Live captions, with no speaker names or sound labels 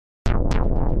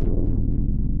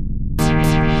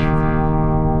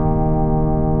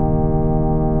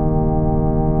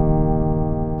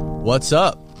What's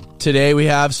up? Today we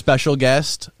have special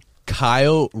guest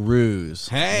Kyle Ruse.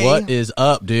 Hey. What is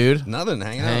up, dude? Nothing,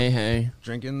 hanging out. Hey.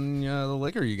 Drinking the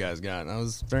liquor you guys got. That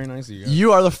was very nice of you guys.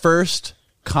 You are the first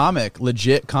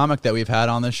legit comic that we've had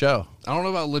on this show. I don't know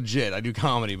about legit. I do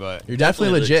comedy, but You're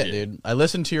definitely legit, dude. I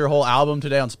listened to your whole album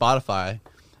today on Spotify,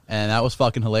 and that was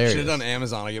fucking hilarious. should have done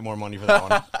Amazon. I get more money for that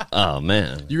one. Oh,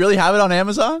 man. You really have it on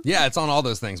Amazon? Yeah, it's on all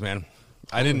those things, man.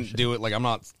 I didn't do it. Like, I'm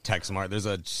not tech smart. There's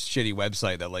a shitty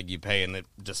website that, like, you pay and it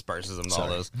disperses them to all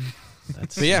those.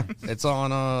 But yeah, it's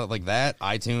on, like, that,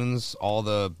 iTunes, all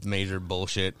the major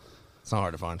bullshit. It's not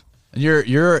hard to find.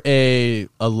 You're a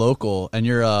local, and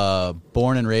you're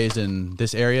born and raised in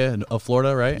this area of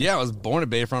Florida, right? Yeah, I was born at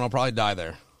Bayfront. I'll probably die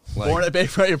there. Like, Born at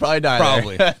Bayfront, you probably die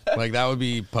probably. there. Like, that would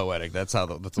be poetic. That's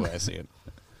the way I see it.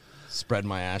 Spread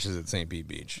my ashes at St. Pete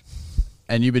Beach.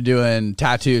 And you've been doing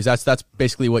tattoos. That's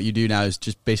basically what you do now, is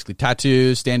just basically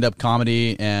tattoos, stand-up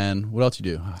comedy, and what else you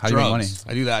do? How do you make money?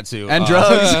 I do that too. And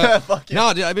drugs. Fuck yeah.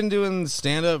 No, dude, I've been doing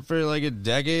stand-up for like a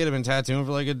decade. I've been tattooing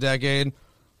for like a decade.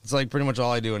 It's like pretty much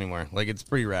all I do anymore. Like, it's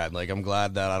pretty rad. Like, I'm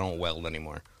glad that I don't weld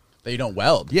anymore. That you don't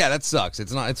weld? Yeah, that sucks.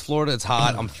 It's Florida. It's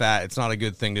hot. I'm fat. It's not a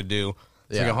good thing to do.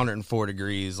 It's Yeah. like 104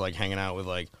 degrees, like hanging out with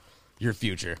like your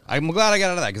future. I'm glad I got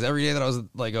out of that, because every day that I was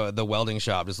like the welding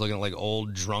shop, just looking at like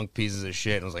old drunk pieces of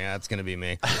shit, and I was like, that's gonna be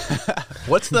me.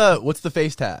 What's the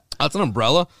face tat? That's an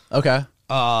umbrella. Okay.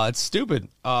 It's stupid.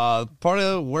 Part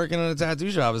of working at a tattoo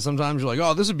shop is sometimes you're like,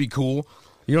 oh, this would be cool.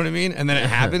 You know what I mean? And then it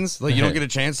happens. Like, you don't get a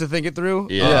chance to think it through.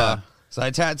 Yeah. So I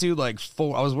tattooed like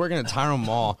 4. I was working at Tyrone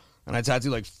Mall, and I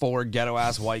tattooed like 4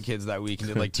 ghetto-ass white kids that week and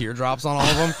did like teardrops on all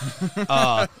of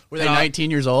them. Were they 19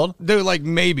 years old? They're like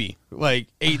maybe like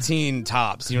 18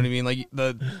 tops. You know what I mean? Like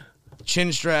the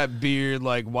chin strap, beard,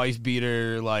 like wife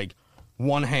beater, like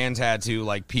one hand tattoo,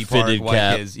 like P Park Fitted white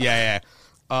cap. kids. Yeah.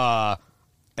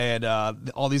 And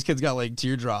all these kids got like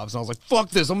teardrops, and I was like, "Fuck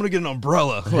this! I'm gonna get an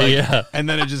umbrella." Like, Yeah. And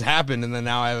then it just happened, and then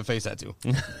now I have a face tattoo.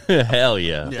 Hell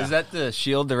yeah. Yeah. Is that to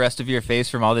shield the rest of your face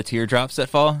from all the teardrops that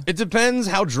fall? It depends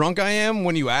how drunk I am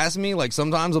when you ask me. Like,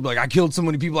 sometimes I'll be like, I killed so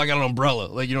many people, I got an umbrella.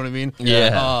 Like, you know what I mean?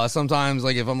 Yeah. Sometimes,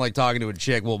 like, if I'm, like, talking to a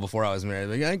chick, well, before I was married,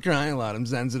 like, I cry a lot, I'm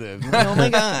sensitive. Like, oh, my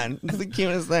God. It's the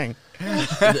cutest thing.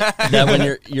 That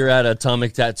when you're at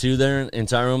Atomic Tattoo there in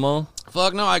Tyrone Mall?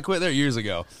 Fuck no, I quit there years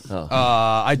ago. Oh.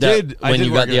 I That- did. When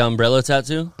you work got the at- umbrella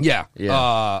tattoo? Yeah.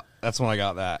 Yeah. That's when I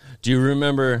got that. Do you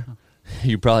remember?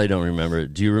 You probably don't remember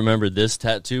it. Do you remember this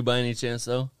tattoo by any chance,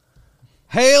 though?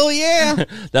 Hell yeah.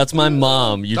 That's my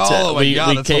mom. Oh, my we God,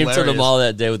 we that's came to the hilarious. mall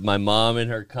that day with my mom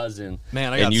and her cousin.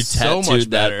 Man, I and got you so much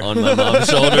tattooed that better. on my mom's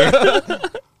shoulder.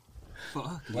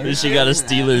 And she got a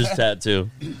Steelers tattoo.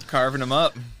 Carving them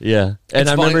up. Yeah, and It's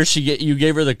I remember funny. you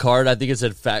gave her the card. I think it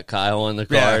said Fat Kyle on the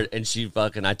Yeah. card, and she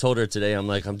fucking. I told her today, I'm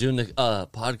like, I'm doing the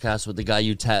podcast with the guy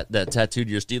that tattooed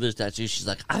your Steelers tattoo. She's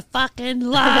like, I fucking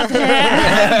love him.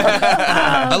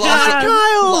 I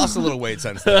lost a little weight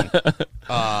since then.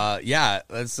 Yeah,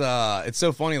 that's it's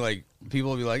so funny. Like,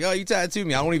 people will be like, "Oh, you tattooed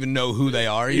me." I don't even know who they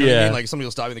are. You know what I Yeah. mean? Like, somebody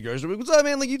will stop me in the grocery store. What's up,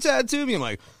 man? Like, you tattooed me. I'm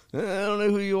like, I don't know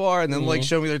who you are. And then like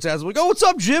show me their tattoos. I'm like, oh, what's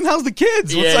up, Jim? How's the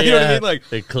kids? What's up? You know what I mean? Like,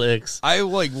 it clicks. I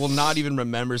like will not even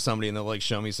remember somebody, and they'll like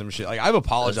show me some shit. Like, I've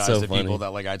apologized That's so to funny. people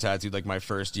that like I tattooed like my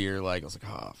first year. Like, I was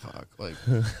like, oh fuck, like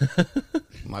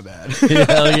my bad.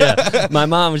 Hell yeah. My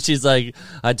mom, she's like,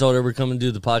 I told her we're coming to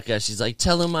do the podcast. She's like,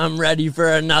 tell him I'm ready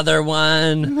for another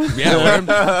one. Yeah,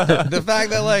 the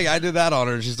fact that like I did that on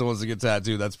her, and she still wants to get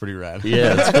tattooed. That's pretty rad.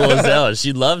 Yeah, it's cool as hell.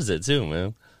 She loves it too,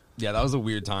 man. Yeah, that was a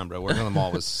weird time, bro. Working on the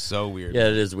mall was so weird. Yeah,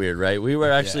 it is weird, right? We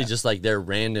were actually Yeah. just like there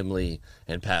randomly,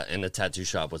 and the tattoo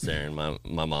shop was there, and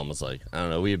my mom was like, I don't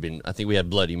know, I think we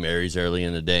had Bloody Marys early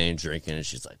in the day and drinking, and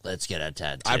she's like, let's get a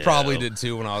tattoo. I probably did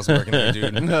too when I was working there,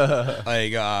 dude.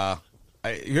 Like,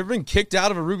 you ever been kicked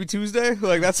out of a Ruby Tuesday?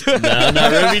 Like, that's No,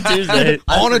 not Ruby Tuesday.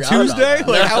 on a forgot about Tuesday. that.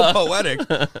 Like, how poetic.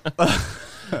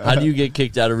 How do you get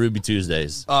kicked out of Ruby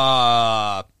Tuesdays?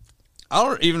 I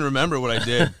don't even remember what I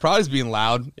did. Probably just being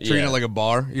loud, treating Yeah. it like a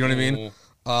bar. You know what I mean?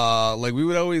 Like, we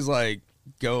would always like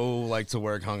go like to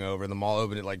work hungover. The mall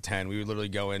opened at like 10. We would literally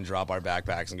go in, drop our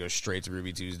backpacks, and go straight to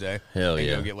Ruby Tuesday. Hell and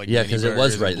yeah. Go get, like, Yeah, mini 'cause it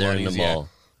was burgers right and there in the bloodies, yeah. mall.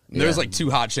 There was Yeah. like 2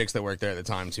 hot chicks that worked there at the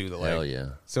time too. That like, Hell yeah.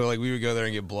 So like we would go there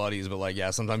and get bloodies, but like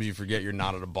sometimes you forget you're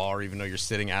not at a bar, even though you're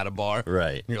sitting at a bar.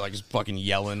 Right. And you're like just fucking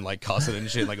yelling, like cussing and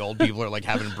shit. Like old people are like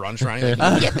having brunch around. You're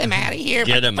like, get them out of here.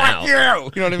 Get them out. You know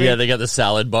what I mean? Yeah, they got the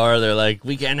salad bar. They're like,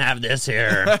 we can't have this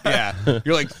here. Yeah.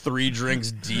 You're like 3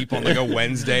 drinks deep on like a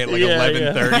Wednesday at like Yeah,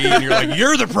 11:30, and you're like,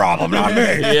 you're the problem, not me.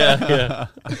 Yeah.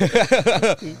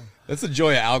 That's the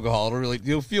joy of alcohol.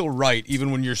 You'll feel right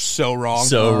even when you're so wrong.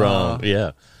 So wrong.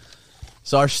 Yeah.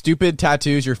 So are stupid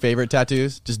tattoos your favorite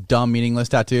tattoos? Just dumb, meaningless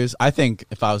tattoos? I think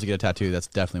if I was to get a tattoo, that's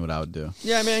definitely what I would do.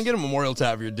 Yeah, man, get a memorial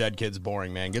tat for your dead kid's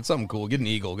boring, man. Get something cool. Get an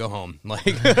eagle. Go home. Like,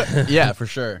 Yeah, for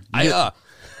sure.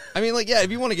 I mean, like, yeah,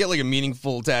 if you want to get, like, a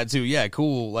meaningful tattoo, yeah,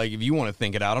 cool. Like, if you want to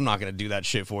think it out, I'm not going to do that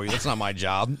shit for you. That's not my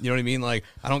job. You know what I mean? Like,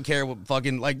 I don't care what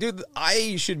fucking, like, dude,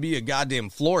 I should be a goddamn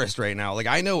florist right now. Like,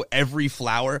 I know every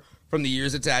flower from the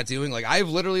years of tattooing. Like, I've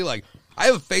literally, like, I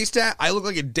have a face tat. I look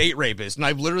like a date rapist, and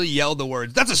I've literally yelled the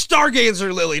words, "That's a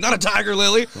stargazer lily, not a tiger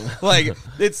lily." Like,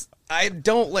 I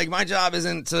don't, like, my job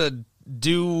isn't to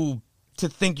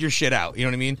think your shit out. You know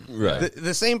what I mean? Right.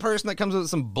 The same person that comes with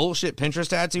some bullshit Pinterest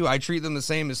tattoo, I treat them the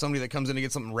same as somebody that comes in to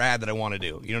get something rad that I want to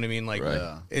do. You know what I mean? Like,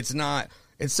 it's not.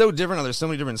 It's so different. There's so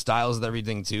many different styles of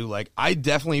everything too. Like, I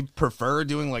definitely prefer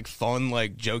doing like fun,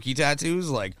 like jokey tattoos,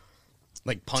 like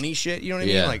punny shit. You know what I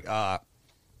mean? Yeah. Like,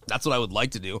 that's what I would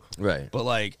like to do. Right. But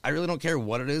like, I really don't care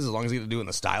what it is as long as I get to do it in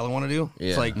the style I want to do. Yeah.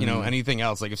 It's like, you know, anything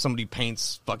else. Like if somebody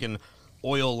paints fucking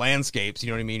oil landscapes,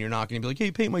 you know what I mean? You're not going to be like, hey,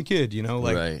 paint my kid, you know?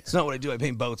 Like, it's not what I do. I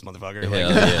paint boats, motherfucker. Hell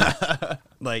Like, yeah.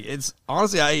 like, it's,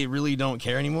 honestly, I really don't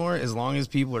care anymore as long as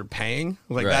people are paying.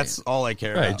 Like, Right. that's all I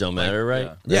care Right. about. Don't matter, right?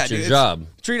 yeah. That's dude, your it's- job.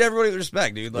 Treat everybody with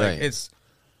respect, dude. Like, Right.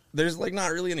 there's, like,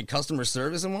 not really any customer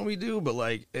service in what we do, but,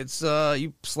 like, it's,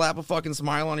 you slap a fucking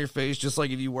smile on your face just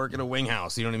like if you work at a wing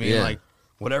house, you know what I mean? Yeah. Like,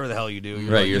 whatever the hell you do. Right. like,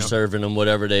 You're you know, serving them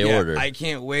whatever they yeah, order. I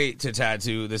can't wait to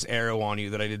tattoo this arrow on you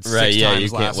that I did Right, six yeah, times you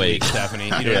can't last wait. week, Stephanie. You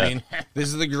know what I mean? This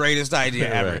is the greatest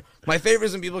idea ever. Right. My favorite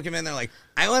is when people come in, they're like,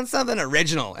 I want something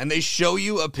original. And they show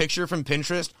you a picture from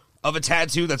Pinterest of a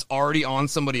tattoo that's already on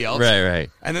somebody else. Right. Right.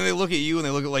 And then they look at you and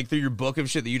they look at like through your book of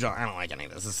shit that you draw. I don't like any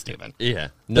of this. This is stupid. Yeah.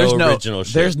 There's No original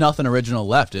shit. There's nothing original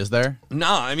left, is there?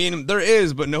 Nah, I mean, there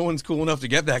is, but no one's cool enough to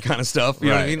get that kind of stuff. You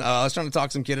know what I Right. mean? I was trying to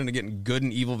talk some kid into getting good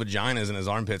and evil vaginas in his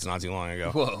armpits not too long ago.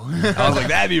 Whoa. I was like,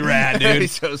 that'd be rad, dude. That'd be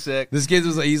so sick. This kid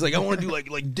was like, he's like, I want to do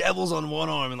like devils on one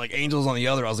arm and like angels on the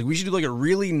other. I was like, we should do like a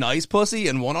really nice pussy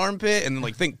in one armpit and then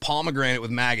like think pomegranate with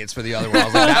maggots for the other one. I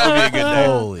was like, that would be a good day.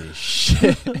 Holy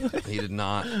shit. He did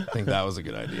not think that was a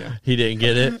good idea. He didn't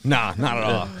get it. Nah, not at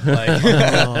all.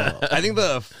 Like, I think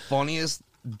the funniest,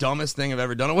 dumbest thing I've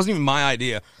ever done, it wasn't even my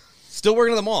idea. Still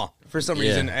working at the mall for some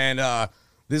reason. And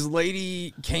this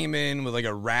lady came in with like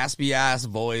a raspy ass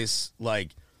voice, like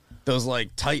those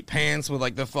like tight pants with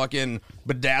like the fucking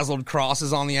bedazzled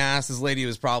crosses on the ass. This lady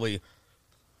was probably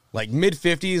like mid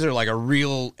 50s or like a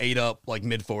real ate up like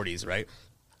mid 40s, right?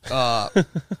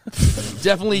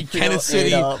 Definitely Kenneth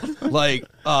City, like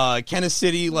Kenneth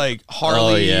City, like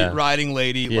Harley riding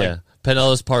lady, Yeah. like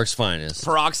Pinellas Park's finest.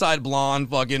 peroxide blonde,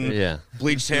 fucking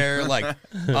bleached hair. Like,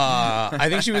 I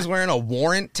think she was wearing a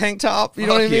Warrant tank top. You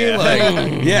know what I mean?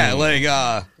 Like, yeah,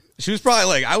 like, she was probably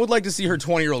like, I would like to see her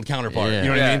 20-year-old counterpart. Yeah. You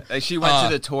know what I mean? Like she went to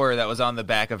the tour that was on the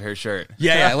back of her shirt.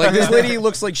 Yeah, like this lady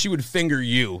looks like she would finger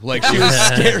you. Like she was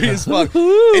scary as fuck.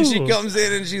 And she comes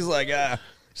in and she's like,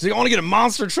 she's like, I want to get a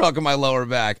monster truck on my lower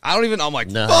back. I'm like,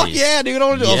 Nice. fuck yeah, dude. I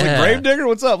want to do it. I was like, Yeah. Gravedigger,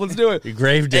 what's up? Let's do it.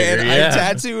 Gravedigger, And yeah. I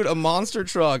tattooed a monster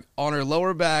truck on her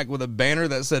lower back with a banner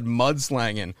that said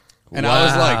mudslanging. And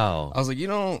I was like, you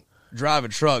don't drive a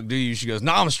truck, do you? She goes,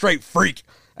 no, I'm a straight freak.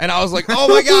 And I was like, oh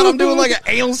my God, I'm doing like an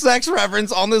anal sex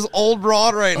reference on this old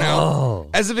broad right now. Oh.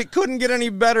 As if it couldn't get any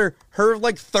better. Her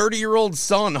like 30-year-old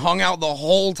son hung out the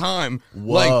whole time.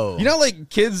 Whoa. Like, you know, like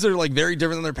kids are like very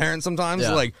different than their parents sometimes.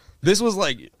 Yeah. Like, this was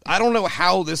like, I don't know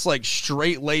how this like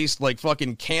straight-laced, like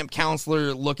fucking camp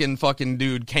counselor looking fucking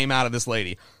dude came out of this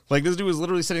lady. Like, this dude was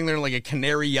literally sitting there in like a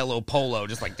canary yellow polo,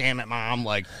 just like, damn it, mom.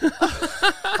 Like,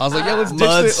 I was like, yeah, let's ditch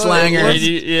Mudslanger. let's-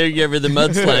 You give her the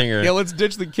mudslanger. yeah, let's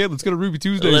ditch the kid. Let's go to Ruby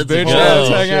Tuesdays, Let's bitch. go. Yeah, let's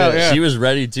hang out. Yeah. She was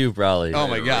ready too, probably. Oh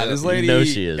my God, this lady! You know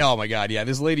she is. Oh my God, yeah,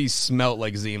 this lady smelt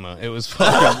like Zima. It was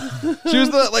fucking. she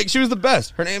was the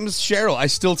best. Her name's Cheryl. I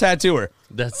still tattoo her.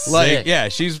 That's Like, sick. yeah,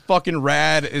 she's fucking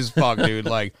rad as fuck, dude.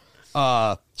 Like,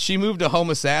 she moved to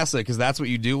Homosassa because that's what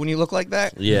you do when you look like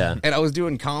that. Yeah. And I was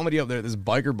doing comedy up there at this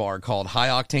biker bar called High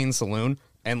Octane Saloon,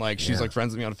 and like she's like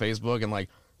friends with me on Facebook, and like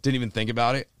didn't even think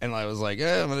about it, and I was like,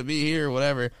 I'm gonna be here,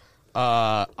 whatever.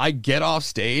 I get off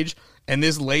stage, and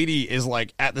this lady is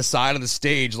like at the side of the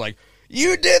stage, like,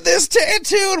 you did this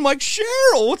tattoo, and I'm like,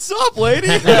 Cheryl, what's up, lady?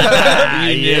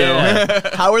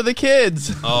 Yeah. How are the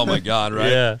kids? Oh my God,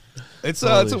 right? Yeah. It's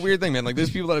a weird thing, man. Like, there's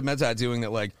people that I've met tattooing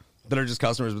that like that are just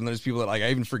customers, but then there's people that like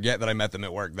I even forget that I met them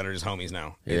at work that are just homies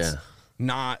now. It's Yeah.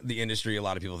 not the industry a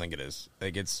lot of people think it is.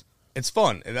 Like, it's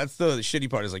fun. And that's the shitty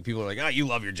part is like people are like, you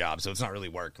love your job, so it's not really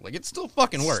work. Like, it's still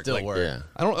fucking work. Still like, work. Yeah.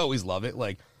 I don't always love it.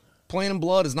 Like, playing in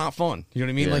blood is not fun. You know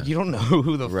what I mean? Yeah. Like, you don't know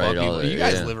who the Right, fuck people. all- You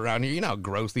guys yeah. live around here. You know how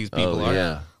gross these people Oh, are.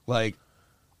 yeah. Like,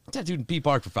 tattooed in P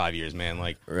Park for 5 years, man.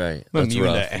 Like, Right. I'm That's immune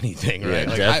rough. to anything, Yeah, right?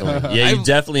 Like, definitely. You I've-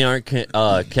 definitely aren't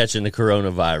catching the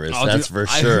coronavirus. Oh, That's dude, for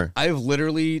sure. I've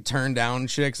literally turned down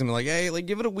chicks and been like, hey, like,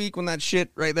 give it a week when that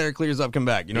shit right there clears up, come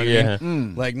back. You know what I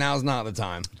mean? Like, now's not the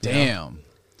time. you know? Damn.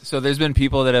 So there's been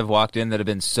people that have walked in that have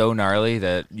been so gnarly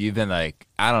that you've been like,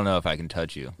 I don't know if I can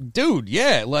touch you. Dude,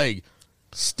 yeah, like,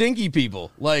 stinky people.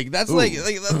 Like, that's like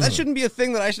that shouldn't be a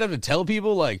thing that I should have to tell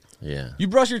people. Like, Yeah. you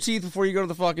brush your teeth before you go to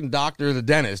the fucking doctor or the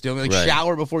dentist. You know, like Right.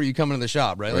 shower before you come into the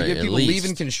shop, right? Like, Right, you have at people least.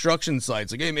 leaving construction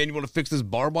sites. Like, hey, man, you want to fix this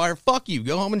barbed wire? Fuck you.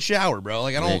 Go home and shower, bro.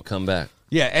 Like, I Hey, don't. come back.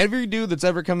 Yeah, every dude that's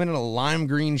ever come in a lime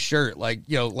green shirt, like,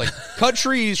 you know, like, cut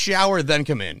trees, shower, then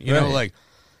come in. You know, Right. like,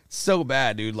 so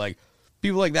bad, dude. Like,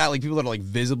 people like that, like, people that are, like,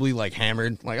 visibly, like,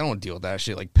 hammered. Like, I don't want to deal with that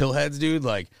shit. Like, pillheads, dude.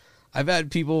 Like, I've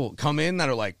had people come in that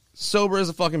are, like, sober as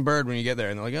a fucking bird when you get there.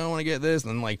 And they're like, oh, I want to get this.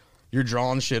 And then, like, you're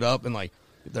drawing shit up. And, like,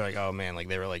 they're like, oh, man, like,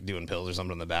 they were, like, doing pills or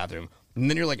something in the bathroom. And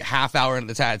then you're, like, a half hour into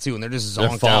the tattoo, and they're just They're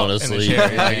zonked falling out in the asleep, chair.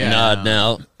 You're like, yeah, nodding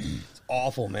out. it's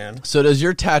awful, man. So does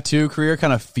your tattoo career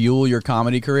kind of fuel your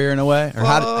comedy career in a way? Or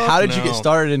how did you get no.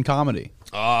 started in comedy?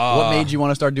 What made you want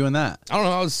to start doing that? I don't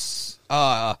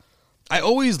know. I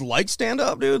always liked stand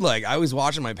up, dude. Like, I was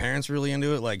watching my parents really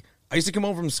into it. Like, I used to come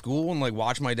home from school and like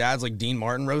watch my dad's like Dean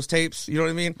Martin roast tapes. You know what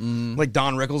I mean? Like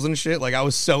Don Rickles and shit. Like, I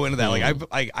was so into that.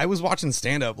 Like, I was watching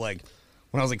stand up like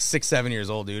when I was like 6, 7 years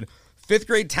old, dude. 5th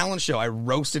grade talent show, I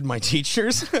roasted my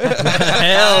teachers. Hell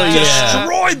yeah.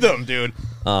 Destroyed them, dude.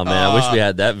 Oh, man. I wish we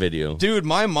had that video. Dude,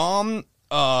 my mom,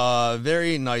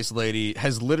 very nice lady,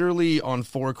 has literally on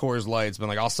 4 Coors Lights been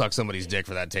like, I'll suck somebody's dick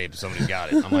for that tape if somebody's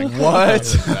got it. I'm like,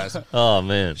 What? Oh,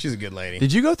 man. She's a good lady.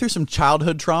 Did you go through some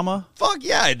childhood trauma? Fuck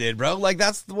yeah, I did, bro. Like,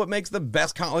 that's what makes the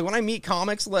best like, when I meet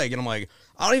comics, like, and I'm like,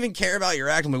 I don't even care about your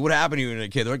act. I'm like, what happened to you when you were a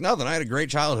kid? They're like, nothing. I had a great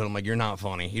childhood. I'm like, you're not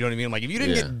funny. You know what I mean? I'm like, if you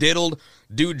didn't get diddled,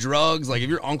 do drugs, like, if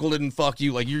your uncle didn't fuck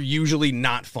you, like, you're usually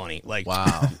not funny. Like,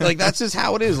 Wow. Like, that's just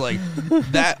how it is. Like,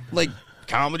 that, like,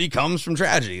 comedy comes from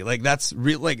tragedy. Like, that's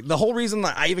real. Like, the whole reason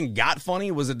that I even got funny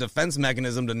was a defense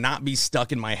mechanism to not be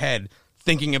stuck in my head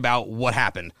thinking about what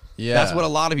happened. Yeah. That's what a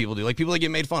lot of people do. Like, people that get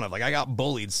made fun of. Like, I got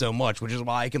bullied so much, which is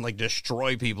why I can, like,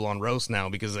 destroy people on roast now,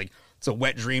 because, like, it's a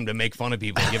wet dream to make fun of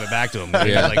people and give it back to them.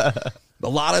 Like, a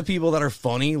lot of people that are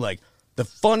funny, like, the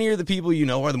funnier the people you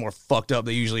know are, the more fucked up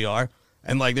they usually are.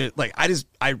 And, like,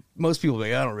 most people,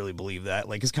 like, I don't really believe that.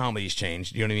 Like, because comedy's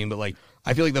changed. You know what I mean? But, like,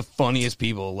 I feel like the funniest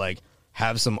people, like,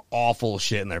 have some awful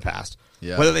shit in their past.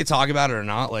 Yeah. Whether they talk about it or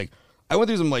not. Like, I went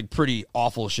through some, like, pretty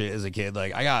awful shit as a kid.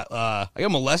 Like, I got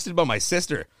molested by my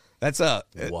sister. That's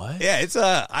What? Yeah, it's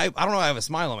I don't know. I have a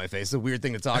smile on my face. It's a weird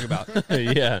thing to talk about.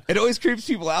 Yeah. It always creeps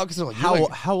people out because they're like, How "You're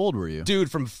like-" how old were you?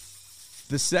 dude, from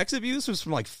the sex abuse was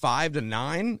from like 5 to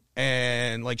 9,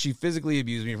 and like she physically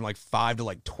abused me from like 5 to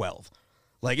like 12.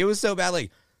 Like, it was so bad.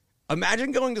 Like,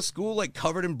 imagine going to school like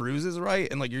covered in bruises, right?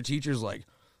 And like your teacher's like,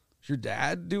 is your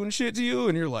dad doing shit to you?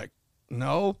 And you're like,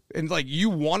 no. And like,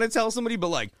 you want to tell somebody, but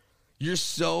like, you're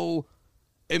so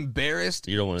embarrassed.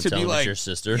 You don't want to tell be them it's like, your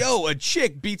sister? Yo, a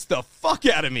chick beats the fuck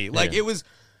out of me. Like, Yeah. it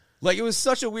was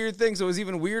such a weird thing. So it was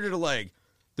even weirder to like,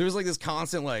 there was like this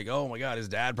constant like, oh my God, his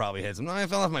dad probably hits him. No, I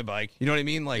fell off my bike. You know what I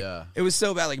mean? Like, Yeah. it was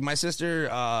so bad. Like, my sister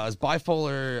is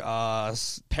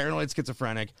bipolar, paranoid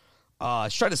schizophrenic.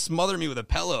 She tried to smother me with a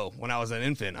pillow when I was an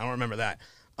infant. I don't remember that.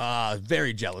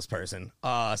 Very jealous person.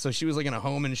 So she was like in a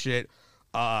home and shit.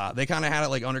 They kind of had it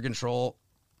like under control.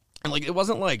 And like, it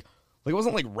wasn't like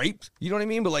rape, you know what I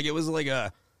mean? But like, it was like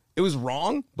it was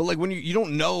wrong. But like, when you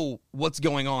don't know what's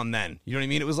going on then, you know what I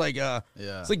mean? It was like,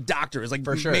 it's like Doctor. It's like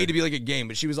For sure. made to be like a game,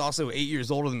 but she was also 8 years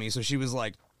older than me. So she was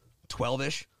like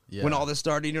 12-ish when all this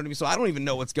started, you know what I mean? So I don't even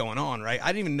know what's going on, right? I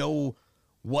didn't even know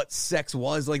what sex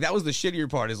was. Like, that was the shittier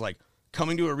part, is like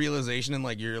coming to a realization in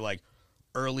like your like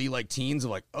early like teens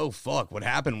of like, oh fuck, what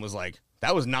happened was like,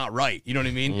 that was not right. You know what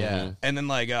I mean? Yeah. And then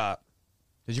like, Did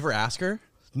you ever ask her?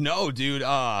 no, dude.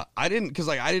 I didn't, because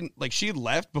like I didn't, like, she had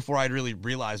left before I'd really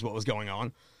realized what was going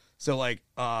on. So like,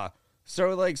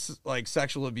 started with like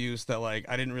sexual abuse that like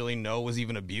I didn't really know was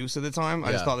even abuse at the time.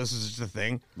 I just Yeah. thought this was just a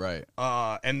thing. Right.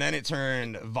 And then it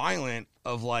turned violent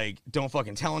of like, don't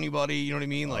fucking tell anybody. You know what I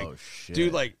mean? Like, Oh, shit.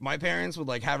 dude, like my parents would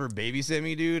like have her babysit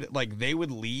me, dude. Like, they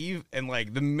would leave, and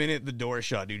like the minute the door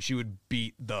shut, dude, she would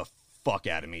beat the fuck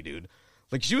out of me, dude.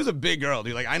 Like, she was a big girl,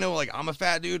 dude. Like, I know, like, I'm a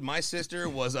fat dude. My sister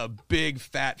was a big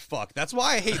fat fuck. That's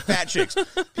why I hate fat chicks.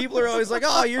 People are always like,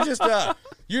 oh, you're just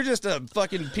a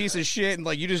fucking piece of shit, and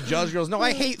like, you just judge girls. No,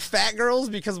 I hate fat girls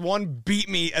because one beat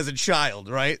me as a child,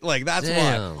 right? Like, that's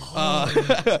Damn.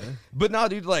 why. But no,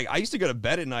 dude, like, I used to go to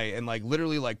bed at night and like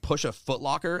literally like push a Foot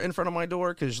Locker in front of my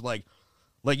door because like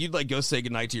Like, you'd, like, go say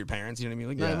goodnight to your parents, you know what I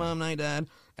mean? Like, night, mom, night, dad.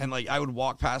 And, like, I would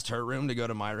walk past her room to go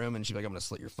to my room, and she'd be like, I'm going to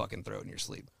slit your fucking throat in your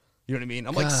sleep. You know what I mean?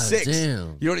 I'm like 6.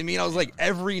 Damn. You know what I mean? I was like,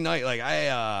 every night, like,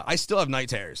 I still have night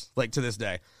terrors, like, to this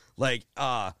day. Like,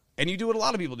 and you do what a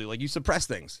lot of people do. Like, you suppress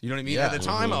things. You know what I mean? Yeah. At the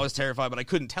time, I was terrified, but I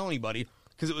couldn't tell anybody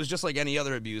because it was just like any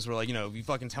other abuse where, like, you know, if you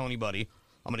fucking tell anybody,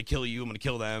 I'm going to kill you, I'm going to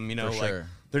kill them, you know, For like, sure.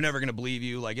 they're never going to believe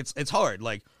you. Like, it's hard.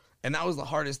 Like, and that was the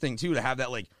hardest thing, too, to have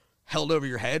that, like, held over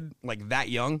your head, like, that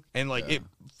young. And, like, it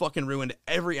fucking ruined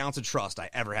every ounce of trust I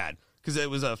ever had because it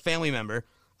was a family member.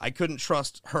 I couldn't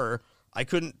trust her. I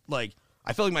couldn't, like,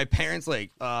 I felt like my parents,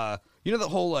 like, you know, the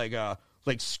whole,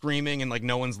 like screaming and like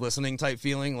no one's listening type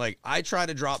feeling. Like, I tried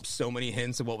to drop so many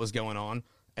hints of what was going on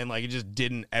and like it just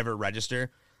didn't ever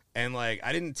register. And like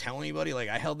I didn't tell anybody. Like,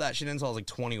 I held that shit until I was like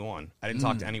 21. I didn't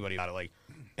talk to anybody about it. Like,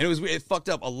 and it fucked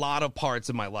up a lot of parts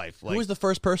of my life. Like, Who was the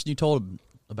first person you told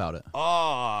about it?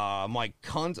 my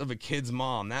cunt of a kid's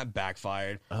mom, that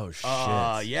backfired. Oh, shit.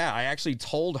 Yeah, I actually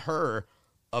told her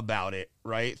about it,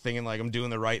 right? Thinking like I'm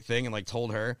doing the right thing and like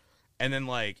told her. And then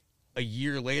like a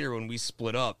year later when we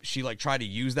split up, she like tried to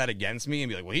use that against me and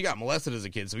be like, well, he got molested as a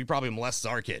kid, so he probably molests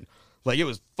our kid. Like, it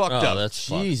was fucked up. That's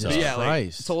Jesus fucked up. Yeah, like,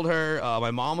 Christ. told her,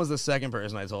 my mom was the second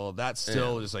person I told. That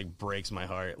still just like breaks my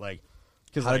heart. Like,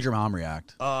 cause How did your mom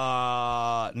react?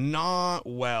 not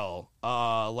well.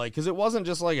 Like, cause it wasn't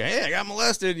just like, hey, I got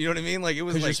molested. You know what I mean? Like, it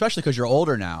was like, Especially because you're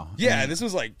older now. yeah, this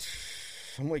was like,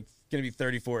 I'm like gonna be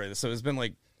 34, so it's been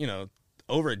like, you know,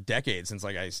 over a decade since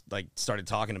like I like started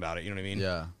talking about it. You know what I mean?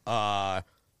 Yeah.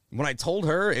 When I told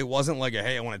her, it wasn't like a,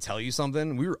 hey, I want to tell you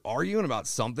something. We were arguing about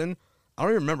something. I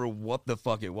don't even remember what the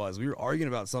fuck it was. We were arguing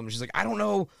about something. She's like, I don't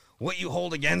know what you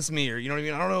hold against me, or you know what I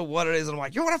mean? I don't know what it is. And I'm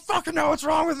like, you want to fucking know what's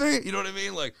wrong with me? You know what I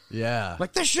mean? Like, Yeah.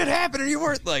 like this shit happened and you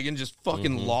weren't like, and just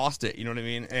fucking lost it. You know what I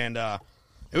mean? And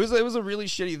it was a really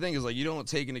shitty thing. It's like, you don't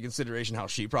take into consideration how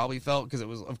she probably felt, because it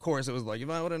was, of course, it was like, if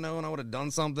I would have known, I would have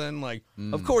done something. Like,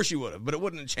 of course you would have, but it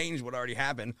wouldn't have changed what already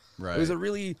happened. Right. It was a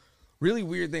really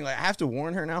weird thing. Like, I have to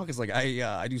warn her now because like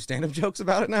I do stand up jokes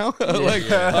about it now.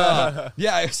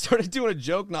 Yeah, I started doing a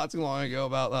joke not too long ago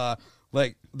about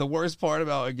like the worst part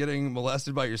about getting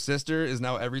molested by your sister is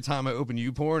now every time I open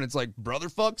YouPorn, it's like brother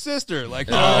fuck sister. Like,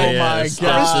 Oh my Step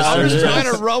God. I was sister. trying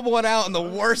to rub one out in the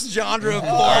worst genre of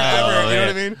porn ever. You know what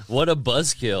I mean? What a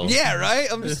buzzkill. Yeah, right?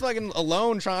 I'm just fucking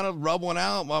alone trying to rub one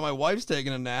out while my wife's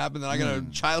taking a nap, and then I got a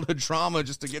childhood trauma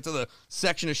just to get to the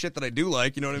section of shit that I do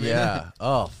like. You know what I mean? Yeah.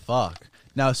 Oh, fuck.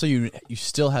 Now, so you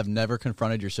still have never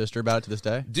confronted your sister about it to this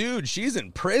day? Dude, she's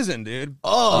in prison, dude.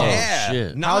 Oh, yeah.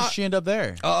 shit. How'd she end up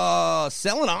there?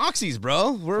 Selling oxys,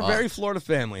 bro. We're a very Florida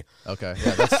family. Okay.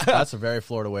 Yeah, that's a very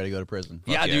Florida way to go to prison.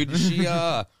 Yeah, dude.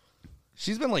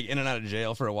 She's been like in and out of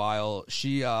jail for a while.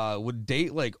 She would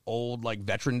date like old like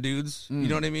veteran dudes. You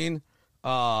know what I mean?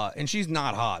 And she's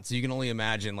not hot, so you can only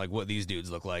imagine like what these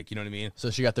dudes look like. You know what I mean? So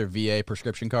she got their VA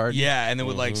prescription card? Yeah, and they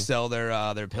would like sell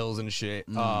their pills and shit.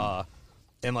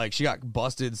 And like she got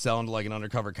busted selling to like an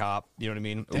undercover cop. You know what I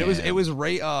mean? And it was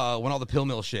right when all the pill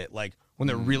mill shit, like when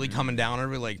they're really coming down on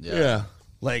her, like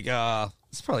like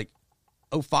it's probably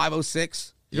like 05,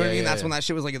 06. You know what I mean? That's when that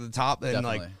shit was like at the top, and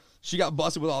Definitely. like she got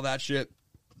busted with all that shit.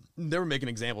 They were making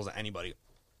examples of anybody.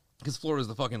 Because Florida's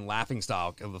the fucking laughing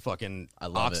stock of the fucking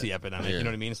love oxy it. epidemic. Yeah. You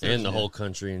know what I mean? And the whole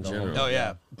country in general. Oh,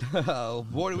 yeah.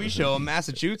 Boy, do we show them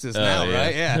Massachusetts now, yeah.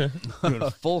 right? Yeah.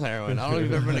 Doing full heroin. I don't know if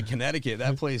you've ever been to Connecticut.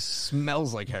 That place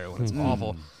smells like heroin. It's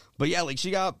awful. But yeah, like she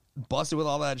got busted with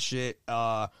all that shit.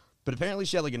 But apparently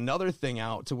she had like another thing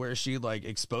out to where she like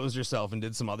exposed herself and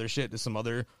did some other shit to some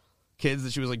other kids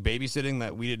that she was like babysitting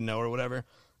that we didn't know or whatever.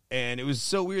 And it was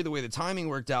so weird the way the timing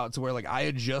worked out to where like I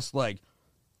had just like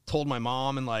told my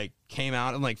mom and like came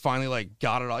out and like finally like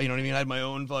got it all, you know what I mean? I had my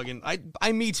own fucking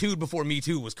I Me Too'd before Me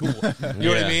Too was cool. You know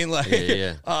what I mean? Like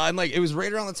and like it was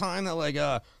right around the time that like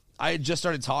I had just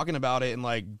started talking about it and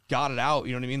like got it out,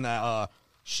 you know what I mean? That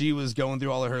she was going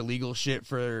through all of her legal shit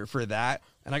for that,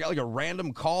 and I got like a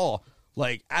random call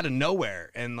like out of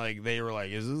nowhere, and like they were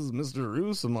like, is this Mr.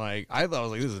 Roos? I'm like, I thought I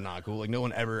was like, this is not cool. Like no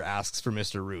one ever asks for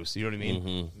Mr. Roos, you know what I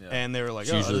mean? And they were like,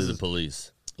 It's oh, usually this the is-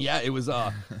 police. yeah, it was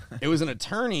an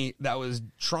attorney that was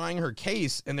trying her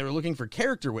case, and they were looking for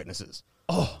character witnesses.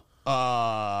 So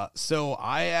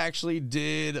I actually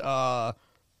did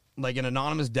like an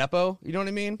anonymous depot. You know what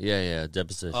I mean? Yeah,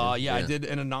 deposition. Yeah, I did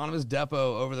an anonymous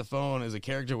depot over the phone as a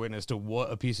character witness to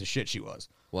what a piece of shit she was.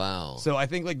 Wow. So I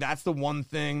think like that's the one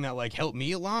thing that like helped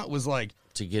me a lot was like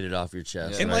to get it off your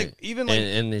chest, and right? like even like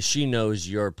and she knows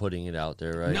you're putting it out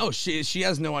there, right? no, she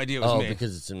has no idea it was me.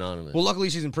 Because it's anonymous. Well, luckily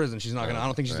she's in prison. She's not gonna. I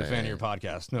don't think she's a fan of your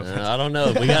podcast. No offense. I don't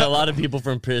know. We got a lot of people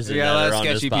from prison We got a lot that of are on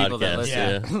this sketchy people that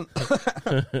podcast.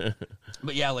 listen. Yeah.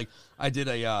 But yeah, like I did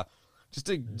a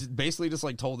basically just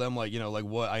like told them like, you know, like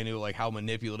what I knew, like how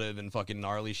manipulative and fucking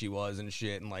gnarly she was and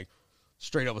shit, and like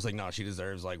straight up was like, no, she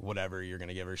deserves like whatever you're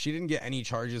gonna give her. She didn't get any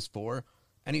charges for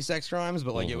any sex crimes,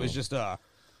 but like it was just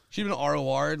she'd been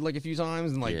ROR'd like a few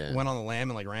times and like went on the lam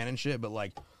and like ran and shit, but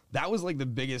like that was like the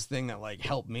biggest thing that like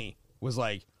helped me was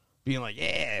like being like,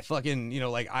 yeah, fucking, you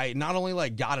know, like I not only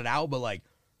like got it out, but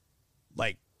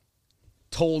like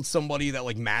told somebody that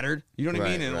like mattered, you know what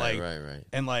I mean, and right.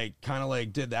 and like kind of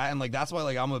like did that, and like that's why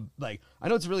like I'm a like I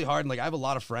know it's really hard, and like I have a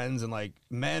lot of friends and like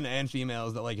men and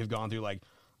females that like have gone through like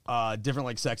different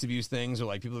like sex abuse things or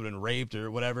like people have been raped or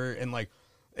whatever, and like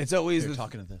it's always You're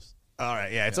talking to this. all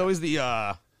right, yeah, it's always the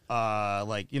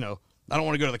like, you know, I don't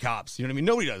want to go to the cops, you know what I mean?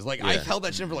 Nobody does. Like I held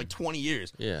that shit for like 20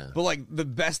 years. Yeah. But like the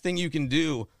best thing you can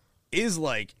do is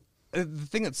like the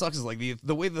thing that sucks is like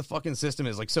the way the fucking system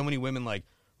is, like so many women like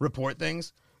report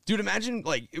things. Dude, imagine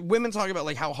like women talk about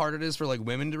like how hard it is for like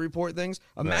women to report things.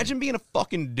 Imagine being a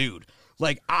fucking dude.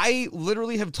 Like I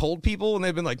literally have told people and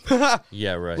they've been like,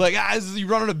 yeah, right. Like, you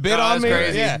running a bit on me?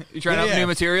 Crazy. Yeah. You trying out new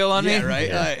material on me? Yeah, right.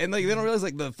 Yeah. And like they don't realize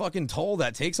like the fucking toll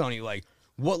that takes on you. Like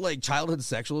what like childhood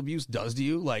sexual abuse does to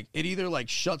you. Like it either like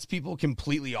shuts people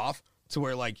completely off to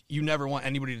where like you never want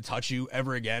anybody to touch you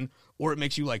ever again, or it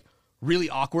makes you like really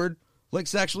awkward like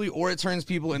sexually, or it turns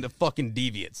people into fucking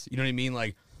deviants. You know what I mean?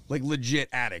 Like legit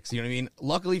addicts. You know what I mean?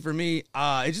 Luckily for me,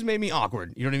 it just made me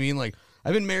awkward. You know what I mean? Like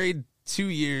I've been married 2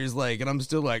 years, like, and I'm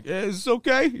still like, it's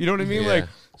okay. You know what I mean? Yeah. Like,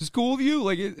 it's cool with you.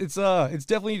 Like, it's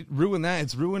definitely ruined that.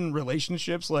 It's ruined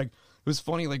relationships. Like, it was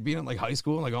funny, like being in like high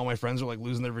school, and like all my friends were like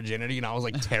losing their virginity, and I was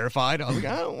like terrified. I was like,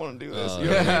 I don't want to do this. You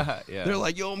know what I mean? Yeah. They're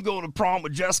like, yo, I'm going to prom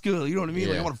with Jessica. You know what I mean?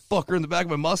 Like, I Yeah. want to fuck her in the back of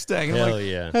my Mustang. And I'm Hell like,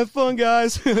 yeah. have fun,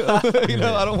 guys. You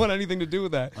know, I don't want anything to do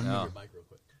with that. Unmute your mic real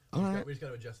quick. All right. We just got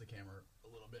to adjust the camera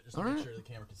a little bit just to All make right. sure the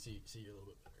camera can see you a little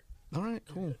bit better. All right,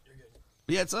 cool.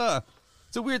 But yeah,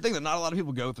 it's a weird thing that not a lot of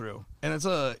people go through, and it's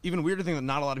a even weirder thing that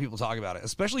not a lot of people talk about it,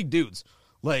 especially dudes.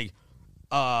 Like,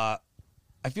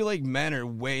 I feel like men are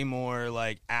way more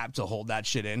like apt to hold that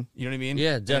shit in. You know what I mean?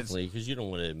 Yeah, And it's- definitely, because you don't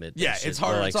want to admit that Yeah, shit, it's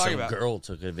harder or, to like talk some about. girl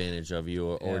took advantage of you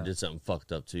or Yeah. did something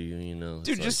fucked up to you, you know. It's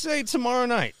Dude, like- just say tomorrow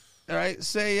night. All right,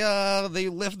 say they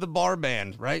lift the bar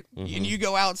band, right? Mm-hmm. And you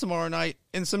go out tomorrow night,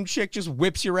 and some chick just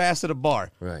whips your ass at a bar.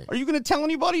 Right. Are you going to tell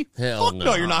anybody? Hell Fuck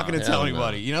no, you're not going to Hell tell no.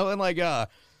 anybody. You know, and like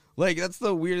that's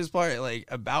the weirdest part. Like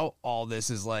about all this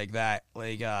is like that.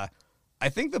 Like I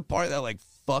think the part that like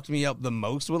fucked me up the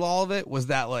most with all of it was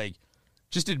that like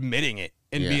just admitting it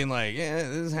and Yeah. being like, yeah,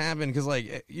 this happened, because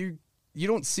like you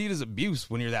don't see it as abuse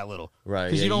when you're that little, right.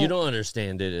 'Cause Yeah, you don't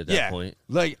understand it at that point.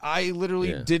 like I literally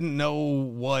Yeah. didn't know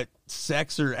what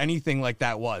sex or anything like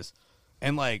that was,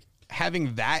 and like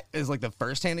having that as like the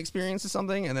firsthand experience of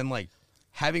something, and then like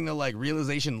having the like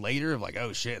realization later of like,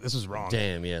 oh shit, this was wrong.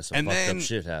 Damn, yeah, some And fucked then up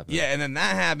shit happened. Yeah, and then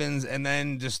that happens, and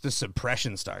then just the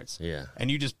suppression starts. Yeah.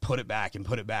 and you just put it back and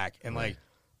put it back, and like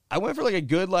I went for like a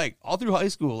good like all through high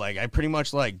school. Like I pretty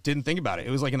much like didn't think about it.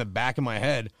 It was like in the back of my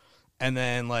head, and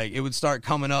then like it would start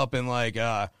coming up, and like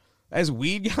as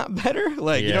weed got better,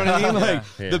 like you know what I mean, like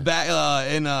Yeah. the back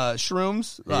in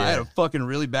shrooms. I had Yeah. a fucking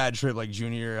really bad trip like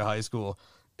junior year of high school,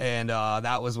 and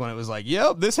that was when it was like,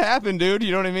 yep, this happened, dude.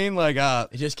 You know what I mean? Like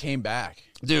It just came back.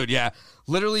 dude, yeah,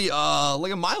 literally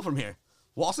like a mile from here,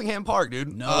 Walsingham Park,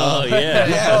 dude. No. Oh, yeah.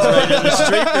 That's right down the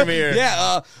street from here.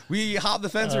 Yeah, we hopped the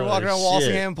fence and Oh, were walking around shit.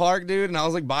 Walsingham Park, dude, and I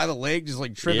was like by the lake, just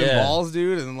like tripping Yeah. balls,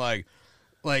 dude, and like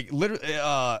literally,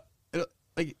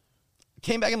 like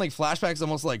came back in like flashbacks,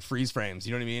 almost like freeze frames.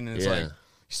 You know what I mean? And it's Yeah. like you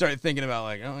started thinking about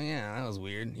like, oh yeah, that was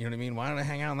weird. You know what I mean? Why did I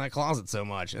hang out in that closet so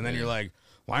much? And then you're like,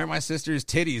 why are my sister's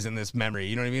titties in this memory?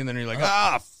 You know what I mean? And then you're like,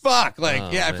 fuck, like Oh,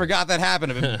 yeah, I man. forgot that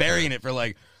happened. I've been burying it for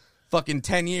like fucking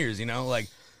 10 years. You know, like.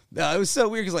 It was so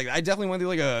weird because like I definitely went through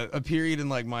like a period in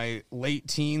like my late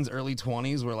teens, early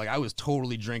 20s where like I was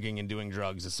totally drinking and doing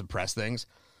drugs to suppress things,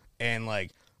 and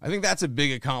like I think that's a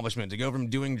big accomplishment to go from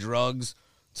doing drugs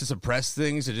to suppress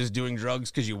things to just doing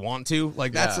drugs because you want to.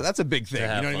 Like that's Yeah. that's a big thing. To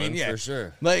have You know what I fun, mean? Yeah, for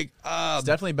sure. Like It's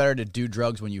definitely better to do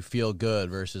drugs when you feel good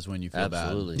versus when you feel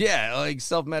Absolutely. yeah, like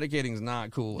self medicating is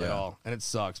not cool at Yeah. all, and it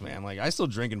sucks, man. Like I still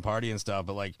drink and party and stuff,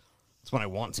 but like it's when I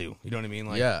want to. You know what I mean?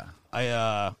 Like Yeah. I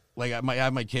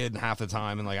have my kid half the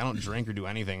time, and like I don't drink or do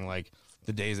anything. Like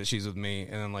the days that she's with me,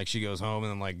 and then like she goes home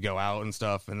and then like go out and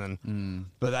stuff, and then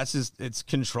but that's just, it's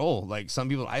control. Like some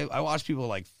people, I watch people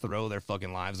like throw their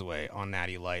fucking lives away on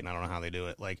Natty Light, and I don't know how they do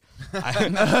it. Like I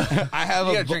have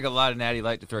You gotta drink a lot of Natty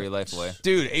Light to throw your life away.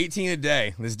 dude, 18 a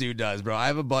day this dude does, bro. I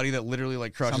have a buddy that literally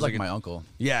like crushes Sounds like a- my uncle.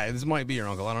 yeah, this might be your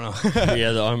uncle, I don't know.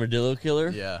 Yeah, the armadillo killer.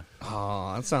 Yeah.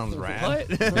 Oh, that sounds rad.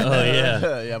 Oh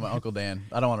yeah. Yeah, my uncle Dan.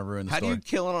 I don't want to ruin the How do story. you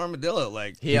kill an armadillo?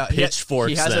 Like He pitchforks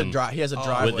he has them. he has a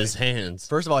driveway. With his hands.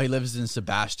 First of all, he lives in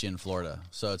Sebastian, Florida.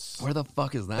 So it's where the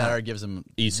fuck is that that? already gives him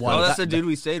East one. Oh, that's that- the dude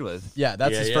we stayed with. Yeah,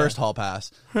 that's Yeah, his yeah. first hall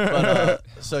pass. But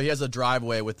so he has a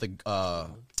driveway with the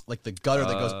like the gutter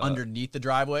that goes underneath the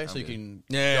driveway, so you can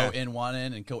Yeah. go in one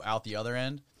end and go out the other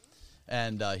end.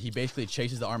 And he basically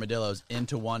chases the armadillos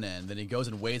into one end. Then he goes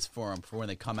and waits for them for when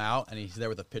they come out, and he's there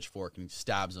with a pitchfork and he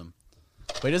stabs them.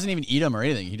 But he doesn't even eat them or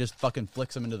anything. He just fucking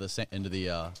flicks them into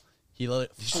the. He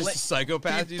He's just a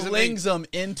psychopath. He He doesn't flings them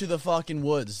into the fucking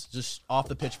woods just off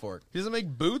the pitchfork. He doesn't make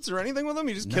boots or anything with them.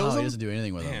 He just No, kills he them. doesn't do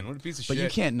anything with Man, them. what a piece of But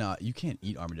shit. you can't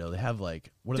eat armadillo. They have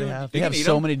like what do Dude, they have? you They can have eat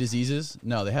so 'em. many diseases.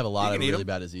 No, they have a lot You of can eat really 'em.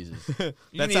 bad diseases. You can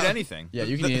That's eat how- anything. Yeah,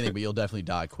 you can eat anything, but you'll definitely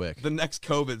die quick. The next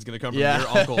COVID's gonna come from Yeah. your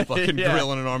uncle fucking Yeah.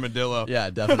 grilling an armadillo.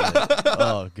 Yeah, definitely.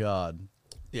 Oh god,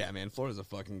 Yeah, man, Florida's a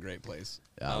fucking great place.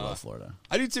 yeah, I love Florida.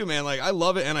 I do too, man. Like, I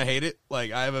love it and I hate it.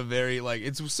 Like, I have a very, like,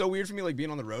 it's so weird for me, like,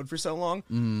 being on the road for so long.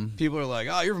 People are like,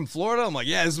 oh, you're from Florida? I'm like,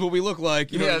 yeah, this is what we look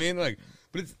like. You know what I Yeah. mean? Like,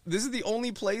 but this is the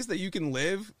only place that you can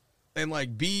live and,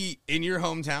 like, be in your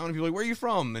hometown. And people are like, where are you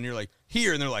from? And you're like,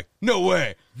 here. And they're like, no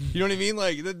way. You know what I mean?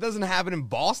 Like, that doesn't happen in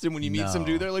Boston when you meet some No.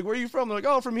 dude. They're like, where are you from? They're like,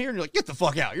 oh, from here. And you're like, get the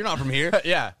fuck out. You're not from here.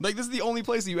 Yeah. Like, this is the only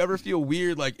place that you ever feel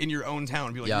weird, like, in your own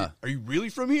town. Be like, Yeah. are you really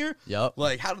from here? Yep.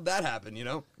 Like, how did that happen, you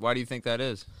know? Why do you think that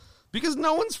is? Because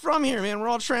no one's from here, man. We're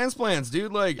all transplants,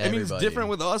 dude. Like, I mean, it's Everybody. different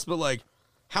with us, but like,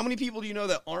 how many people do you know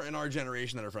that aren't in our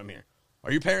generation that are from here?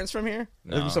 Are your parents from here?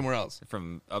 Or from somewhere else?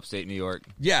 From upstate New York.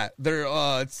 Yeah, they're.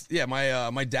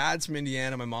 My dad's from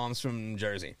Indiana. My mom's from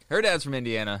Jersey. Her dad's from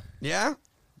Indiana. Yeah.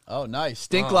 Oh, nice.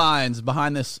 Stink lines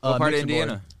behind this. What part of mixing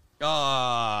board.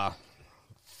 Indiana?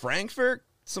 Frankfurt,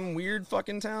 some weird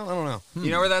fucking town. I don't know.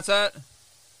 You know where that's at?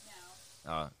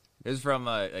 No. It's from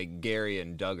like Gary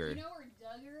and Duggar. You know where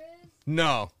Duggar is?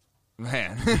 No.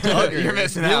 Man, you're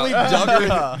missing The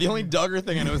out. only Duggar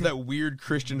thing I know is that weird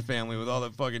Christian family with all the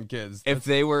fucking kids. If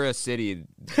they were a city,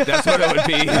 that's what it would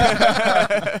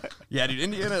be. Yeah, dude,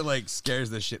 Indiana like scares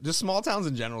the shit. Just small towns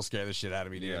in general scare the shit out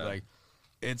of me, dude. Yeah. Like,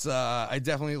 it's I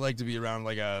definitely like to be around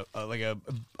like a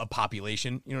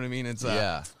population. You know what I mean? It's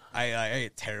Yeah. I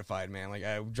get terrified, man. Like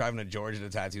I'm driving to Georgia to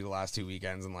tattoo the last 2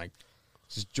 weekends, and like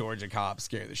just Georgia cops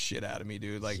scare the shit out of me,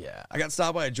 dude. Like Yeah. I got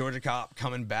stopped by a Georgia cop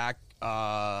coming back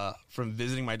from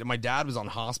visiting my dad was on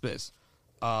hospice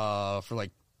for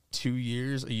like 2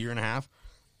 years, a year and a half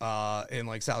in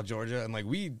like South Georgia, and like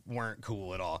we weren't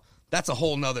cool at all. That's a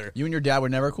whole nother. You and your dad were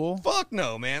never cool. Fuck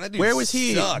no, man. That dude Where was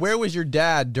he? sucked. Where was your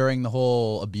dad during the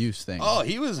whole abuse thing? Oh,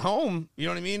 he was home. You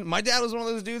know what I mean? My dad was one of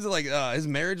those dudes that like his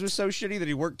marriage was so shitty that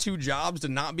he worked 2 jobs to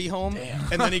not be home,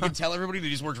 and then he could tell everybody that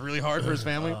he just worked really hard for his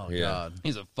family. Oh, Yeah. God.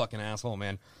 He's a fucking asshole,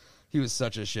 man. He was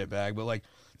such a shitbag. But like,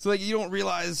 so like you don't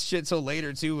realize shit till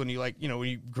later too, when you like, you know, when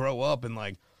you grow up and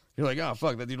like you're like, oh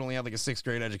fuck, that dude only had like a 6th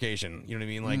grade education. You know what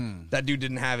I mean? Like that dude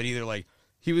didn't have it either. Like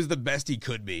he was the best he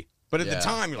could be. But at Yeah. the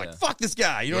time, you're like, fuck this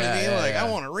guy. You know what I Yeah, mean? yeah, Like, yeah. I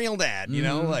want a real dad, you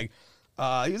know? Like,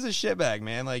 he was a shitbag,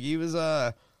 man. Like, he was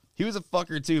a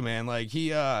fucker too, man. Like,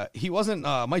 he wasn't,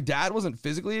 my dad wasn't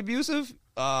physically abusive,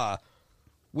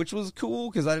 which was cool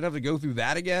because I didn't have to go through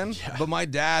that again. Yeah. But my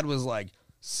dad was, like,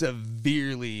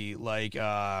 severely, like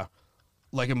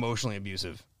emotionally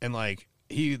abusive. And, like,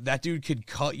 that dude could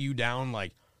cut you down,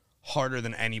 like, harder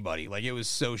than anybody. Like, it was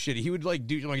so shitty. He would, like,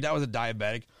 my dad was a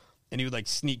diabetic. And he would, like,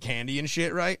 sneak candy and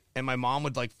shit, right? And my mom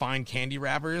would, like, find candy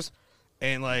wrappers.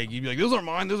 And, like, you'd be like, those aren't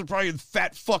mine. Those are probably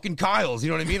fat fucking Kyle's. You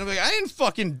know what I mean? I'm like, I didn't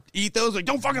fucking eat those. Like,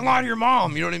 don't fucking lie to your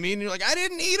mom. You know what I mean? And you're like, I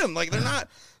didn't eat them. Like, they're not.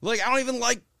 Like, I don't even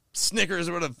like Snickers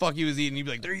or what the fuck he was eating. You'd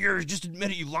be like, they're yours. Just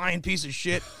admit it, you lying piece of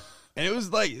shit. And it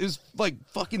was like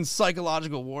fucking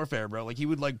psychological warfare, bro. Like, he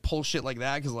would, like, pull shit like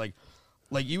that. Because, like,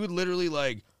 you would literally,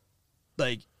 like,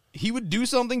 he would do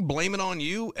something, blame it on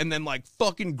you, and then, like,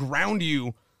 fucking ground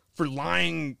you for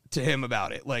lying to him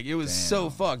about it. Like, it was so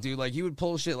fucked, dude. Like, he would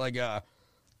pull shit like, I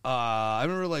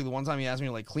remember, like, the one time he asked me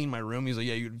to, like, clean my room. He was like,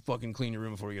 yeah, you'd fucking clean your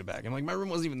room before we get back. I'm like, my room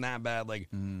wasn't even that bad. Like,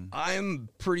 I'm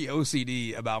pretty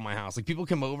OCD about my house. Like, people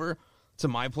come over to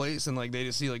my place and, like, they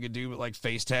just see, like, a dude with, like,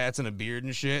 face tats and a beard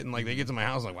and shit. And, like, they get to my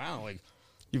house like, wow, like,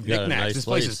 you've got a knickknacks. nice This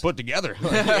place place. is put together.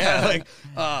 Like, yeah,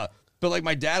 like, but, like,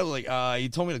 my dad was like, he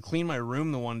told me to clean my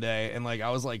room the one day. And, like, I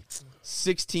was, like,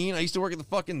 16. I used to work at the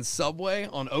fucking Subway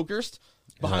on Oakhurst.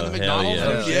 behind the hell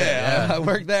McDonald's. yeah. I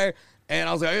worked there, and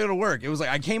I was like, I gotta work. It was like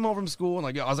I came home from school, and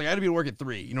like I was like, I had to be to work at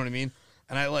 3. You know what I mean?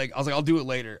 And I was like, I'll do it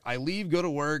later. I leave, go to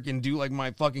work, and do like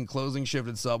my fucking closing shift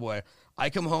at Subway. I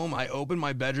come home, I open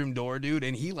my bedroom door, dude,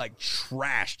 and he like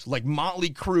trashed, like Motley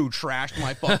Crue trashed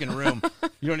my fucking room.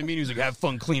 You know what I mean? He was like, have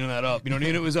fun cleaning that up. You know what I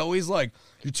mean? It was always like,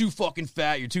 you're too fucking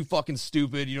fat, you're too fucking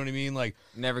stupid. You know what I mean? Like,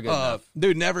 Never good enough.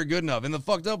 Dude, never good enough. And the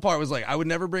fucked up part was like, I would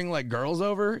never bring like girls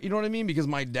over. You know what I mean? Because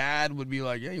my dad would be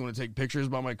like, yeah, you want to take pictures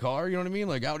by my car? You know what I mean?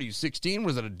 Like, how old are you, 16?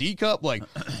 Was it a D cup? Like,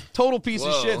 total piece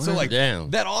of Whoa. shit. So like, Damn.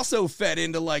 that also fed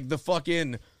into like the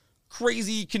fucking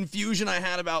crazy confusion I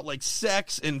had about like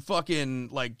sex and fucking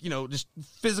like, you know, just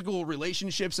physical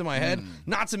relationships in my head.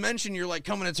 Not to mention you're like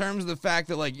coming to terms with the fact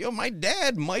that like, yo, my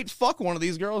dad might fuck one of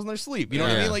these girls in their sleep. You know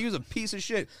what I Yeah. mean? Like he was a piece of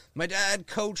shit. My dad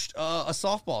coached a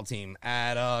softball team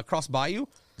at Cross Bayou.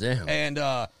 Damn.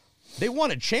 And they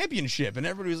won a championship, and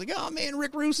everybody was like, "Oh man,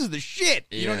 Rick Roos is the shit."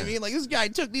 You know what I Yeah. mean? Like this guy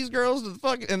took these girls to the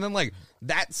fuck, and then like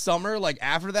that summer, like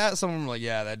after that, someone were like,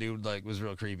 "Yeah, that dude like was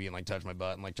real creepy and like touched my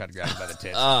butt and like tried to grab me by the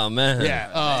tits." Oh man.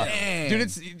 Yeah, dude,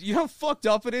 it's you know how fucked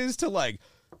up it is to like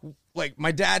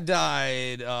my dad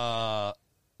died.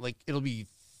 Like it'll be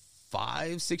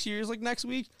 5-6 years like next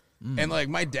week, and like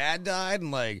my dad died,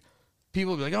 and like.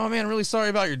 People will be like, "Oh man, I'm really sorry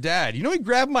about your dad." You know, he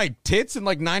grabbed my tits in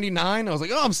like '99. I was like,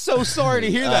 "Oh, I'm so sorry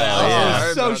to hear that." Oh, yeah. It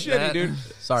was so Sorry about shitty, that. dude.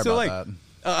 Sorry so, about like,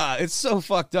 that. It's so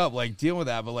fucked up, like dealing with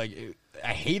that. But like,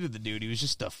 I hated the dude. He was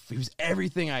just he was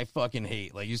everything I fucking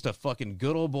hate. Like, he was a fucking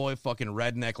good old boy, fucking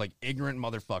redneck, like ignorant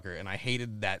motherfucker, and I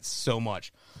hated that so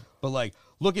much. But like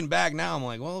looking back now, I'm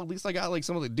like, well, at least I got like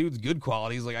some of the dude's good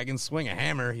qualities. Like I can swing a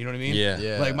hammer. You know what I mean? Yeah.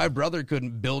 Yeah. Like my brother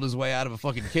couldn't build his way out of a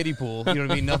fucking kiddie pool. You know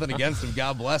what I mean? Nothing against him.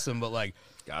 God bless him. But like.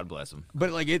 God bless him.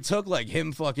 But like it took like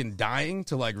him fucking dying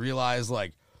to like realize like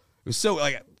it was so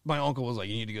like my uncle was like,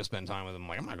 you need to go spend time with him. I'm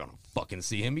like, I'm not gonna fucking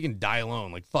see him. He can die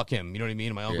alone. Like fuck him. You know what I mean?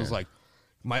 And my uncle's Yeah. like,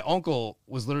 my uncle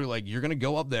was literally like, you're gonna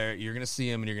go up there, you're gonna see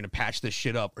him, and you're gonna patch this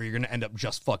shit up, or you're gonna end up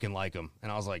just fucking like him.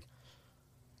 And I was like,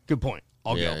 good point.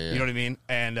 I'll Yeah, go. yeah. You know what I mean?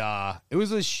 And it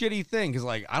was a shitty thing because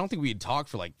like I don't think we had talked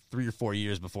for like 3 or 4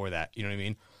 years before that. You know what I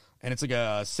mean? And it's like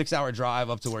a 6-hour drive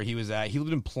up to where he was at. He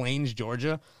lived in Plains,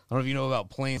 Georgia. I don't know if you know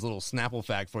about Plains. Little Snapple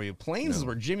fact for you. Plains is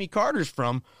where Jimmy Carter's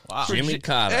from. Wow. Jimmy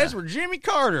Carter. That's where Jimmy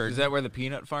Carter. Is that where the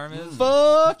peanut farm is?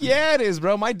 Fuck yeah, it is,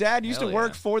 bro. My dad used Hell to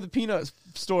work yeah. for the peanut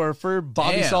store for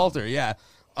Bobby Damn. Salter. Yeah.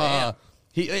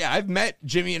 I've met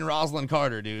Jimmy and Rosalind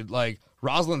Carter, dude. Like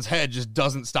Rosalind's head just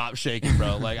doesn't stop shaking,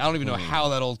 bro. Like I don't even know how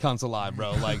that old cunt's alive,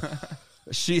 bro. Like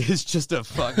she is just a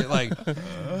fucking like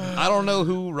I don't know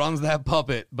who runs that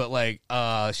puppet, but like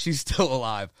she's still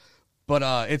alive.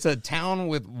 But it's a town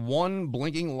with one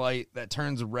blinking light that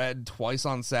turns red twice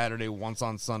on Saturday, once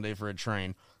on Sunday for a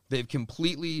train. They've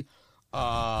completely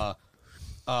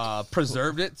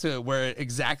preserved it to where it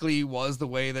exactly was the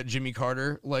way that Jimmy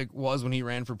Carter like was when he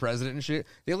ran for president and shit.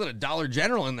 They let a Dollar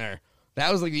General in there.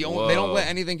 That was like the only. They don't Whoa. let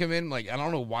anything come in. Like I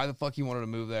don't know why the fuck he wanted to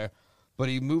move there, but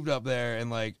he moved up there and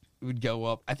like would go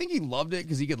up. I think he loved it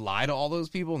because he could lie to all those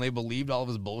people and they believed all of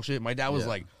his bullshit. My dad was Yeah.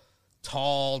 like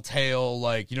tall tale,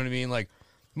 like you know what I mean. Like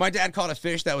my dad caught a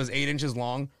fish that was 8 inches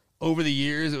long. Over the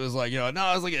years, it was like, you know,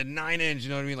 no, it was like a 9-inch, you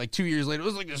know what I mean? Like 2 years later, it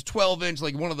was like this 12-inch,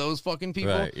 like one of those fucking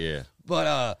people. Right, yeah. But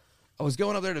I was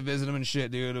going up there to visit him and shit,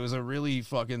 dude. It was a really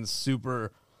fucking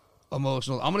super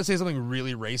emotional. I'm going to say something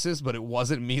really racist, but it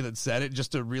wasn't me that said it,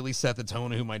 just to really set the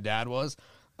tone of who my dad was.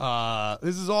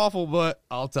 This is awful, but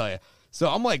I'll tell you.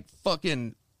 So I'm like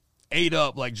fucking ate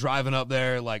up, like driving up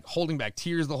there, like holding back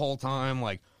tears the whole time,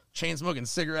 like chain smoking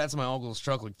cigarettes in my uncle's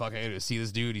truck. Like, fuck, I gotta see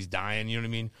this dude. He's dying. You know what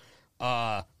I mean?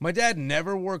 My dad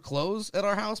never wore clothes at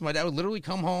our house. My dad would literally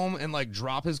come home and like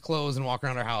drop his clothes and walk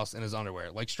around our house in his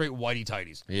underwear, like straight whitey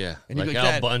tighties. Yeah. And you'd Like be Al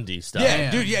 "Dad." Bundy style. Yeah,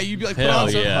 dude. Yeah, you'd be like, put Hell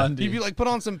on some. yeah. You'd be like, put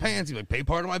on some pants. You'd be like, pay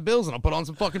part of my bills, and I'll put on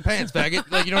some fucking pants,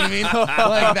 faggot. Like, you know what I mean?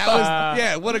 Like that was,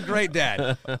 yeah. What a great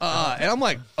dad. And I'm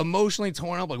like emotionally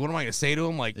torn up. Like, what am I gonna say to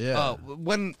him? Like, Yeah.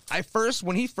 when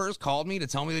he first called me to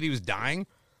tell me that he was dying,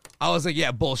 I was like,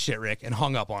 yeah, bullshit, Rick, and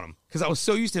hung up on him because I was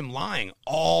so used to him lying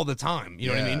all the time. You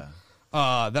know what I mean?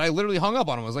 That I literally hung up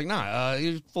on him. I was like, nah,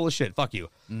 you're full of shit. Fuck you.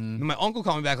 And my uncle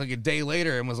called me back like a day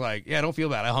later and was like, yeah, don't feel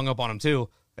bad. I hung up on him too.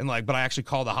 And like, but I actually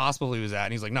called the hospital he was at,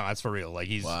 and he's like, no, that's for real. Like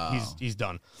he's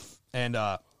done. And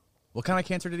What kind of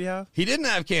cancer did he have? he didn't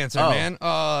have cancer, Oh.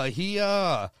 man. He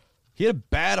had a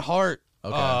bad heart.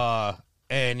 Okay.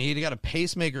 And he got a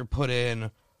pacemaker put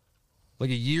in like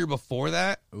a year before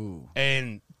that. Ooh.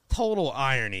 And total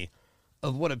irony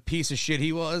of what a piece of shit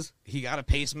he was. He got a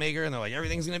pacemaker, and they're like,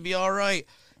 everything's gonna be all right.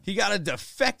 He got a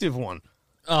defective one,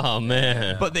 Oh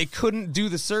man. but they couldn't do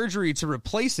the surgery to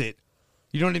replace it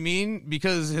You know what I mean?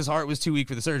 Because his heart was too weak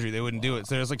for the surgery. They wouldn't do it.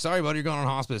 So it was like, sorry, buddy, you're going on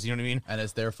hospice. You know what I mean? And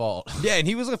it's their fault. Yeah, and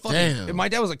he was a fucking... Damn. My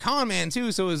dad was a con man,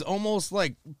 too, so it was almost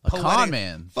like... A con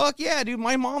man? Fuck yeah, dude.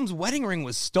 My mom's wedding ring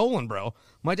was stolen, bro.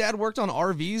 My dad worked on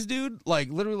RVs, dude. Like,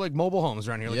 literally, like, mobile homes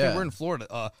around here. Like, Yeah. we're in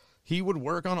Florida. He would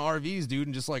work on RVs, dude,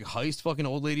 and just, like, heist fucking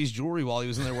old ladies' jewelry while he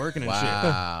was in there working and Wow.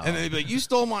 shit. And then they'd be like, you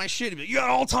stole my shit. He'd be like, you got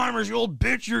Alzheimer's, you old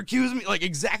bitch. You're accusing me. Like,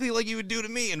 exactly like you would do to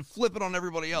me and flip it on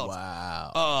everybody else.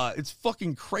 Wow. It's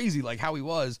fucking crazy, like, how he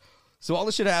was. So all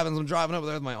this shit happens. I'm driving over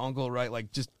there with my uncle, right?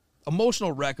 Like, just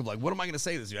emotional wreck of, like, what am I going to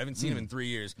say to this dude? I haven't seen him in 3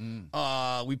 years.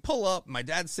 We pull up. My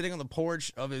dad's sitting on the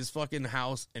porch of his fucking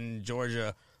house in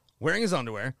Georgia wearing his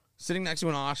underwear, sitting next to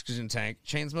an oxygen tank,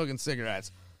 chain smoking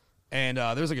cigarettes. And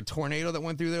there was, like, a tornado that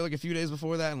went through there, like, a few days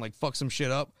before that and, like, fucked some shit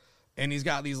up. And he's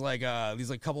got these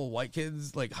couple of white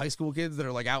kids, like, high school kids that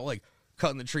are, like, out, like,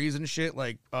 cutting the trees and shit,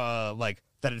 like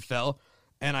that it fell.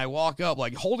 And I walk up,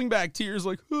 like, holding back tears,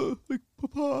 like, like,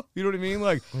 papa. You know what I mean?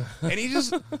 Like, and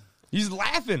he's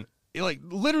laughing. Like,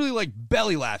 literally, like,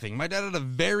 belly laughing. My dad had a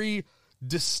very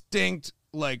distinct,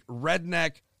 like,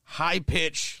 redneck, high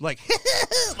pitch, like,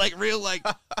 like, real, like,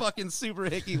 fucking super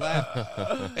hickey laugh.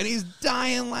 And he's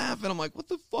dying laughing. I'm like, what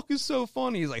the fuck is so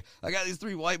funny? He's like, I got these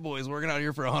 3 white boys working out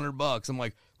here for $100. I'm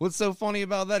like, what's so funny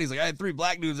about that? He's like, I had 3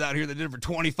 black dudes out here that did it for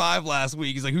 25 last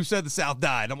week. He's like, who said the South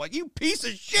died? I'm like, you piece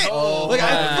of shit. Like,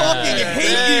 I fucking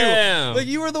hate Damn. you. Like,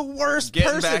 you were the worst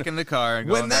Getting person. back in the car and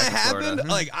going When that back to Florida. happened,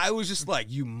 like, I was just like,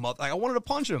 you mother. Like, I wanted to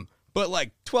punch him. But,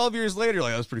 like, 12 years later,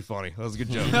 like, that was pretty funny. That was a good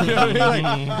joke. You know what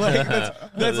I mean? Like,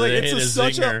 that's like, Hit a it's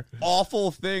such an zinger.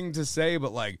 awful thing to say,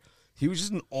 but, like, he was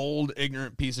just an old,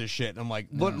 ignorant piece of shit. And I'm like,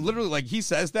 but literally, like, he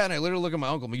says that, and I literally look at my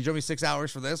uncle. I'm like, you drove me 6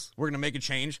 hours for this? We're going to make a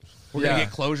change. We're going to Yeah.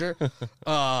 get closure.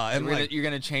 And, like, you're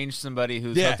gonna change somebody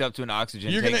who's Yeah. hooked up to an oxygen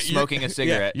you're tank, gonna smoking you're- a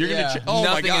cigarette. Yeah, you're Yeah. gonna. Oh my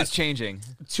Nothing god! is changing.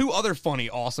 2 other funny,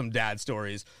 awesome dad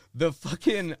stories. The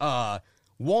fucking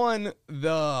one,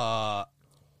 the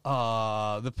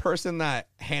person that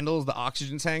handles the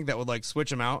oxygen tank that would like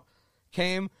switch him out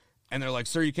came, and they're like,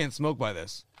 "Sir, you can't smoke by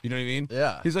this." You know what I mean?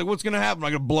 Yeah. He's like, "What's gonna happen? Am I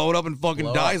gonna blow it up and fucking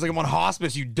Blow die?" up. He's like, "I'm on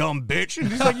hospice, you dumb bitch." And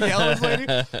he's like yelling at this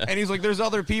lady, and he's like, "There's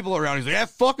other people around." He's like, "Yeah,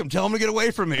 fuck him. Tell him to get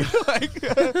away from me." Like,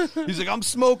 he's like, "I'm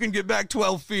smoking. Get back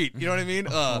 12 feet." You know what I mean?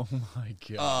 Oh my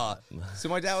god. So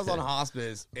my dad was on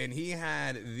hospice, and he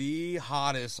had the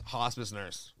hottest hospice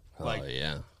nurse. Like, oh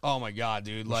yeah. oh my god,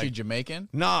 dude! Was she Like, Jamaican?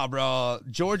 nah, bro.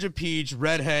 Georgia peach,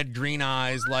 redhead, green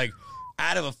eyes, like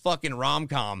out of a fucking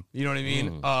rom-com. You know what I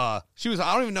mean? She was.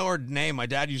 I don't even know her name. My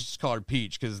dad used to call her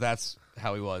Peach because that's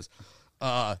how he was.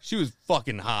 She was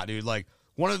fucking hot, dude. Like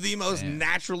one of the most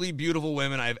naturally beautiful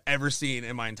women I've ever seen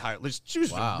in my entire. She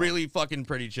was Wow. a really fucking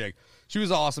pretty chick. She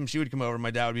was awesome. She would come over. My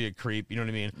dad would be a creep. You know what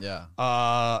I mean?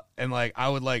 Yeah. And like I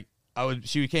would.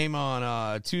 She came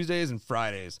on Tuesdays and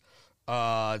Fridays.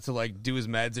 To like do his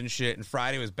meds and shit, and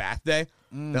Friday was bath day.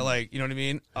 That like, you know what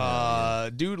I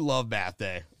mean? Dude loved bath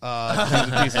day. He was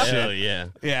a piece of Hell shit. yeah.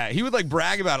 Yeah, he would like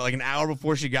brag about it like an hour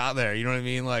before she got there. You know what I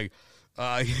mean? Like,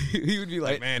 he would be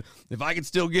like, "Man, if I could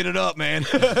still get it up, man."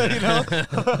 You know?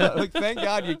 Like, thank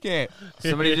God you can't.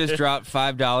 Somebody just dropped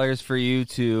 $5 for you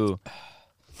to.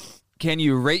 Can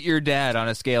you rate your dad on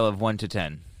a scale of 1 to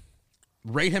 10?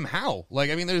 Rate him how?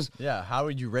 Like, I mean, there's Yeah. How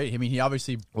would you rate him? I mean, he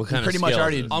obviously What he kind of pretty much scale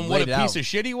already is it? on what a laid it piece out. of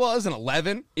shit he was, an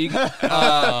 11. You-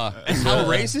 How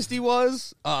racist he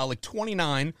was, like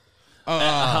 29.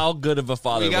 How good of a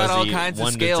father we got was all he? kinds of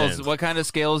 1 to scales. 10? What kind of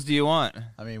scales do you want?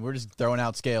 I mean, we're just throwing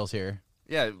out scales here.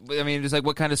 Yeah, I mean, just like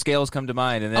what kind of scales come to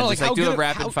mind, and then Oh, just like, like how do a good-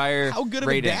 rapid fire. how good of a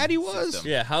rating dad he was? system.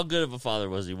 Yeah, how good of a father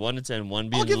was he? 1 to 10, 1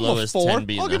 being I'll the give him a lowest, 4. 10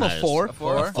 being I'll the give him a highest. 4.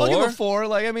 four? I'll give him a 4? 4.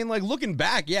 Like, I mean, like looking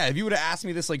back, yeah. If you would have asked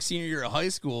me this like senior year of high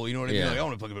school, you know what I mean? Yeah. Like, I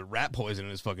want to fucking put rat poison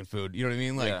in his fucking food. You know what I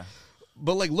mean? Like, Yeah.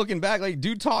 but like looking back, like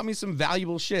dude taught me some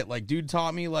valuable shit. Like, dude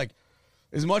taught me like,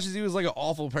 as much as he was like an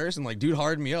awful person, like dude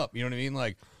hardened me up. You know what I mean?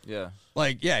 Like,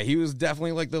 yeah, he was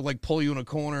definitely like the like pull you in a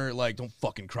corner, like don't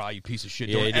fucking cry, you piece of shit.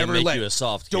 Yeah, Don't he didn't ever make let you a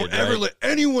soft Don't kid, ever right? let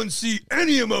anyone see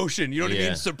any emotion. You know what I Yeah.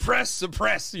 mean?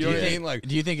 Suppress. You know what I mean? Like,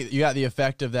 Do you think you got the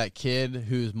effect of that kid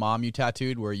whose mom you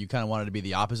tattooed, where you kind of wanted to be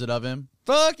the opposite of him?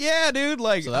 fuck yeah, dude.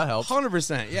 Like, So that helps.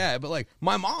 100%. Yeah, but like,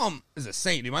 my mom is a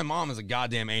saint, dude. My mom is a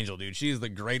goddamn angel, dude. She is the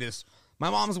greatest. My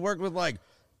mom's worked with like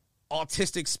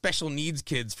autistic special needs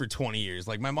kids for 20 years.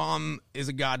 Like, my mom is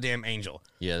a goddamn angel.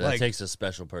 Yeah, that Like, takes a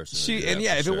special person. to She do and that,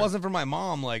 yeah, for if sure. it wasn't for my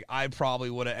mom, like I probably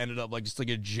would have ended up like just like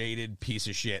a jaded piece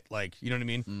of shit. Like, you know what I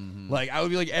mean? Mm-hmm. Like, I would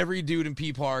be like every dude in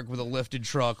P Park with a lifted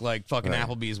truck, like fucking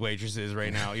Applebee's waitresses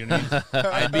right now. You know what I mean?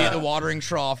 I'd be at the watering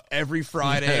trough every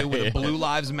Friday with a Blue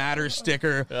Lives Matter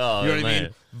sticker. Oh, you know what I man.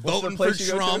 mean? Voting for place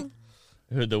you go to? Trump.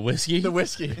 The whiskey? The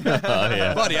whiskey. Oh,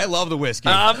 yeah. Buddy, I love the whiskey.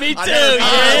 Me too.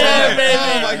 Yeah, baby.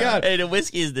 Oh, my God. Hey, the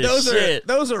whiskey is the those shit.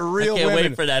 Those are real I can't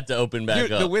women. wait for that to open back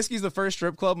Dude, up. the whiskey's the first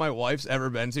strip club my wife's ever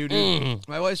been to, dude.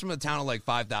 My wife's from a town of like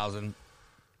 5,000.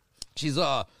 She's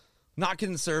not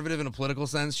conservative in a political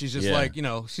sense. She's just like, you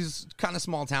know, she's kind of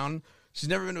small town. She's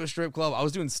never been to a strip club. I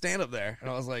was doing stand up there, and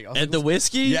I was like, At the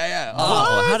whiskey? Yeah, yeah.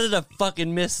 Oh, how did I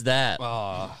fucking miss that?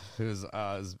 It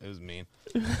was mean.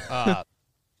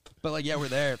 But like, yeah, we're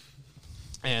there,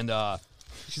 and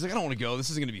she's like, I don't want to go. This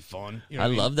isn't gonna be fun. You know I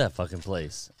what love that fucking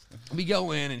place. We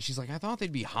go in, and she's like, I thought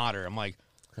they'd be hotter. I'm like,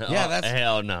 yeah, that's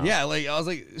hell no. Yeah, like I was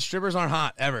like, strippers aren't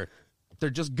hot ever. They're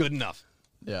just good enough.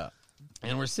 Yeah.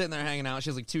 And we're sitting there hanging out.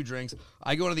 She has like 2 drinks.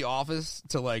 I go into the office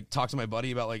to like talk to my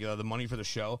buddy about like the money for the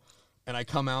show, and I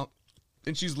come out,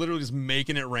 and she's literally just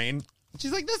making it rain.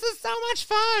 She's like, this is so much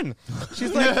fun.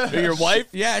 She's like, Your wife?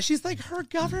 yeah, she's like, her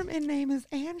government name is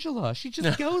Angela. She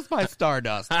just goes by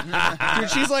Stardust. Dude,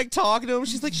 she's like talking to him.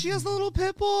 She's like, she has a little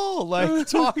pit bull. Like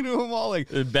talking to him all like.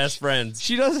 Best friends.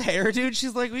 She does hair, dude.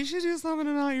 She's like, we should do something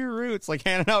about your roots. Like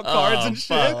handing out cards and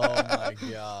shit. Oh my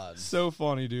god. So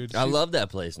funny, dude. I love that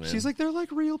place, man. She's like, they're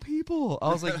like real people.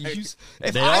 I was like, if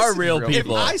They I are said- real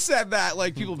people. If I said that,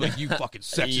 like, people would be like, you fucking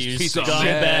sexist You piece of shit.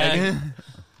 scumbag.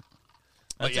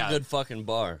 But That's yeah. a good fucking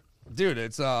bar. Dude,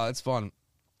 it's fun.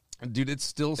 Dude, it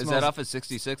still Is smells. that off of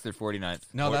 66th or 49th?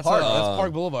 No, that's Park?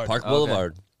 Park Boulevard. Park Okay.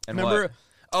 Boulevard. And Remember, what?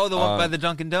 Oh, the one by the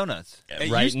Dunkin' Donuts.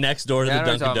 Right used- next door to Yeah, I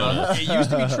the know Dunkin' what you're talking Donuts. it used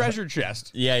to be Treasure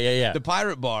Chest, Yeah, yeah, yeah. the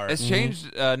pirate bar. It's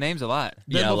changed names a lot.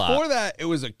 Then Yeah, a lot. before that, it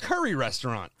was a curry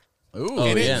restaurant. Ooh. Oh,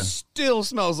 and yeah. it still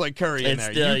smells like curry in It's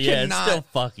there. still, You yeah, it's cannot, still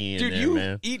fucking in dude, there, you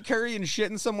man. eat curry and shit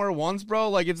in somewhere once,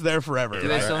 bro, like it's there forever. Do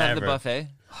they right? still have the Forever. buffet?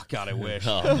 Oh, God, I wish.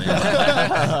 Oh,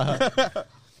 man.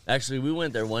 Actually, we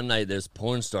went there one night. This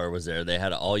porn star was there. They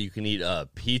had all-you-can-eat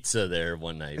pizza there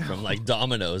one night from, like,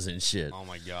 Domino's and shit. Oh,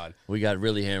 my God. We got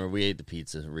really hammered. We ate the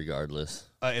pizza regardless.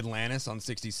 Atlantis on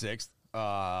 66th.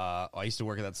 I used to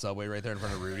work at that Subway right there in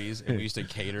front of Rudy's, and we used to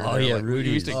cater. Oh, their, yeah, like, we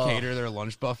used to Rudy's. cater their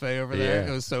lunch buffet over there. Yeah.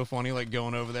 It was so funny, like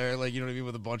going over there, like you know what I mean,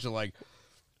 with a bunch of like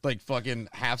fucking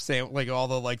like all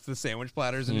the like the sandwich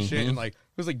platters and shit, and like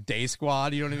it was like Day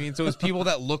Squad, you know what I mean? So it was people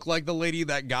that looked like the lady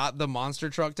that got the monster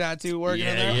truck tattoo working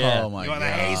in there. Yeah. Oh my You're god.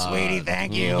 like, hey, sweetie,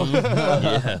 thank you.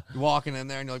 Yeah. You're walking in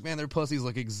there and you're like, man, their pussies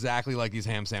look exactly like these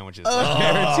ham sandwiches. Oh,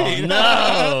 Guaranteed.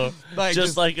 no. Like,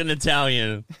 just like an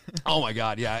Italian. oh my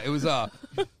god, yeah. It was I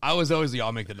was always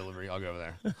I'll make the delivery. I'll go over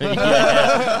there.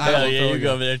 Hell yeah, you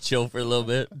go over there, chill for a little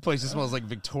bit. Place just smells like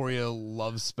Victoria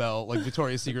Love Spell, like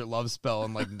Victoria's Secret Love Spell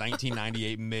in like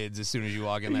 1998 mids as soon as you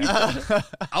walk in there.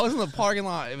 I was in the parking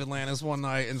lot of Atlantis one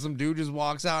night and some dude just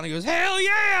walks out and he goes, hell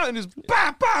yeah! And just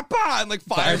bah, bah, bah, and like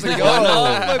fires a Fires a gun.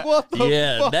 gun. I'm like, what the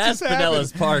Yeah, fuck that's just happened?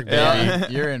 Pinellas Park, baby. Yeah,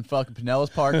 you're in fucking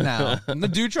Pinellas Park now. And the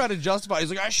dude tried to justify. He's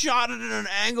like, I shot it at an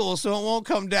angle so it won't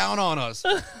come down on us.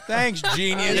 Thanks,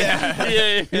 genius.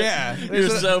 Yeah. Yeah. You're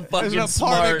There's so There's fucking an apartment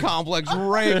smart. complex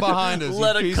right behind us.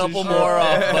 Let you a piece of couple shit. more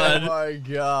off, Oh bud. my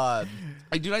god.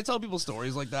 Like, dude, I tell people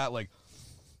stories like that, like,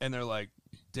 and they're like,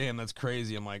 damn, that's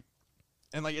crazy. I'm like,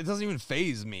 and like, it doesn't even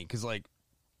faze me because, like,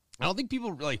 I don't think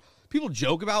people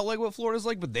joke about like what Florida's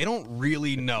like, but they don't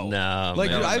really know. No,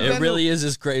 like, man. dude, I've it been really is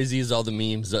as crazy as all the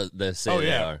memes that say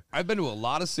they are. I've been to a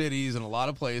lot of cities and a lot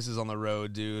of places on the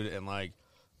road, dude, and like,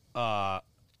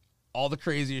 all the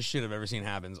craziest shit I've ever seen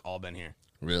happens all been here.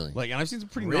 Really? Like, and I've seen some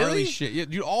pretty Really? gnarly shit. Yeah,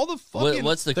 dude, all the fucking.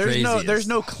 What's the There's craziest?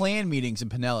 no clan meetings in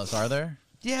Pinellas, are there?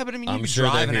 Yeah, but I mean, you I'm could sure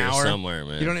drive they're an here hour somewhere,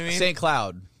 man. You know what I mean? St.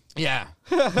 Cloud. Yeah.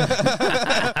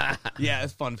 Yeah,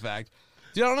 it's a fun fact.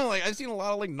 Dude, I don't know. Like, I've seen a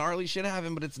lot of like gnarly shit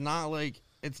happen, but it's not like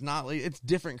it's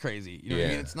different crazy. You know what I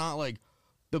Yeah. mean? It's not like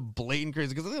the blatant crazy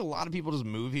because I think a lot of people just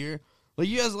move here. Like,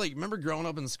 you guys like remember growing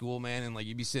up in school, man, and like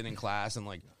you'd be sitting in class and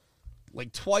like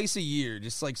twice a year,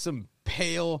 just like some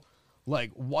pale,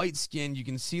 like white skin, you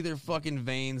can see their fucking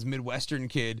veins, Midwestern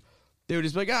kid. They would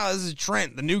just be like, oh, this is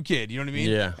Trent, the new kid. You know what I mean?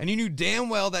 Yeah. And you knew damn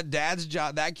well that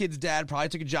that kid's dad probably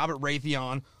took a job at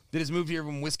Raytheon. They just moved here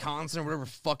from Wisconsin or whatever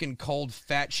fucking cold,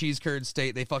 fat cheese curd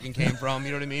state they fucking came from.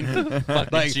 You know what I mean?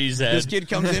 Like, cheesehead. this kid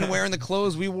comes in wearing the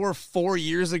clothes we wore 4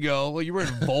 years ago. Well, you were in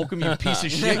Volcom, you piece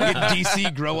of shit. Get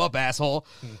DC, grow up, asshole.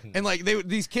 And like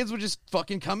these kids would just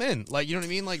fucking come in. Like, you know what I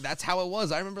mean? Like, that's how it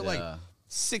was. I remember like Yeah.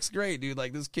 6th grade, dude.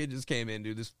 Like, this kid just came in,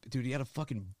 dude. He had a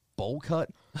fucking bowl cut.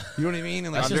 You know what I mean?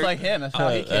 And like, That's just like him. That's how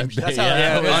he came. That's how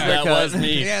yeah, that was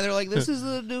me. yeah, they're like, this is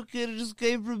a new kid who just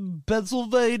came from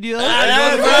Pennsylvania.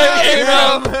 That's where I came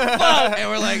from. Fuck. And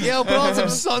we're like, yo, put on some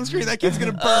sunscreen. That kid's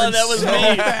gonna burn that was so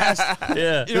me. fast.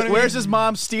 Yeah. You know what I Where's mean? his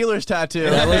mom's Steelers tattoo?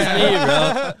 That was me,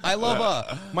 bro. I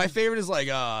love my favorite is like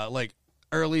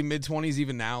early mid-20s,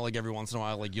 even now, like every once in a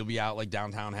while, like you'll be out like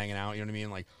downtown hanging out, you know what I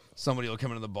mean? Like somebody will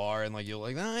come into the bar and like you'll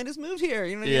like, I just moved here,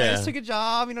 you know what I mean? I just took a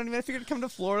job, you know what I mean? I figured to come to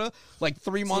Florida. Like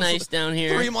 3 months nice down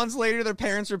here. 3 months later, their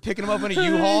parents are picking them up in a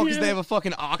U-Haul because they have a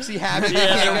fucking oxy habit.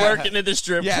 Yeah, they're working at the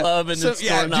strip club and it's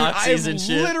storing dude, oxys and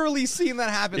shit. I've literally seen that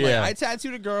happen. Like Yeah. I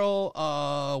tattooed a girl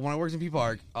when I worked in P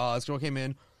Park. This girl came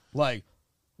in like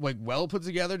well put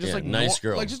together, just Yeah, like nice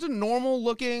girl. like just a normal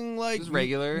looking like Just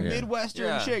regular. Midwestern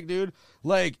Yeah. chick, dude.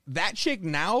 Like that chick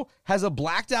now has a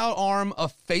blacked out arm, a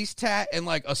face tat, and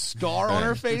like a scar on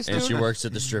her face, And dude. she works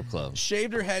at the strip club.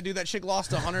 Shaved her head, dude. That chick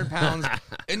lost 100 pounds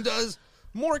and does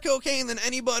more cocaine than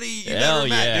anybody you've Hell ever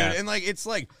met, yeah. dude. And like it's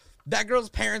like that girl's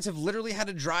parents have literally had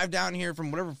to drive down here from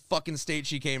whatever fucking state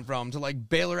she came from to like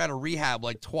bail her out of rehab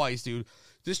like twice, dude.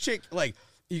 This chick, like,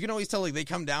 you can always tell, like, they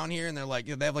come down here and they're like,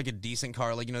 they have like a decent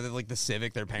car, like, you know, they have like the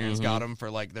Civic their parents got them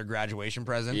for like their graduation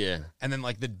present. Yeah. And then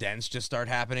like the dents just start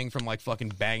happening from like fucking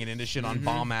banging into shit on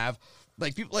Bomb Ave.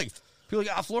 Like people like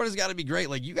Florida's got to be great.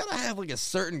 Like you got to have like a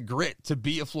certain grit to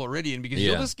be a Floridian because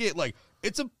you'll Yeah. just get like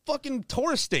it's a fucking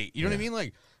tourist state. You know what I mean?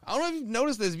 Like I don't know if you've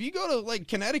noticed this. If you go to like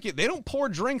Connecticut, they don't pour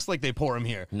drinks like they pour them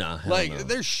here. Nah, hell like no.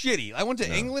 they're shitty. I went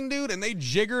to England, dude, and they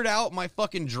jiggered out my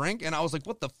fucking drink, and I was like,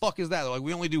 "What the fuck is that?" They're like,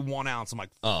 we only do 1 ounce. I'm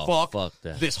like, Oh, fuck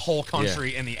that. this whole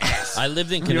country in the ass. I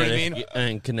lived in You know what I Connecticut,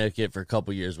 in Connecticut for a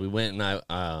couple years. We went and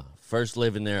I first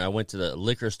living there. I went to the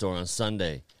liquor store on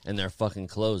Sunday, and they're fucking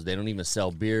closed. They don't even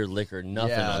sell beer, liquor,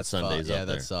 nothing Yeah, on that's Sundays yeah, up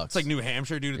there. that sucks. It's like New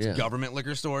Hampshire, dude. It's Yeah. government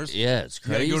liquor stores. Yeah, it's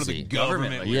You gotta crazy. go to the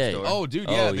government. liquor Yeah. store. Oh, dude,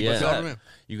 yeah, Oh, the yeah. government.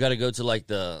 You got to go to like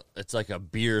it's like a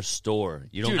beer store.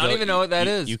 You don't Dude, go, I don't even know what that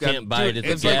you, is. You Got- can't buy dude, it at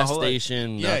the it's like gas a whole-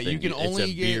 station. Yeah, nothing. you can It's only a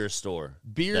get beer store.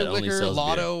 Beer, that only liquor, sells beer.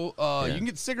 lotto. Yeah. You can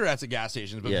get cigarettes at gas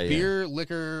stations, but Yeah, yeah. beer,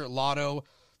 liquor, lotto,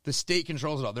 the state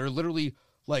controls it all. They're literally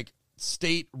like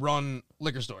state-run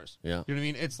liquor stores. Yeah. You know what I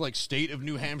mean? It's like state of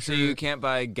New Hampshire. So you can't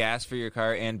buy gas for your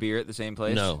car and beer at the same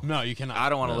place? No, No, you cannot. I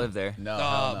don't want to live there. no,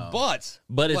 hell no.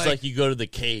 But it's like you go to the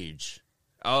Cage.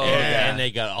 Oh, And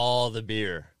they got all the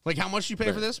beer. like how much do you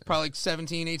pay for this? Probably like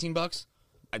 17, 18 bucks,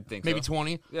 I think maybe so.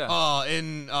 20. Yeah.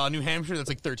 In New Hampshire, that's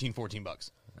like 13, 14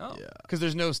 bucks. Oh. Yeah. Because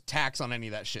there's no tax on any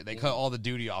of that shit. They cut all the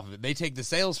duty off of it. They take the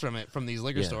sales from it from these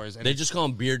liquor Yeah. stores. And They just call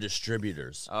them beer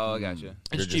distributors. Oh, I got you. it's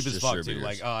they're cheap just as fuck, dude.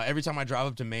 distributors. Like every time I drive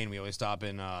up to Maine, we always stop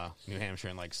in New Hampshire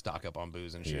and like stock up on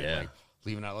booze and shit. Yeah. Like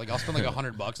leaving out, like I'll spend like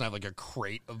 $100 and I have like a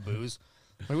crate of booze.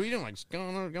 Like, what are you doing? Like going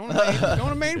to Maine, going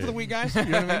to Maine for the week, guys. You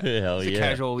know what I mean? Hell It's a yeah.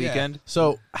 casual weekend.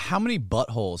 So, how many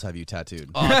buttholes have you tattooed?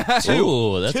 Two.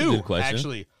 Ooh, that's a Two, good question.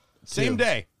 actually. Same Two.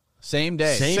 day. Same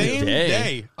day. Same day.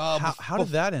 day. How did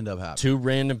that end up happening? Two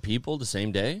random people the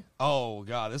same day? Oh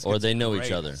god, this Or gets they know great.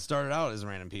 each other. Started out as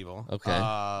random people.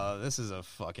 Okay. This is a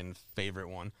fucking favorite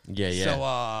one. Yeah, yeah. So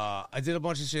I did a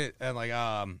bunch of shit and like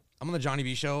I'm on the Johnny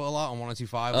B show a lot on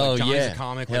 102.5. Oh, Like, Johnny's yeah. a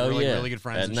comic. Hell like, we're like yeah. really good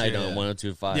friends At and night shit. on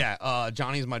 102.5. Yeah,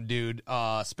 Johnny's my dude.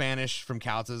 Spanish from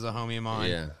Calza is a homie of mine.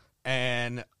 Yeah.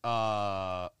 And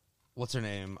what's her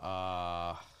name?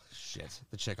 Shit,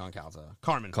 the chick on Calza.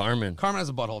 Carmen. Carmen. Carmen has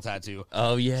a butthole tattoo.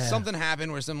 Oh, yeah. Something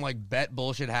happened where some like bet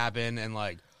bullshit happened and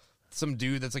like some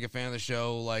dude that's like a fan of the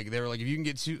show, like they were like, if you can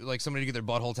get somebody to get their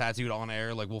butthole tattooed on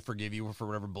air, like we'll forgive you for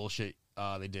whatever bullshit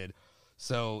they did.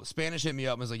 So Spanish hit me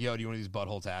up and was like, yo, do you want these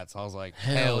butthole tats? I was like,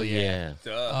 hell yeah.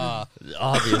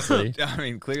 Obviously. I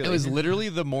mean, clearly. It was literally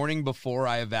the morning before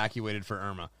I evacuated for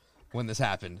Irma when this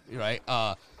happened, right?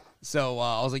 So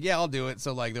I was like, yeah, I'll do it.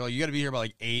 So like they're like, you got to be here by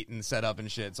like 8 and set up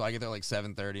and shit. So I get there like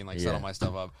 7:30 and like set Yeah. all my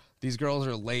stuff up. These girls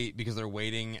are late because they're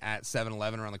waiting at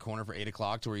 7-Eleven around the corner for 8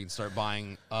 o'clock to where you can start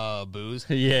buying booze.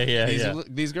 Yeah.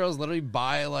 These girls literally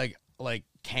buy like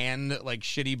canned like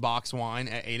shitty box wine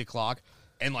at 8 o'clock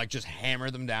and like just hammer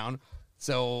them down.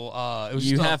 So it was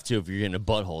You just have to if you're getting a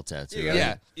butthole tattoo. right?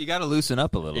 yeah. You got to loosen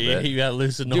up a little Yeah, bit. you got to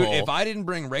loosen the Dude, hole. if I didn't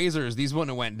bring razors, these wouldn't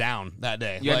have went down that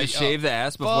day. You had to shave the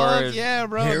ass before. Fuck yeah,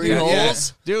 bro. Hairy dude, yeah.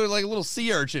 holes? Dude, like a little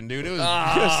sea urchin, dude. It was, it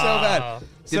was so bad.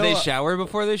 Did they shower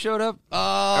before they showed up?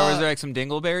 Or was there like some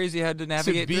dingleberries you had to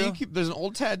navigate through? There's an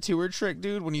old tattooer trick,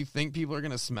 dude. When you think people are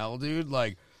gonna smell, dude,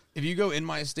 like if you go in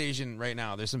my station right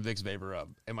now, there's some Vicks Vapor Rub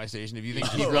in my station. If you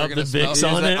think people Rub are gonna the smell, Vicks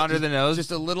on Is that it? under the nose?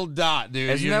 just a little dot, dude.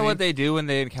 Isn't You know that what I what mean? they do when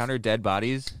they encounter dead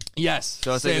bodies? Yes.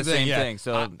 So it's like the same thing.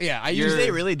 So yeah, I you're- use Do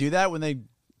they really do that when they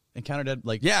encounter dead?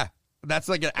 Like, Yeah. That's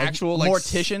like an actual like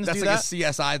morticians That's do like that? a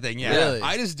CSI thing. Yeah, Really?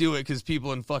 I just do it because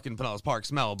people in fucking Pinellas Park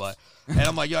smell. But and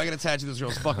I'm like, yo, I gotta tattoo this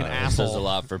girl's fucking This asshole. says a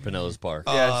lot for Pinellas Park.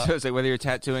 Yeah, so it's like whether you're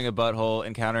tattooing a butthole,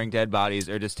 encountering dead bodies,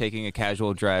 or just taking a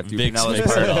casual drive through Vicks Pinellas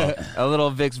makes it Park. all. A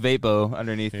little Vicks Vapo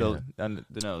underneath under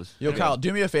the nose. Yo, Kyle,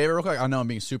 do me a favor real quick. I know I'm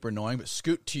being super annoying, but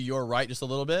scoot to your right just a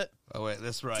little bit. Oh wait,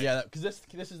 that's right. Yeah, because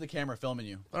this is the camera filming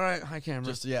you. All right, hi camera.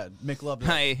 Just make love.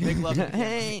 Hi. Make love. To the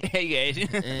camera. Hey guys.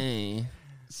 Hey.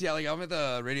 See, like I'm at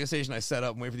the radio station I set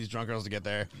up and wait for these drunk girls to get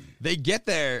there. They get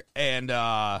there and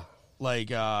they're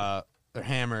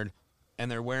hammered and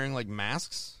they're wearing like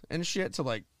masks and shit to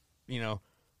like,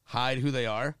 hide who they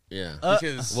are. Yeah.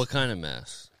 Because What kind of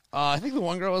mask? I think the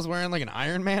one girl was wearing like an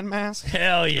Iron Man mask.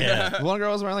 Hell yeah. The one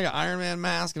girl was wearing like an Iron Man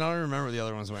mask, and I don't remember what the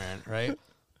other one was wearing, right?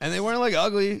 And they weren't like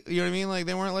ugly, you know what I mean? Like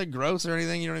they weren't like gross or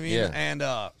anything, you know what I mean? Yeah. And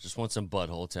Just want some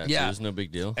butthole tattoos. Yeah. No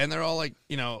big deal. and they're all like,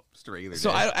 Just a regular so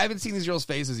day. I haven't seen these girls'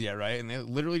 faces yet, right? And they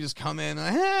literally just come in,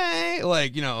 like, hey,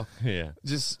 like, Yeah.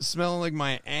 just smelling like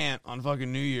my aunt on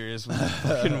fucking New Year's with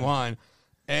fucking wine.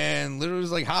 And literally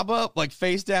just like hop up, like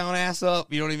face down, ass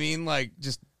up, you know what I mean? Like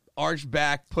just arch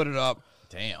back, put it up.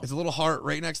 Damn. It's a little heart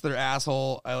right next to their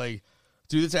asshole. I like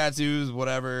do the tattoos,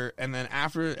 whatever. And then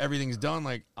after everything's done,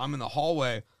 like I'm in the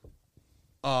hallway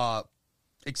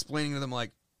explaining to them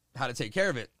like how to take care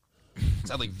of it.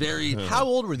 So I'm like very How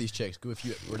old were these chicks? If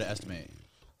you were to estimate,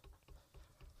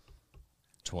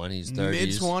 20s, 30s.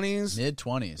 mid-20s.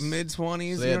 mid-20s. Mid-20s, So they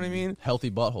you know had what I mean?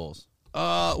 Healthy buttholes.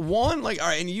 One, like, all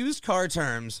right, in used car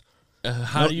terms,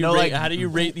 How do you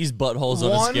rate these buttholes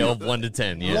on a One- scale of 1 to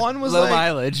 10? Yeah. one was Low like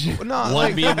mileage. No, 1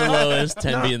 like, being the lowest,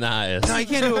 10 being the highest. no, you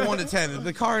can't do a 1 to 10.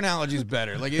 The car analogy is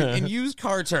better. Like in used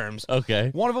car terms, Okay.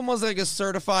 one of them was like a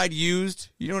certified used.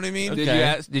 You know what I mean?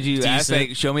 Okay. Did you ask Decent.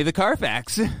 like, show me the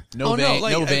Carfax? No,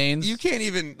 no veins. You can't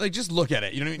even like just look at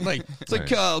it. You know what I mean? Like it's like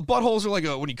buttholes are like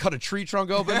when you cut a tree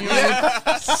trunk open. You know what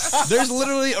I mean? There's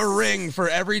literally a ring for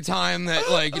every time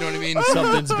that like you know what I mean.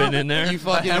 Something's been in there. You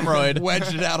fucking hemorrhoid.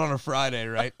 wedged it out on a Friday,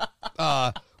 right?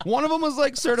 One of them was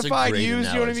like certified great used,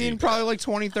 you know what I analogy. mean? Probably like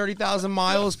 20, 30,000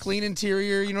 miles, clean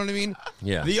interior, you know what I mean?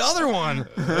 Yeah. The other one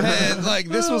had like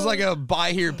this was like a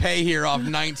buy here, pay here off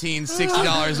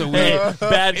 $60 a week. Hey,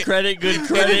 bad credit, good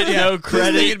credit, Yeah, no this thing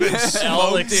had credit, been all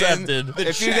smoked in. accepted. The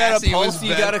If you got a chassis was pulse, you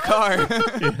bent. got a car.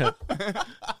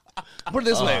 Put it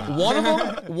this way: one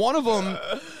of them,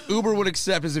 Uber would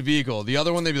accept as a vehicle. The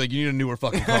other one, they'd be like, "You need a newer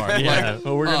fucking car." Yeah, Like,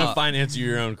 well, we're gonna finance you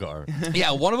your own car.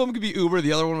 yeah, one of them could be Uber.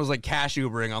 The other one was like cash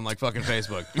Ubering on like fucking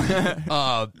Facebook.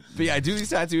 But yeah, I do these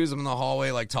tattoos. I'm in the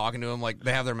hallway, like talking to them. Like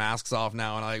they have their masks off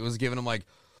now, and I was giving them like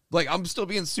I'm still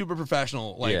being super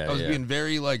professional. Like Yeah, I was yeah. being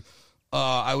very like.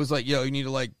 I was like, yo, you need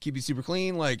to like keep it super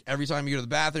clean. Like every time you go to the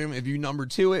bathroom, if you number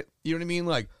 2 it, you know what I mean?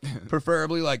 Like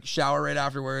preferably like shower right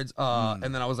afterwards. And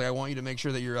then I was like, I want you to make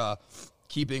sure that you're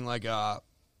keeping like a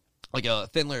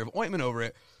thin layer of ointment over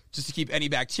it just to keep any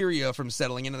bacteria from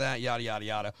settling into that, yada, yada,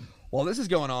 yada. While this is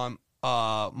going on,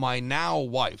 my now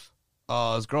wife,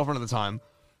 his girlfriend at the time,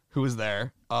 who was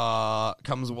there,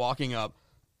 comes walking up,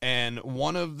 and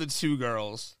one of the two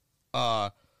girls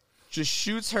just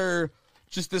shoots her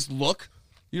just this look.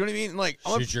 You know what I mean? Like,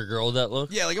 Shoot your girl that look.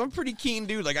 yeah, like I'm a pretty keen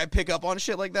dude. Like I pick up on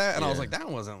shit like that, and I was Yeah. like, that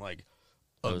wasn't like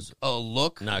That was a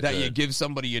look not that you good. give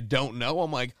somebody you don't know.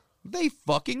 I'm like, they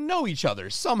fucking know each other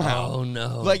somehow. Oh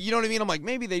no! Like, you know what I mean? I'm like,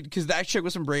 maybe they, because that chick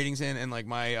was from Bradenton, and like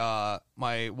my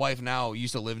wife now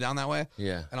used to live down that way.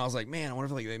 Yeah. And I was like, man, I wonder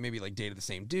if like they maybe like dated the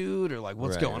same dude or like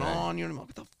what's Right, going right. on. You know what I mean?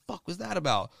 What the fuck was that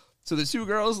about? So the two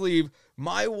girls leave.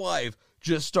 My wife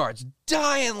just starts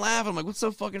dying laughing. I'm like, what's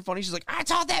so fucking funny? She's like, I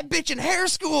taught that bitch in hair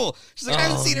school. She's like, I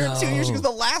haven't Oh, seen her in 2 years. She no. goes, the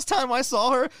last time I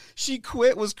saw her, she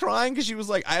quit, was crying because she was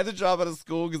like, I had a job out of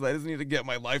school because I just need to get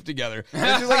my life together.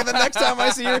 And she's like, the next time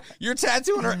I see her, you're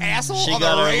tattooing her asshole She on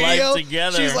got the her radio. life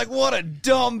together. She's like, what a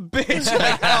dumb bitch.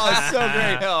 Like, oh, it's so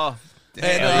great. Oh, And,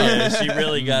 Yeah, she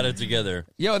really got it together.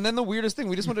 yo, and then the weirdest thing,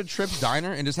 we just went to Trips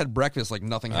Diner and just had breakfast like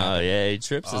nothing happened. Oh yeah,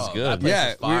 Trips is Oh, good. that place Yeah,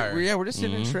 is fire. we're just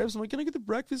sitting in Trips. I'm like, can I get the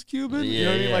breakfast Cuban? you Yeah,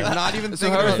 know what I mean? yeah. Like, not even so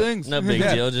thinking how are about things? No big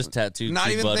Yeah. deal. Just tattooed Not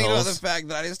two even thinking about the buttholes. fact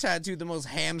that I just tattooed the most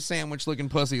ham sandwich looking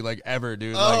pussy like ever,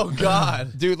 dude. Oh Like,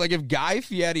 God. dude, like if Guy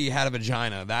Fieri had a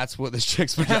vagina, that's what this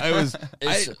chick's vagina was.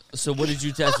 So what did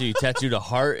you tattoo? You tattooed a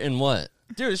heart and what?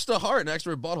 Dude, it's just a heart next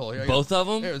to her butthole. Here, Both of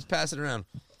them? Here, let's pass it around.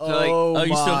 Oh,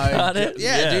 you still my got it?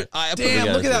 Yeah, dude. I put Damn,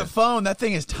 gotta look at see that it. phone. That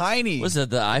thing is tiny. Was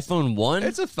that the iPhone 1?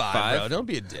 It's a five, bro. Don't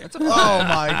be a dick. Oh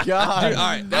my God. Dude, all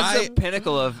right, that's the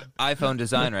pinnacle of iPhone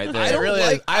design right there. I It don't really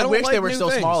like- is. I I don't wish like they were new so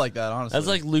things. small like that, honestly. That's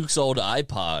like Luke's old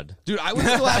iPod. Dude, I would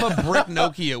still have a brick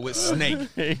Nokia with Snake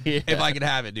Yeah. if I could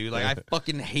have it, dude. Like, I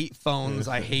fucking hate phones.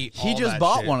 I hate he all just that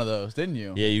bought shit. one of those, didn't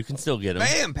you? Yeah, you can still get them.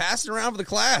 Bam, pass it around for the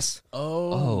class.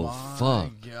 Oh, Oh,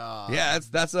 fuck. God. Yeah,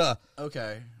 that's a.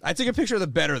 Okay. I took a picture of the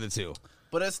better of the two.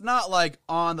 But it's not like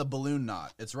on the balloon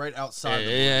knot. It's right outside the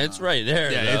balloon Yeah, it's knot. right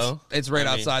there. Yeah, though. it's right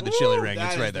I mean- outside the chili ring. That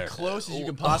It's is right the there. closest you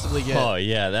can possibly get. Oh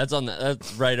yeah, that's on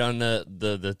that's right on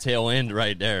the tail end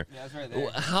right there. Yeah, it's right there.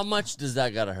 How much does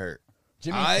that gotta hurt?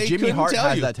 I Jimmy couldn't Hart tell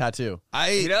has you. that tattoo.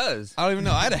 He does. I don't even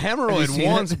know. I had a hemorrhoid seen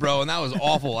once, it? bro, and that was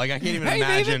awful. Like I can't even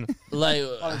imagine. Like,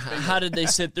 how did they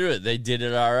sit through it? They did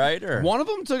it all right, or One of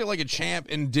them took it like a champ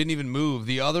and didn't even move.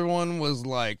 The other one was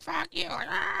like, "Fuck you!"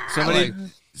 Like,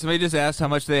 Somebody just asked how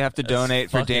much they have to donate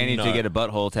for fucking Danny to nut. get a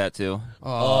butthole tattoo.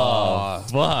 oh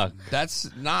fuck, that's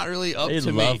not really up they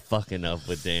to love me. fucking up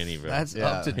with Danny, bro. That's Yeah.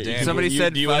 up to Danny. Somebody You-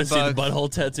 said "Do you want to see the $5.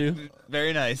 butthole tattoo?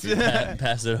 Very nice.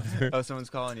 Pass it over. Oh, someone's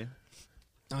calling you.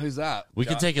 Oh, who's that? We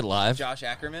can take it live. Josh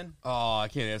Ackerman. Oh, I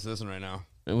can't answer this one right now.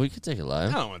 We could take it I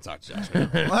live. don't want to talk to Josh.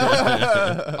 Right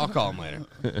now. I'll call him later.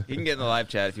 He can get in the live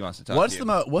chat if he wants to talk What's to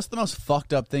the you. what's the most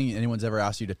fucked up thing anyone's ever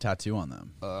asked you to tattoo on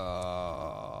them?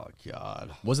 Oh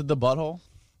God. Was it the butthole?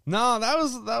 No, that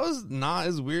was not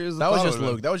as weird as I That was thought just it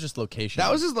would've been. that was just location.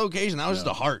 That was just location. That was just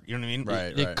a heart. You know what I mean?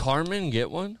 right. Did right. Carmen get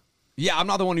one? Yeah, I'm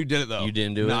not the one who did it though. You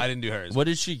didn't do it? No, I didn't do hers. What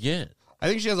did she get? I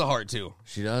think she has a heart too.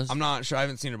 She does. I'm not sure. I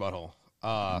haven't seen her butthole.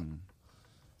 I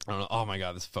don't know. Oh my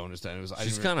God, this phone just died.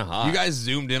 She's kinda hot. You guys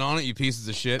zoomed in on it, you pieces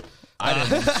of shit. I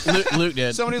didn't. Luke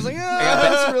did. Somebody was like, "Yeah,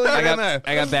 that's really good in there."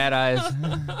 I got bad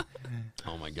eyes.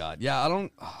 Oh my God. Yeah, I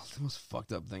don't. Oh, the most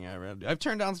fucked up thing I ever had to do. I've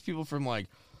turned down some people from like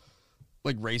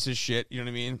racist shit. You know what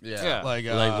I mean? Yeah. Like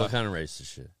like what kind of racist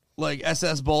shit? like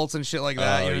SS bolts and shit like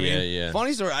that. Oh, you know what I yeah, mean? yeah.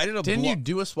 Funny story. I did a. Didn't you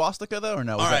do a swastika though, or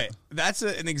no? All right, that's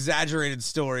an exaggerated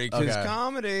story because Okay.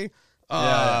 comedy.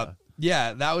 Yeah.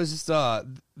 Yeah, that was just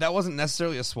that wasn't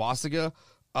necessarily a swastika,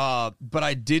 but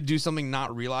I did do something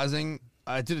not realizing.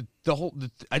 I did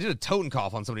I did a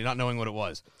Totenkopf on somebody not knowing what it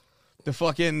was. The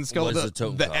fucking skull, What is a the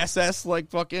Totenkopf? SS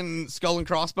like fucking skull and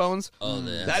crossbones. Oh,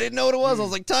 the I didn't know what it was. I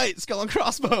was like, tight skull and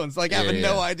crossbones. Like having Yeah,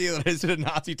 no yeah. idea that I just did a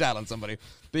Nazi tat on somebody.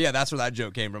 But yeah, that's where that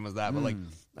joke came from. Was that? But like,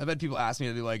 I've had people ask me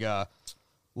to do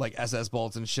like SS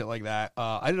bolts and shit like that.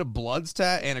 I did a Bloods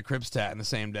tat and a Crips tat in the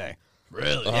same day.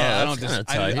 Really? Yeah, I that's don't just.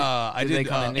 kinda tight. I Did did they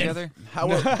come in if- together? How?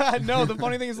 no, the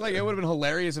funny thing is, like, it would have been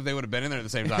hilarious if they would have been in there at the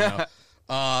same time.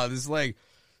 Though. This like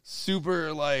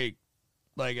super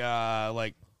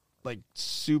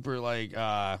super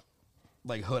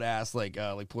hood ass like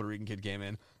Puerto Rican kid came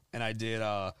in, and I did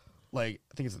I think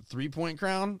it's a 3-point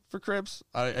crown for Crips.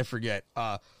 I forget.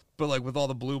 But like with all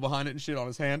the blue behind it and shit on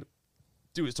his hand,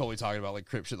 dude was totally talking about like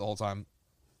Crip shit the whole time.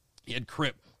 He had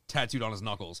Crip tattooed on his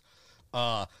knuckles.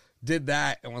 Did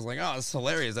that and was like, oh, this is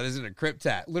hilarious. That isn't a Crip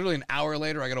tat. Literally an hour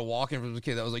later, I got a walk in from the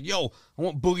kid that was like, yo, I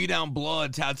want Boogie Down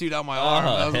Blood tattooed on my arm.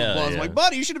 That was hell I was yeah. like,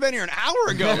 buddy, you should have been here an hour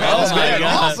ago, man. Oh This my is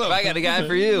God. awesome. I got a guy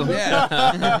for you.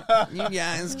 Yeah. You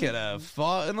guys could have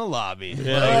fought in the lobby.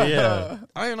 Yeah, yeah.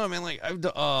 I don't know, man. Like, I've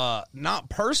not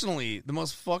personally, the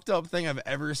most fucked up thing I've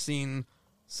ever seen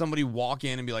somebody walk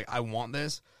in and be like, I want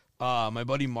this. My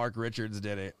buddy Mark Richards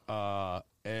did it.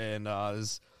 And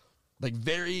this like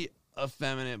very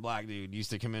effeminate black dude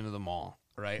used to come into the mall,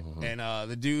 right? And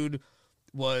the dude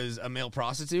was a male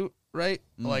prostitute, right?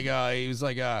 Like he was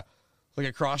like a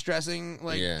cross-dressing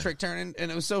Yeah. trick turning,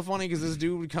 and it was so funny because this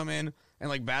dude would come in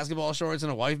like basketball shorts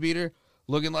and a wife beater,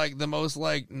 looking like the most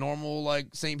like normal like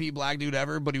St. Pete black dude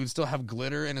ever, but he would still have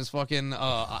glitter in his fucking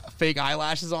fake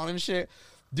eyelashes on and shit.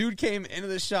 Dude came into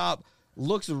the shop,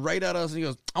 looks right at us, and he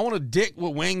goes, I want a dick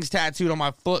with wings tattooed on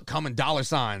my foot, coming dollar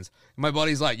signs. And my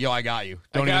buddy's like, yo, I got you.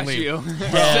 Don't even leave. you.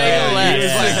 Yeah, less.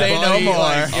 yeah. Say no Buddy, more.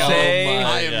 like, yo, Say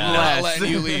I am God. not less.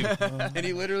 letting you leave. And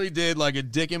he literally did like a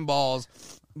dick and balls,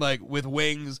 like with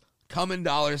wings, coming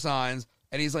dollar signs.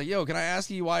 And he's like, yo, can I ask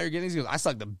you why you're getting these? He goes, I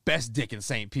suck the best dick in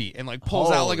St. Pete. And like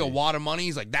pulls out like a Holy. wad of money.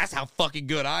 He's like, that's how fucking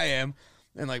good I am.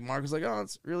 And like Mark was like, oh,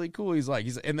 it's really cool.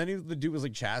 And then the dude was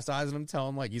like chastising him, telling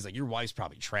him like, he's like, your wife's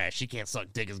probably trash. She can't suck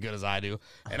dick as good as I do.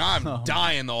 And I'm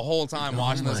dying the whole time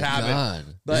watching this happen. God.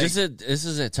 Like- This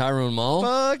is at Tyrone Mall?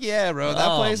 Fuck yeah, bro. That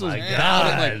Oh place was my crowded.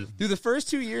 God. Like, dude, the first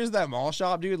 2 years of that mall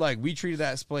shop, dude, like we treated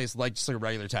that place like just like a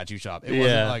regular tattoo shop. It Yeah.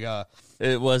 wasn't like a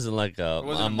It wasn't like a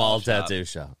wasn't a mall mall shop. tattoo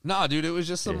shop. nah, dude. It was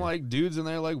just some Yeah. like dudes in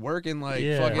there like working like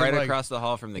Yeah. fucking Right like, across the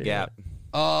hall from the Gap.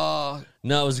 No,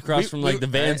 it was across We- from like we- the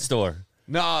van right. store.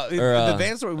 Nah, Or, the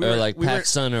van store. or like Pac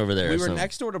Sun over there. We or were something.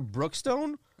 next door to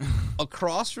Brookstone,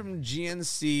 across from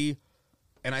GNC,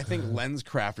 and I think Lens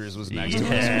Crafters was next to us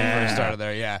when we first started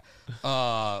there. Yeah,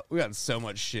 we got in so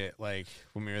much shit like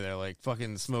when we were there, like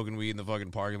fucking smoking weed in the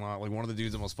fucking parking lot. Like one of the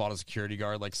dudes almost fought a security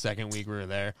guard. Like second week we were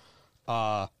there.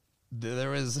 There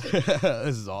was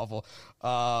this is awful.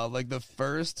 Like the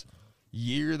first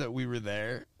year that we were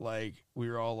there, like we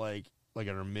were all like in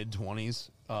our mid-20s.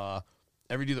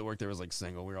 Every dude that worked there was like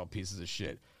single. We were all pieces of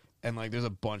shit. And like there's a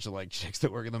bunch of like chicks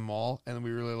that work in the mall, and then we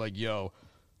were really like, yo,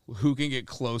 who can get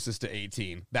closest to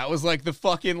 18. That was like the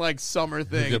fucking like summer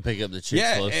thing. You could pick up the chick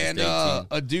Yeah, closest and to 18.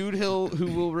 a dude who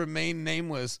will remain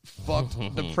nameless fucked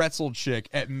the pretzel chick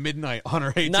at midnight on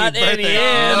her 18th Not birthday. Annie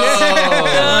Ann.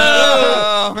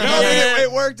 No,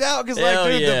 it worked out because like, Hell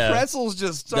dude, yeah. the pretzels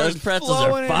just started Those pretzels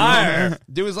flowing are in. fire.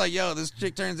 Dude was like, yo, this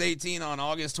chick turns 18 on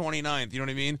August 29th. You know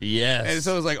what I mean? Yes. And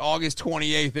so it was like August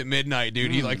 28th at midnight,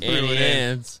 dude. He like threw Annie it in.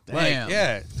 Ann's. Damn. Like,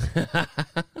 yeah.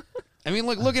 I mean,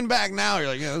 like looking back now, you're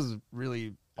like, yeah, this is a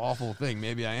really awful thing.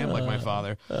 Maybe I am like my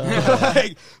father.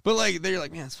 But like, they're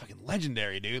like, man, it's fucking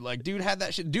legendary, dude. Like, dude had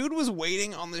that shit. Dude was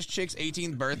waiting on this chick's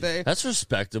 18th birthday. That's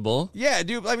respectable. Yeah,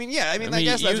 dude. I mean, I I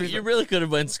guess that's you really could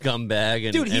have went scumbag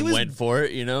and, Dude, he and was- went for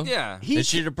it, you know? Yeah. And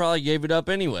she'd have probably gave it up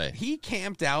anyway. he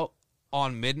camped out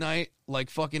on midnight like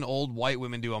fucking old white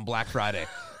women do on Black Friday.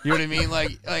 You know what I mean?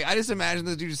 Like I just imagine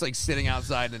this dude just like sitting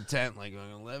outside in a tent, like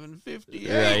 11:50.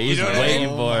 Yeah, you he's know what I waiting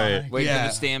mean? for it. Waiting Yeah. for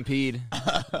the stampede.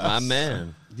 My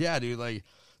man. Yeah, dude. Like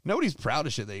nobody's proud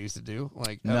of shit they used to do.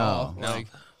 Like at No. all. No. Like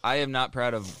I am not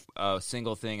proud of a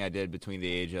single thing I did between the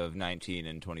age of 19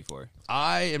 and 24.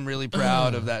 I am really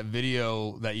proud of that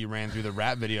video that you ran through, the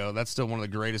rap video. That's still one of the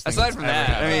greatest things. Aside from that's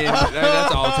that, ever I mean, happened.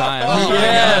 that's all time. Oh,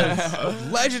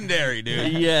 Yes. legendary,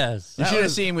 dude. Yes. You should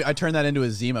have seen. I turned that into a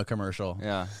Zima commercial.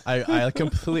 Yeah. I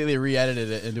completely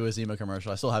re-edited it into a Zima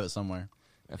commercial. I still have it somewhere.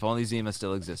 If only Zima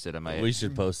still existed, I might We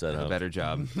should post that have a up. better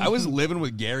job. I was living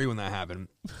with Gary when that happened.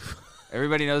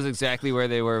 Everybody knows exactly where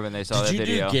they were when they saw Did that you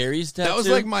video. do Gary's tattoo? That was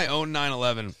like my own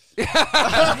 9/11. it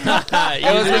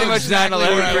It was pretty much 9/11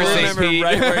 where I for was. St. remember Pete.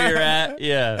 right where you're at.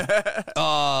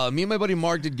 Yeah. Me and my buddy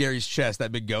Mark did Gary's chest,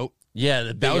 that big goat.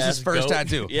 Yeah, That was his big-ass first goat.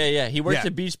 tattoo. Yeah. He worked Yeah.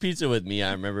 at Beach Pizza with me.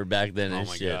 I remember back then and Oh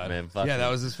my shit, god, man. Fuck yeah, that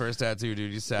me. was his first tattoo,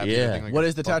 dude. He sat Yeah. there. Like What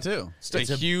is the tattoo? Just a It's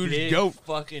huge big goat.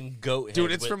 fucking goat head.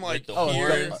 Dude, it's with- from, like, with the Oh,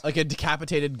 horns. like a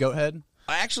decapitated goat head.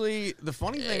 Actually, the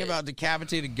funny thing about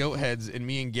decapitated goat heads in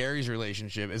me and Gary's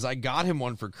relationship is I got him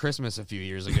one for Christmas a few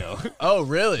years ago. Oh,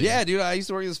 really? Yeah, dude, I used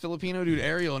to work with this Filipino dude,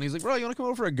 Ariel, and he's like, bro, you want to come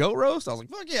over for a goat roast? I was like,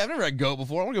 fuck yeah, I've never had goat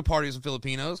before. I want to go party with some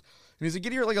Filipinos. And he's like,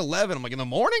 get here at like 11. I'm like, in the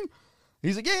morning?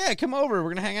 He's like, yeah, come over.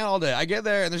 We're going to hang out all day. I get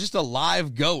there, and there's just a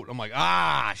live goat. I'm like,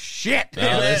 shit.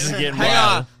 Oh, this is getting Hang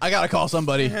wild. on, I gotta call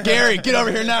somebody. Gary, get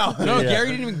over here now. No, Yeah.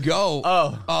 Gary didn't even go.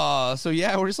 Oh. So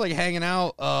yeah, we're just like hanging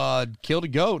out. Killed a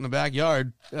goat in the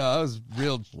backyard. That was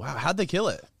real. Wow, how'd they kill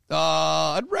it?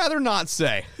 I'd rather not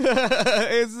say.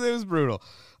 It was brutal.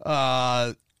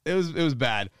 It was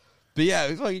bad. But yeah,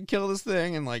 we fucking killed this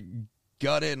thing and like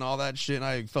gut it and all that shit. And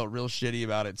I felt real shitty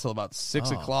about it till about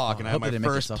 6 o'clock. And I I had hope my they didn't make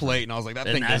you first suffer. plate, and I was like, that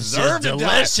And thing that deserved shit's to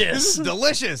die. delicious. This is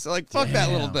delicious. Like fuck that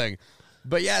little Damn. thing.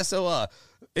 But yeah, so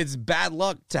it's bad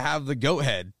luck to have the goat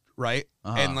head, right?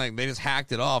 And like they just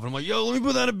hacked it off. And I'm like, yo, let me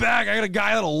put that in a bag. I got a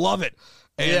guy that'll love it.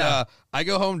 And Yeah. I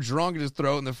go home drunk and just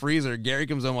throw it in the freezer. Gary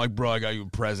comes home like, bro, I got you a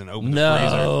present. Open the No.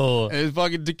 freezer. And his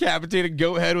fucking decapitated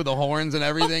goat head with the horns and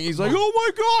everything. He's like, oh my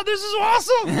God, this is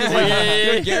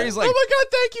awesome. Dude, Gary's like, Oh my god,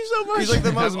 thank you so much. he's like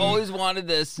the most I've always wanted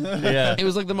this. Yeah. it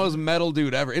was like the most metal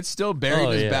dude ever. It's still buried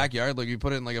Oh, in his yeah. backyard. Like you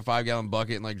put it in like a 5-gallon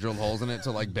bucket and like drilled holes in it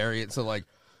to like bury it so like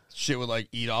shit would like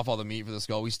eat off all the meat for the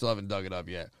skull. We still haven't dug it up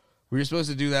yet. We were supposed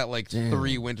to do that like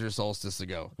 3 winter solstice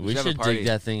ago. We should have a should party. dig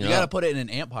that thing You up. gotta put it in an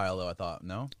ant pile though. I thought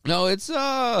no. No, it's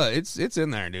in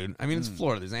there, dude. I mean, it's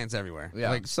Florida. There's ants everywhere.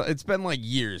 Yeah. Like so, it's been like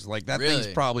years. Like that thing's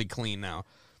Really? probably clean now.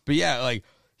 But yeah, like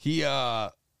he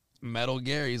Metal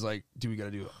Gary's like, dude, we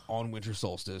gotta do it on winter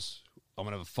solstice. I'm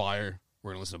gonna have a fire.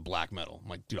 We're gonna listen to black metal. I'm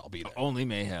like, dude, I'll be there. Only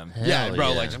mayhem. Yeah, Hell bro,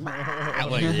 yeah. like, I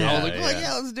was like,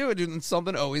 yeah, let's do it, dude. And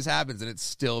something always happens, and it's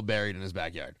still buried in his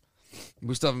backyard.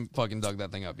 We still haven't fucking dug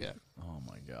that thing up yet. Oh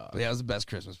my god. But yeah, it was the best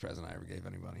Christmas present I ever gave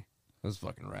anybody. It was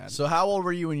fucking rad. So how old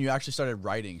were you when you actually started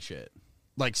writing shit?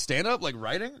 Like stand up, like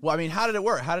writing. Well, I mean, how did it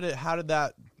work? How did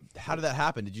that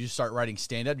happen? Did you just start writing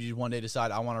stand up? Did you one day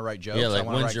decide I want to write jokes? Yeah, I like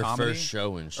want to when's write your comedy? first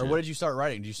show and shit? Or what did you start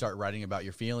writing? Did you start writing about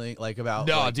your feeling, like about?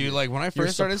 No, like, dude. your- Like when I your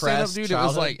first started stand up, suppressed dude,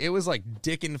 childhood? it was like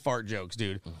dick and fart jokes,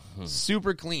 dude.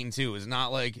 Super clean too. It's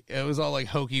not like it was all like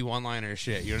hokey one liner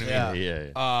shit. You know what I mean?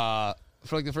 Yeah.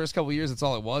 For like the first couple years, that's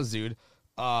all it was, dude.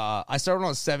 I started when I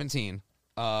was 17, and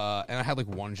I had like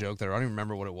one joke there. I don't even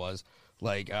remember what it was.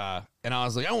 Like, and I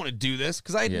was like, I want to do this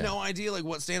because I had Yeah. no idea like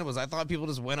what stand up was. I thought people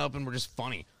just went up and were just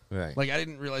funny. Right. Like I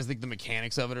didn't realize like the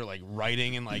mechanics of it or like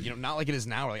writing and like not like it is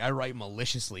now. Like I write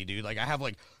maliciously, dude. Like I have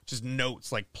like just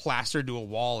notes like plastered to a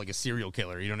wall like a serial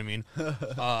killer. You know what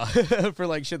I mean? For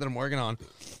like shit that I'm working on,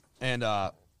 and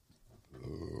I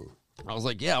was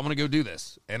like, yeah, I'm gonna go do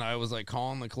this. And I was like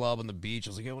calling the club on the beach. I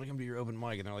was like, hey, I want to come to your open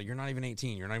mic. And they're like, you're not even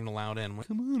 18. You're not even allowed in. I'm like,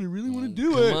 come on, I really want to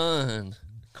do it. Come on.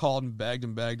 Called and begged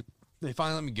and begged. They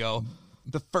finally let me go.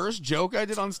 the first joke I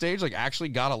did on stage, like, actually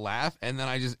got a laugh, and then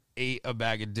I just ate a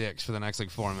bag of dicks for the next, like,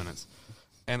 4 minutes.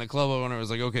 And the club owner was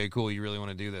like, okay, cool, you really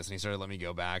want to do this? And he started letting me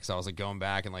go back. So I was, like, going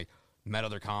back and, like, met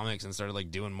other comics and started,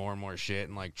 like, doing more and more shit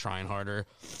and, like, trying harder.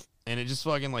 And it just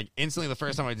fucking, like, instantly the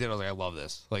first time I did it, I was like, I love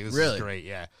this. Like, this is great,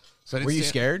 yeah. So I did Were you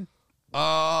scared?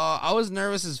 I was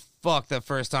nervous as fuck that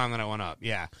first time that I went up,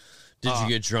 yeah. Did you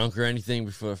get drunk or anything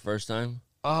before the first time?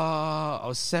 I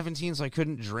was 17, so I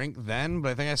couldn't drink then, but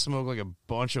I think I smoked, like, a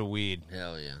bunch of weed.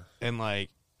 Hell yeah. And,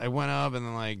 like, I went up and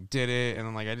then, like, did it, and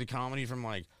then, like, I did comedy from,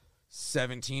 like,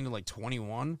 17 to, like,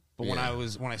 21. But when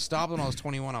I stopped when I was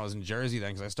 21, I was in Jersey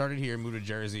then, because I started here, moved to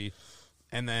Jersey,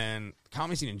 and then the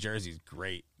comedy scene in Jersey is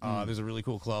great. There's a really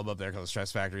cool club up there called the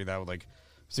Stress Factory that would, like,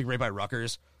 it's, like, right by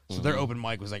Rutgers. So their open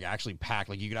mic was, like, actually packed.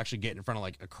 Like, you could actually get in front of,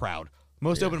 like, a crowd.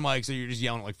 Most open mics, so you're just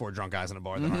yelling at, like, 4 drunk guys in a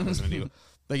bar that aren't listening to you.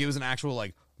 Like, it was an actual,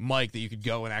 like, mic that you could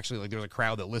go and actually, like, there was a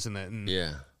crowd that listened to it. And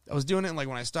I was doing it, and, like,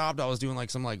 when I stopped, I was doing, like,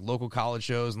 some, like, local college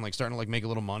shows and, like, starting to, like, make a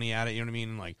little money at it, you know what I mean?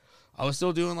 And, like, I was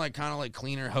still doing, like, kind of, like,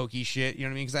 cleaner, hokey shit, you know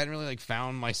what I mean? Because I hadn't really, like,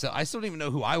 found myself. I still didn't even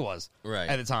know who I was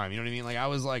at the time, you know what I mean? Like, I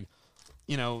was, like,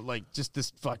 you know, like, just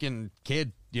this fucking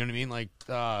kid, you know what I mean? Like,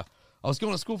 I was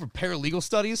going to school for paralegal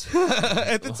studies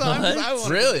at the time.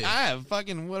 Really? I have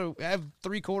fucking I have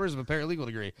 3/4 of a paralegal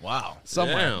degree. Wow.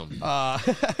 Somewhere.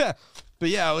 But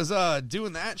yeah, I was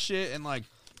doing that shit and like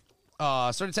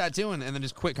started tattooing and then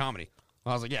just quit comedy.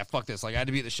 I was like, yeah, fuck this. Like I had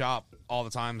to be at the shop all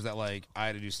the times that like I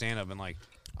had to do stand up and like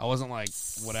I wasn't like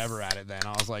whatever at it then.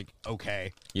 I was like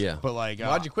okay. Yeah. But like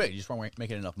Why'd you quit? You just weren't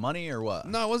making enough money or what?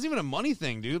 No, it wasn't even a money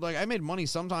thing, dude. Like I made money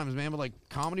sometimes, man, but like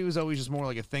comedy was always just more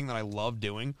like a thing that I loved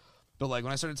doing. But, like,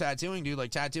 when I started tattooing, dude, like,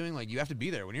 tattooing, like, you have to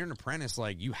be there. When you're an apprentice,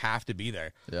 like, you have to be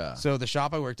there. Yeah. So the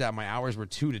shop I worked at, my hours were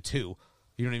 2 to 2.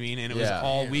 You know what I mean? And it was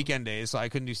all weekend days, so I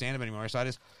couldn't do stand-up anymore. So I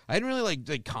didn't really,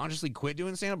 like consciously quit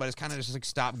doing stand-up, but I just kind of just, like,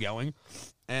 stopped going.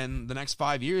 And the next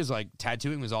 5 years, like,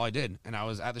 tattooing was all I did. And I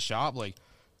was at the shop, like,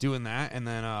 doing that. And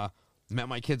then, met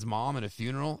my kid's mom at a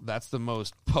funeral. That's the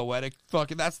most poetic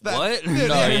fucking. That's that. What? No,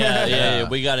 yeah.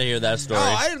 We got to hear that story. No,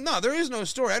 I didn't. No, there is no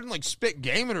story. I didn't like spit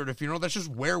game at her at a funeral. That's just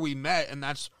where we met, and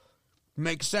that's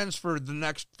makes sense for the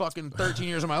next fucking 13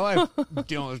 years of my life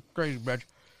dealing with this crazy bitch.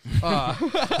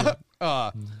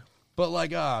 But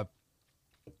like, yeah,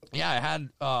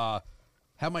 I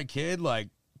had my kid. Like,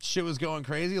 shit was going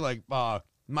crazy. Like,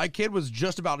 my kid was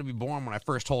just about to be born when I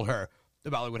first told her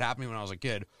about like what happened to me when I was a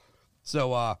kid.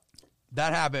 So,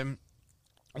 that happened.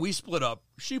 We split up.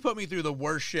 She put me through the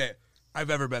worst shit I've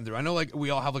ever been through. I know, like, we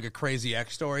all have, like, a crazy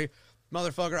ex story.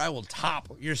 Motherfucker, I will top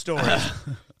your stories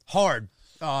hard.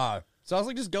 So I was,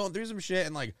 like, just going through some shit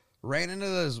and, like, ran into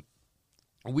this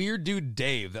weird dude,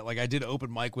 Dave, that, like, I did open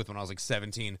mic with when I was, like,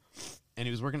 17. And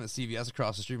he was working at CVS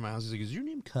across the street from my house. He's like, is your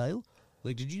name Kyle?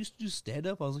 Like, did you used to do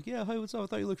stand-up? I was like, yeah, hi, what's up? I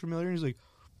thought you looked familiar. And he's like,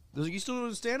 you still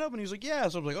doing stand-up? And he's like, yeah.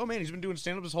 So I was like, oh, man, he's been doing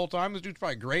stand-up this whole time. This dude's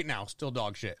probably great now. Still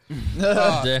dog shit.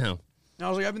 Damn. And I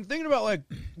was like, I've been thinking about, like,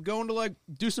 going to, like,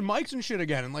 do some mics and shit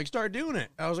again and, like, start doing it.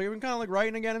 I was like, I've been kind of, like,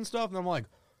 writing again and stuff. And I'm like,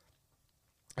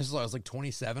 I was, like,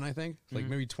 27, I think. Like,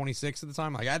 maybe 26 at the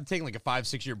time. Like, I had to take, like, a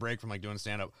 5-6 year break from, like, doing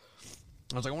stand-up.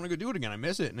 I was like, I want to go do it again. I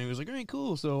miss it. And he was like, all right,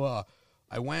 cool. So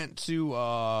I went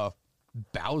to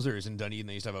Bowser's in Dunedin.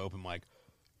 They used to have an open mic.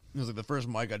 It was, like, the first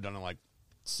mic I'd done in, like,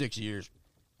 6 years.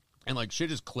 And, like, shit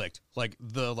just clicked. Like,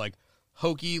 the, like,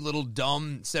 hokey little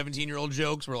dumb 17-year-old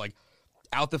jokes were, like,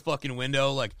 out the fucking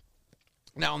window. Like,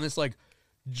 now I'm this, like,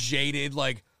 jaded,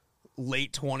 like,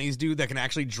 late 20s dude that can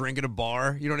actually drink at a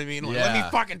bar. You know what I mean? Like, let me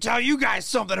fucking tell you guys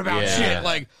something about shit.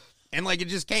 Like, and, like, it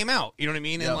just came out. You know what I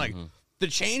mean? And, like, the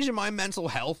change in my mental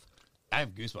health, I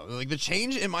have goosebumps. Like, the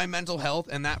change in my mental health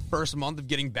and that first month of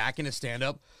getting back into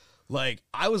stand-up, like,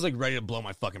 I was, like, ready to blow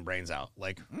my fucking brains out.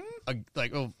 Like,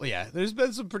 oh, yeah, there's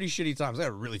been some pretty shitty times. I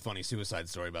had a really funny suicide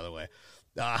story, by the way.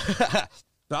 But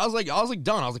I was, like,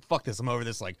 done. I was like, fuck this. I'm over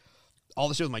this, like, all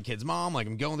the shit with my kid's mom. Like,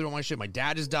 I'm going through all my shit. My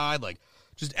dad just died. Like,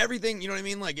 just everything, you know what I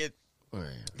mean? Like,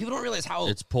 people don't realize how...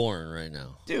 It's pouring right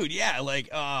now. Dude, yeah, like,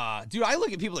 dude, I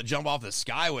look at people that jump off the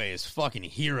Skyway as fucking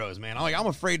heroes, man. I'm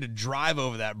afraid to drive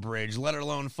over that bridge, let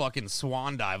alone fucking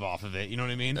swan dive off of it, you know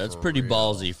what I mean? That's pretty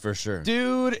ballsy, for sure.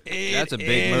 Dude, that's a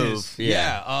big move.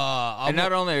 Yeah. And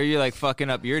not only are you, like, fucking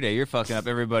up your day, you're fucking up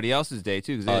everybody else's day,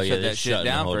 too, because they shut that shit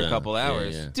down for a couple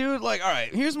hours. Yeah. Dude, like, all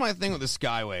right, here's my thing with the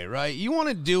Skyway, right? You want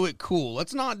to do it cool.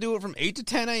 Let's not do it from 8 to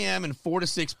 10 a.m. and 4 to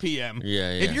 6 p.m.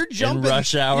 Yeah. If you're jumping... In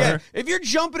rush hour? Yeah, if you're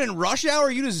jumping in rush hour,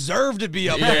 you deserve to be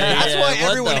up there. That's why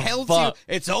everyone hates you.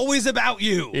 It's always about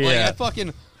you. Yeah. Like, I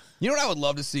fucking... You know what I would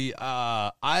love to see?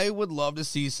 I would love to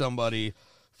see somebody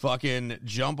fucking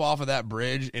jump off of that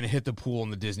bridge and hit the pool on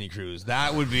the Disney cruise.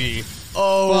 That would be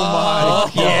Oh my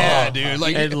fuck yeah, dude.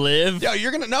 Like And live. Yo,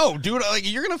 you're gonna no, dude. Like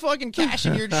you're gonna fucking cash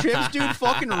in your chips, dude.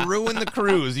 Fucking ruin the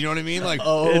cruise. You know what I mean? Like,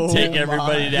 Oh Take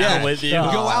everybody my down yeah, with you. go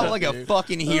out like a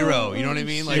fucking hero. You know what I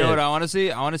mean? Like, You know what I want to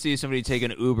see? I want to see somebody take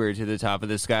an Uber to the top of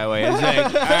the Skyway and say,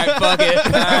 all right, fuck it.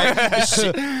 All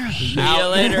right. See you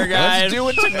later, guys. let's do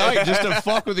it tonight just to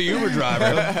fuck with the Uber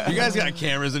driver. You guys got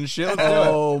cameras and shit. Let's do it.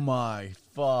 Oh my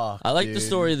fuck. I like the dude.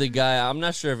 story of the guy. I'm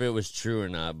not sure if it was true or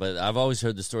not, but I've always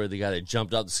heard the story of the guy that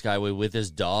jumped out the Skyway with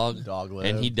his dog. Dog lived.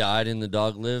 And he died and the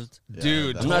dog lived.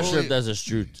 Dude, I'm not sure if totally-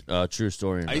 that's a true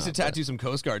story or not. I used to but- tattoo some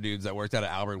Coast Guard dudes that worked out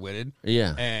at Albert Whitted.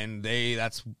 Yeah. And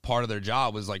that's part of their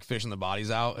job was like fishing the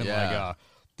bodies out. And Yeah. like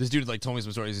this dude like told me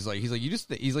some stories. He's like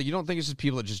you don't think it's just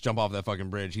people that just jump off that fucking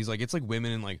bridge. He's like, it's like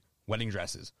women in like wedding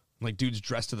dresses. Like dudes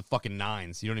dressed to the fucking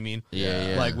nines. You know what I mean?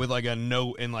 Yeah. Like with like a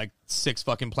note and like 6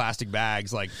 fucking plastic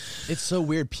bags. Like It's so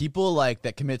weird. People like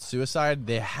that commit suicide,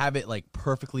 they have it like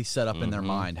perfectly set up in their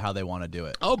mind how they want to do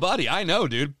it. oh, buddy, I know,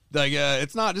 dude. Like,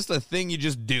 it's not just a thing you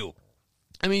just do.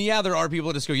 I mean, yeah, there are people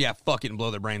that just go, yeah, fuck it, and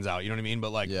blow their brains out. You know what I mean?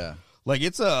 But like, Yeah. like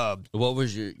it's a What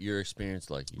was your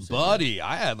experience like? You said buddy.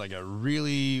 I had like a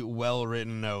really well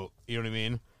written note. You know what I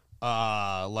mean?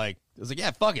 Like I was like,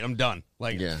 yeah, fuck it, I'm done.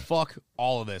 Like, Yeah. fuck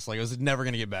all of this. Like, it was never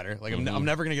gonna get better. Like, I'm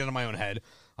never gonna get out of my own head.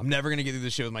 I'm never gonna get through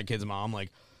this shit with my kid's mom. Like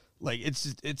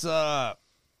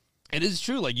it is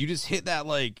true. Like, you just hit that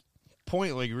like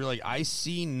point. Like, you're like, I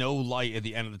see no light at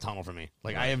the end of the tunnel for me.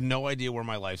 Like, I have no idea where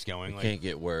my life's going. Like, Can't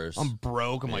get worse. I'm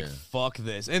broke. I'm like, Yeah. fuck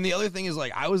this. And the other thing is,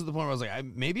 like, I was at the point where I was like,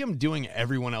 maybe I'm doing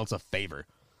everyone else a favor.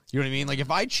 You know what I mean? Like, if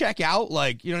I check out,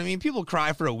 like, you know what I mean? People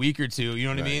cry for a week or two. You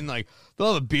know what I mean? Like,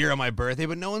 they'll have a beer on my birthday,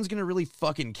 but no one's going to really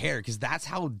fucking care because that's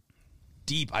how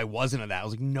deep I was into that. I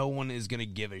was like, no one is going to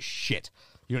give a shit.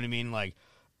 You know what I mean? Like,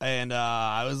 and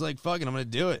I was like, fuck it, I'm going to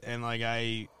do it. And, like,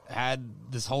 I had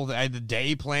this whole thing. I had the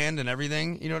day planned and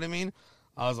everything. You know what I mean?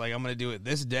 I was like, I'm going to do it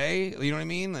this day. You know what I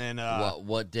mean? And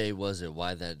what day was it?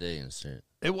 Why that day instead?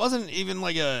 it wasn't even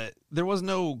like there was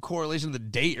no correlation to the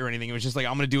date or anything. It was just like,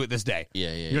 I'm going to do it this day.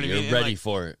 Yeah. You know what I You're mean? And, ready like,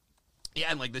 for it. yeah,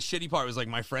 and like the shitty part was like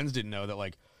my friends didn't know that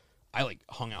like I like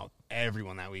hung out with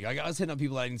everyone that week. Like, I was hitting up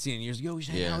people I didn't see in years. Yo, we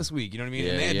should hang Yeah. out this week. You know what I mean?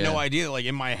 Yeah, And they had yeah. no idea that like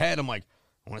in my head I'm like,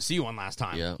 I want to see you one last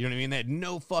time. Yeah. You know what I mean? They had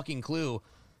no fucking clue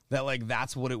that like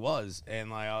that's what it was. And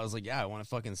like I was like, yeah, I want to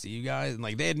fucking see you guys. And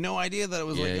like they had no idea that it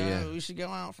was like, Yeah, yeah. we should go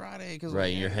out Friday because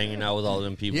Right, you're hanging out with all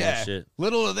them people Yeah. and shit.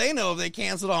 Little do they know if they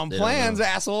canceled on They don't plans, know.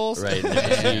 assholes. Right,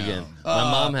 never see you again.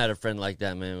 My mom had a friend like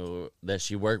that, man, that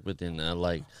she worked with and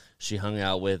like she hung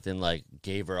out with and like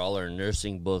gave her all her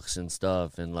nursing books and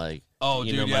stuff and like Oh,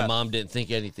 you dude, know, yeah. my mom didn't think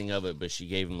anything of it, but she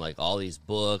gave him like all these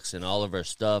books and all of her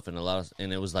stuff and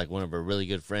and it was like one of her really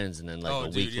good friends and then like Oh, a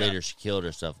dude, week yeah. later she killed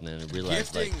herself and then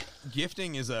realized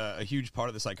Gifting is a huge part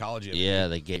of the psychology of it.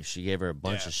 yeah, she gave her a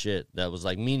bunch Yeah. of shit that was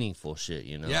like meaningful shit,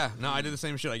 you know. Yeah, no, I did the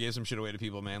same shit. I gave some shit away to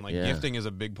people, man. Like, Yeah. gifting is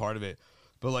a big part of it.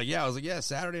 But, like, yeah, I was like, yeah,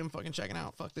 Saturday I'm fucking checking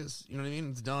out. Fuck this. You know what I mean?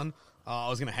 It's done. I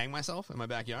was going to hang myself in my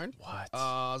backyard. What?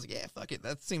 I was like, yeah, fuck it.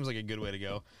 That seems like a good way to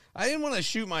go. I didn't want to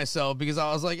shoot myself because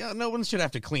I was like, oh, no one should have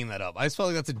to clean that up. I just felt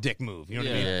like that's a dick move. You know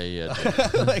what I mean? Yeah.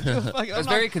 Like, fuck, I'm That's not-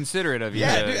 very considerate of you.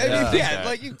 Yeah, to- dude, to I mean, think yeah, that.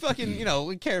 like, you fucking, you know,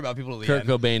 we care about people to the Kurt end.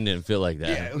 Cobain didn't feel like that.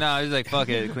 Yeah. No, he's like, fuck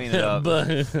it, clean it up. but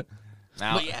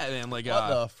Now, But, yeah, man, like, What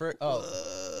the frick?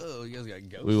 Oh, you guys got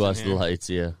ghosts we in watched the here. lights,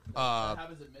 yeah. that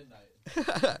happens at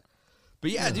midnight. But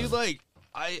yeah, dude, like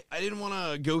I didn't want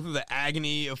to go through the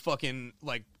agony of fucking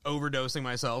like overdosing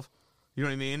myself. You know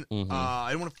what I mean? I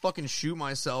didn't want to fucking shoot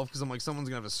myself because I'm like, someone's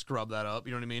gonna have to scrub that up.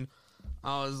 You know what I mean?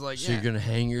 I was like, So yeah, you're gonna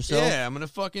hang yourself? yeah, I'm gonna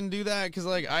fucking do that because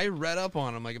like I read up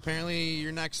on them. Like apparently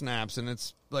your neck snaps and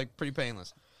it's like pretty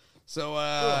painless. So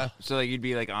so like you'd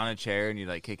be like on a chair and you'd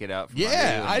like kick it out. From under you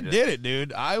yeah, and I just- did it,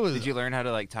 dude. I was. Did you learn how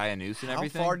to like tie a noose and How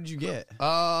everything? far did you get?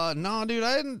 No, dude,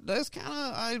 I didn't. That's kind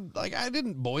of I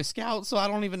didn't Boy Scout, so I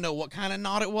don't even know what kind of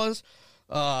knot it was.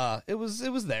 It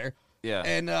was there. Yeah.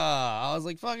 And I was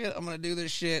like, fuck it, I'm gonna do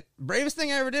this shit. Bravest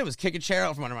thing I ever did was kick a chair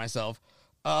out from under myself.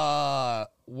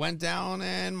 Went down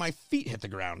and my feet hit the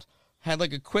ground. Had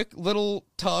like a quick little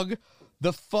tug.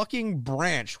 The fucking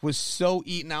branch was so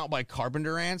eaten out by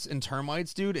carpenter ants and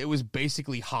termites, dude. It was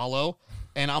basically hollow.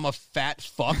 And I'm a fat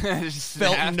fuck. Felt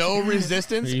Snapped. no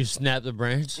resistance. You snap the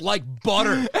branch? Like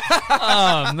butter.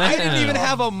 Oh man. I didn't even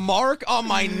have a mark on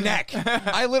my neck.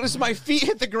 I literally, so my feet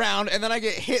hit the ground, and then I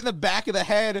get hit in the back of the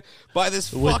head by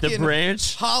this with the fucking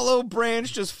branch. hollow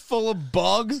branch just full of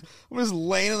bugs. I'm just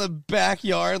laying in the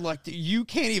backyard like, you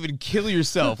can't even kill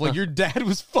yourself. Like, your dad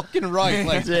was fucking right.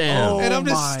 Like, Damn. and I'm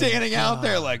just my standing out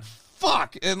there like,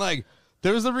 fuck. And like,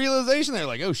 there was a realization there,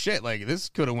 like, oh shit, like this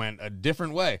could have went a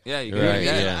different way. Yeah, you You know what I Right,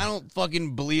 mean? yeah. I don't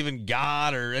fucking believe in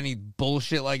God or any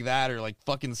bullshit like that or like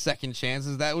fucking second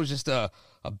chances. That was just a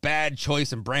bad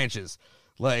choice in branches.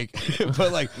 Like,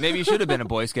 but like, Maybe you should have been a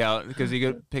Boy Scout because you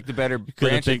could pick the better Could've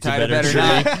branch and picked a tied a better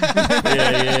better tree. knot.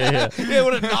 yeah. it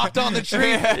would have knocked on the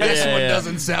tree. This one yeah.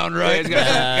 doesn't sound Yeah, right. it's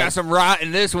got some rot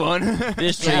in this one.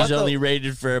 This tree's only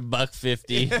rated for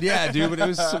 $1.50. Yeah, dude, but it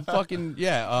was some fucking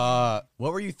What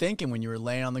were you thinking when you were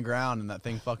laying on the ground and that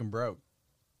thing fucking broke?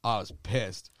 I was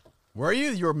pissed. Were you?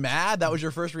 You were mad? That was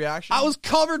your first reaction? I was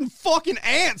covered in fucking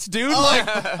ants, dude. Like,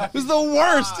 it was the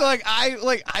worst.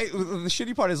 The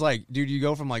shitty part is like, dude, you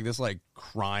go from like this like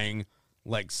crying,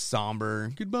 like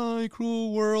somber, goodbye,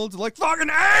 cruel world, to like fucking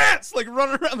ants, like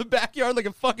running around the backyard like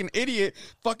a fucking idiot,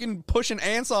 fucking pushing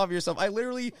ants off yourself. I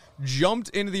literally jumped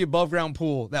into the above ground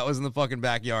pool that was in the fucking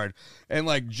backyard and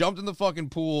like jumped in the fucking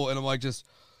pool and I'm like, just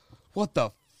what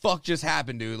the fuck just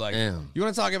happened, dude? Like, Damn. you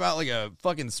want to talk about like a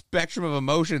fucking spectrum of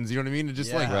emotions? You know what I mean? To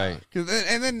just like, Yeah. Right.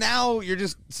 and then now you're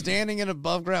just standing in an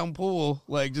above ground pool,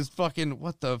 like just fucking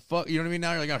what the fuck? You know what I mean?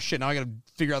 Now you're like, oh shit, now I got to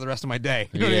figure out the rest of my day.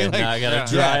 You know what I Yeah, mean? Like, now I gotta yeah.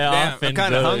 dry Yeah, off. damn, I'm and kinda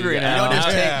go- hungry now. You don't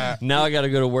just Yeah. Now I gotta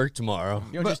go to work tomorrow.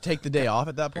 You don't just take the day off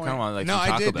at that I point? kind of want like no, some I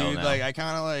Taco did, Bell dude. now. Like, I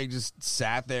kind of like just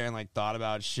sat there and like thought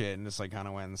about shit and just like kind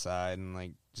of went inside and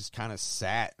like just kind of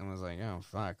sat and was like, oh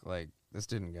fuck, like this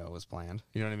didn't go as planned.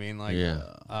 You know what I mean? Like,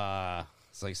 Yeah.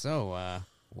 it's like, so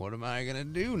what am I gonna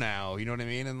do now? You know what I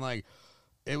mean? And like,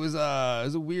 it was a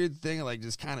weird thing, like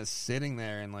just kind of sitting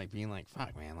there and like being like,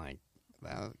 fuck, man, like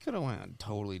that could have went a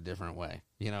totally different way,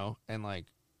 you know? And like,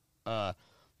 I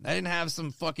didn't have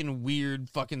some fucking weird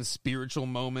fucking spiritual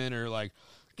moment or like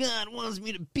God wants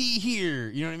me to be here,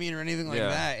 you know what I mean, or anything like Yeah.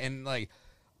 that. And like,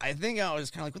 I think I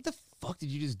was kind of like, what the fuck did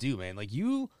you just do, man? Like,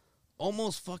 you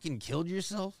almost fucking killed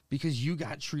yourself because you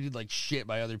got treated like shit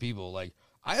by other people. Like,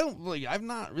 I don't like, I've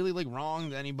not really like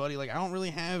wronged anybody. Like, I don't really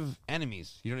have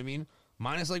enemies. You know what I mean?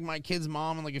 Minus like my kid's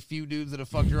mom and like a few dudes that have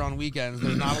fucked her on weekends.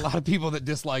 There's not a lot of people that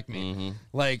dislike me.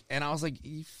 Like, and I was like,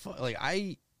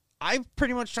 I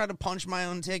pretty much tried to punch my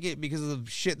own ticket because of the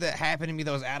shit that happened to me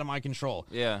that was out of my control.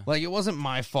 Yeah. Like, it wasn't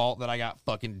my fault that I got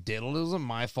fucking diddled. It wasn't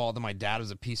my fault that my dad was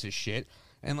a piece of shit.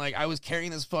 And, like, I was carrying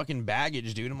this fucking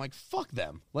baggage, dude. I'm like, fuck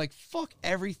them. Like, fuck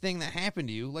everything that happened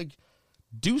to you. Like,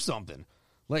 do something.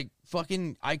 Like,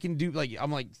 fucking, I can do, like,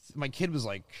 I'm like, my kid was,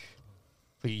 like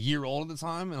a year old at the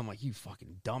time. And I'm like, you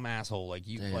fucking dumb asshole. Like,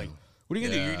 you, Damn. like, what are you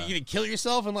gonna do? You gonna kill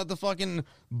yourself and let the fucking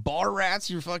bar rats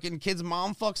your fucking kid's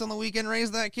mom fucks on the weekend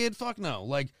raise that kid? Fuck no.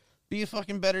 Like, be a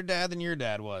fucking better dad than your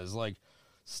dad was. Like,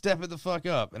 step it the fuck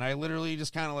up. And I literally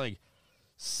just kind of like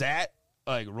sat,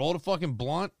 like rolled a fucking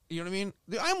blunt. You know what I mean?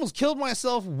 Dude, I almost killed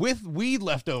myself with weed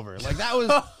left over. Like, that was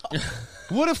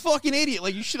what a fucking idiot.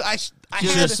 Like, you should. I Should had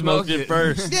have to- smoked it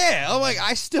first. Yeah, I'm like,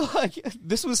 I still like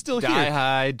this was still Die here.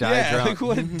 high, die Yeah, drunk. like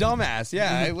what a dumbass.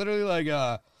 Yeah, I literally like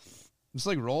just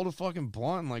like rolled a fucking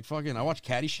blunt and like fucking I watched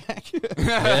Caddyshack.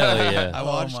 Hell yeah. I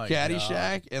watched my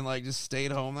Caddyshack and like just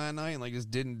stayed home that night and like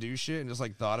just didn't do shit and just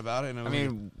like thought about it. And it I was,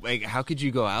 mean, like, how could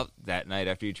you go out that night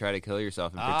after you try to kill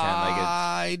yourself and pretend like it's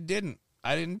I didn't.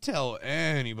 I didn't tell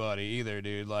anybody either,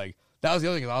 dude. Like, that was the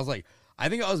other thing. 'Cause I was like, I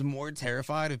think I was more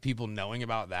terrified of people knowing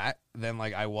about that than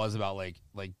like I was about like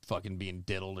fucking being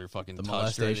diddled or fucking The touched or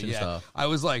molestation anything. Yeah. stuff. I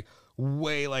was like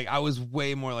I was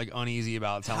way more like uneasy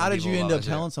about telling How did people you end about up that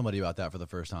shit. telling somebody about that for the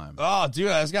first time? Oh, dude,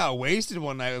 I just got wasted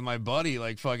one night with my buddy,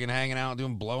 like fucking hanging out,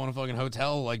 doing blow in a fucking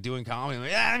hotel, like doing comedy. I'm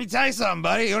like, yeah, let me tell you something,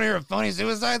 buddy. You want to hear a funny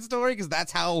suicide story? Because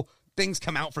that's how things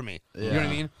come out for me. You know what I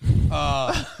mean?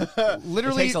 It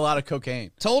Literally takes a lot of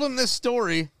cocaine. told him this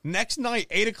story. Next night,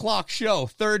 8:00 show,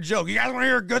 third joke. You guys want to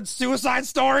hear a good suicide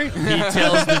story? He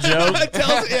tells the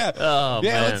joke. Yeah. Oh,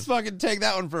 Yeah, man. let's fucking take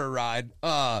that one for a ride.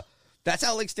 That's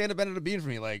how like stand up ended up being for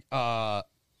me. Like I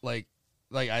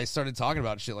started talking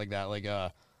about shit like that.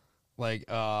 Like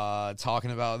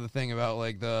talking about the thing about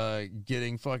like the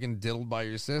getting fucking diddled by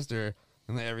your sister,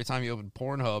 and then every time you open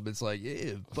Pornhub, it's like,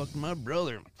 yeah, fuck my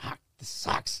brother. I'm like, fuck, this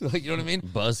sucks. Like, you know what I mean?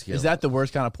 Buzzkill. Is that the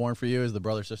worst kind of porn for you? Is the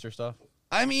brother sister stuff?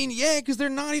 I mean, yeah, because they're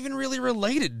not even really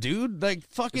related, dude. Like,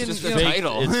 fucking. It's just you a know, fake?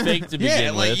 title. It's fake to yeah,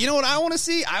 begin like, with. you know what I want to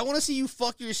see? I want to see you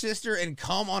fuck your sister and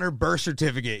come on her birth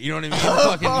certificate. You know what I mean?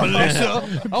 Fucking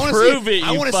Melissa. I want to Prove see, it,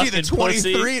 I you want to see the fucking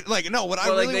pussy. 23. Like, no, what I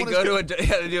Well, really like they want go to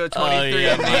to a do a 23 Oh,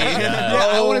 yeah, and my me. God. yeah,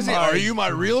 I want to see. my Are you my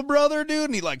real brother, dude?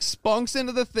 And he like spunks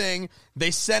into the thing.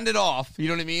 They send it off. You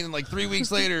know what I mean? And like 3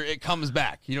 weeks later, it comes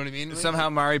back. You know what I mean? Somehow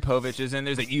Mari Povich is in.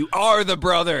 There's like, you are the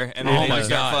brother, and then Oh they my just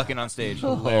start God. fucking on stage.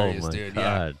 Oh, hilarious, my dude.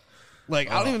 God. Like,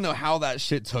 I don't even know how that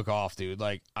shit took off, dude.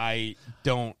 Like, I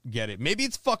don't get it. Maybe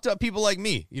it's fucked up people like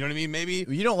me. You know what I mean? Maybe.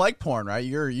 You don't like porn, right?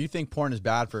 You think porn is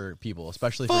bad for people,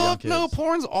 especially for young Fuck kids. no,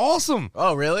 porn's awesome.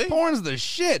 Oh, really? Porn's the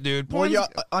shit, dude. Well, Porn's,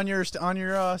 on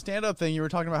your stand-up thing, you were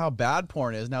talking about how bad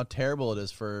porn is and how terrible it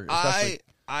is for. Especially...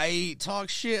 I talk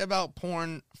shit about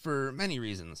porn for many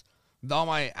reasons. On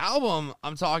my album,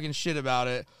 I'm talking shit about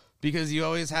it because you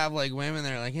always have like women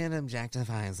that are like, it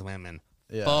objectifies women.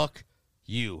 Yeah. Fuck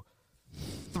you.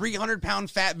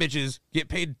 300-pound fat bitches get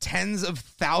paid tens of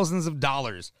thousands of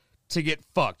dollars to get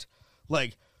fucked.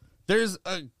 Like, there's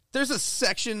a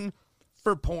section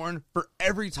for porn for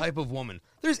every type of woman.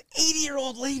 There's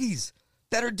 80-year-old ladies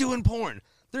that are doing porn.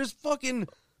 There's fucking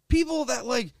people that,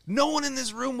 like, no one in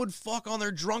this room would fuck on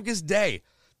their drunkest day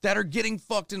that are getting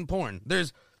fucked in porn.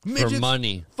 There's midgets, For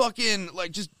money. fucking,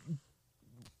 like, just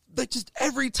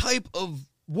every type of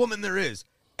woman there is.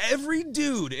 Every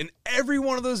dude in every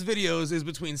one of those videos is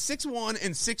between 6'1"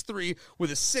 and 6'3"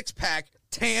 with a six-pack,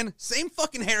 tan, same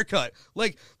fucking haircut.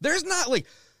 Like, there's not, like...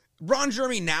 Ron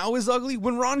Jeremy now is ugly.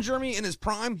 When Ron Jeremy in his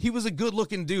prime, he was a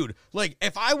good-looking dude. Like,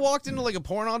 if I walked into, like, a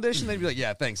porn audition, they'd be like,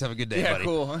 yeah, thanks, have a good day, buddy.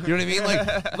 cool. You know what I mean? Like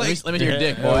Let me see your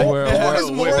dick, boy. porn is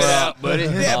more, Whip it out, buddy.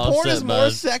 yeah, All porn set, is more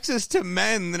bud. sexist to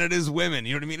men than it is women.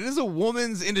 You know what I mean? It is a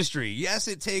woman's industry. Yes,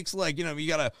 it takes, like, you know, you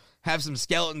gotta have some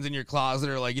skeletons in your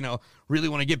closet or, like, you know, really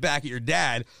want to get back at your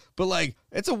dad. But, like,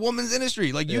 it's a woman's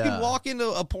industry. Like, you Yeah. can walk into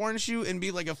a porn shoot and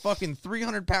be, like, a fucking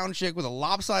 300-pound chick with a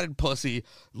lopsided pussy,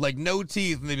 like, no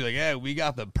teeth, and they'd be like, yeah, we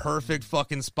got the perfect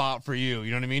fucking spot for you. You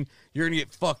know what I mean? You're going to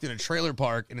get fucked in a trailer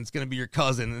park, and it's going to be your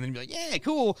cousin, and then you'd be like, yeah,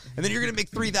 cool. And then you're going to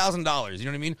make $3,000. You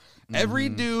know what I mean? Every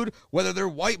dude, whether they're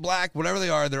white, black, whatever they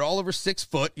are, they're all over 6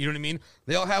 foot. You know what I mean?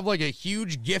 They all have, like, a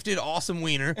huge, gifted, awesome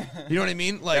wiener. You know what I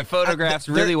mean? Like, That photographs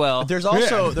really well. There's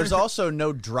also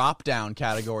no drop down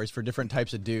categories for different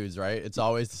types of dudes, right? It's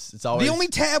always the only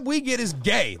tab we get is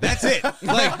gay. That's it.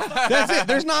 Like, that's it.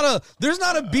 There's not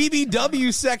a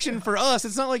BBW section for us.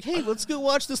 It's not like, hey, let's go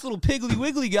watch this little Piggly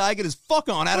Wiggly guy get his fuck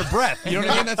on out of breath. You know what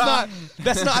I mean?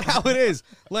 That's not how it is.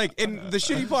 Like, and the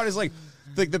shitty part is like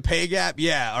the pay gap.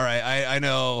 Yeah, all right. I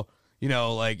know.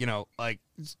 Like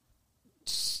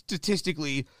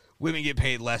statistically, women get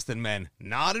paid less than men.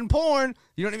 Not in porn.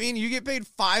 You know what I mean? You get paid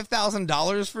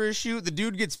 $5,000 for a shoot. The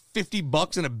dude gets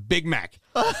 $50 and a Big Mac.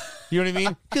 You know what I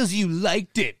mean? Because you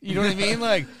liked it. You know what I mean?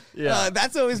 Like,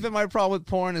 that's always been my problem with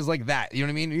porn is like that. You know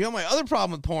what I mean? You know, my other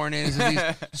problem with porn is these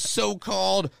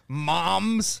so-called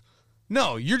moms.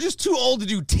 No, you're just too old to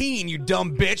do teen, you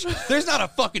dumb bitch. There's not a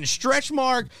fucking stretch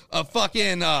mark, a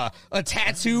fucking a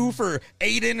tattoo for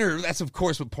Aiden, or that's of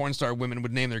course what porn star women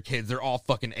would name their kids. They're all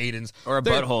fucking Aidens. Or a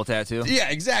butthole tattoo. Yeah,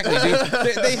 exactly,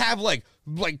 dude. they have like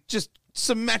just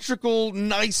symmetrical,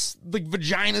 nice like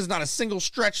vaginas, not a single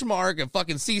stretch mark, a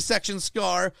fucking C-section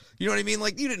scar. You know what I mean?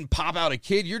 Like, you didn't pop out a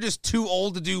kid. You're just too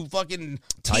old to do fucking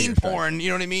teen porn. You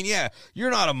know what I mean? Yeah.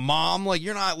 You're not a mom. Like,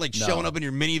 you're not like showing up in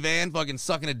your minivan, fucking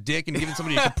sucking a dick and giving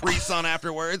somebody a Capri Sun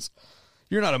afterwards.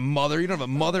 You're not a mother. You don't have a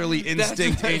motherly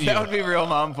instinct in you. That would be real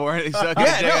mom porn.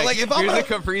 Yeah, no, like, if I'm here's a- a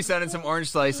Capri Sun and some orange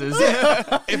slices.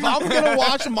 If I'm gonna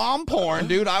watch mom porn,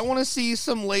 dude, I want to see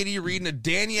some lady reading a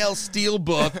Danielle Steele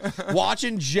book,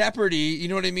 watching Jeopardy. You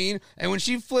know what I mean? And when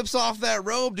she flips off that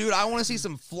robe, dude, I want to see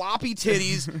some floppy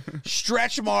titties,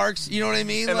 stretch marks. You know what I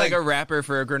mean? And like a wrapper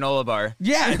for a granola bar.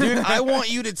 yeah, dude. I want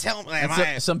you to tell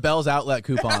me. some Bell's Outlet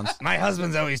coupons. My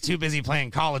husband's always too busy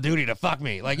playing Call of Duty to fuck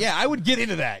me. Like, yeah, I would get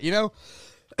into that. You know?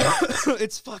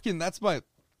 It's fucking. That's my.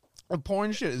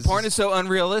 Porn shit is Porn is so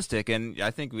unrealistic, and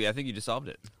I think you just solved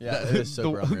it. Yeah, it is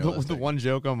super unrealistic. the one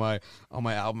joke on my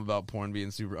album about porn being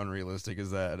super unrealistic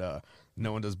is that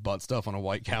no one does butt stuff on a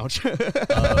white couch. Oh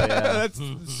yeah, That's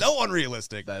so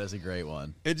unrealistic. that is a great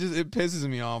one. It pisses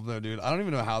me off though, dude. I don't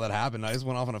even know how that happened. I just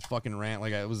went off on a fucking rant.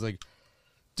 Like, I was like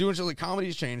doing shit. Like,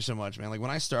 comedy's changed so much, man. Like,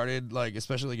 when I started, like,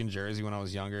 especially like in Jersey when I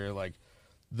was younger, like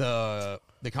the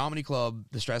comedy club,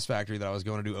 the Stress Factory that I was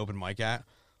going to do open mic at.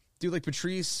 Dude, like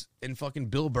Patrice and fucking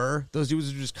Bill Burr, those dudes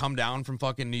would just come down from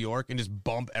fucking New York and just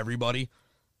bump everybody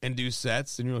and do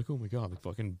sets. And you're like, oh my God, like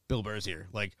fucking Bill Burr's here.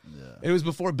 Like, it was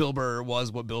before Bill Burr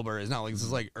was what Bill Burr is now. Like, this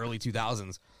is like early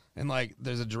 2000s. And like,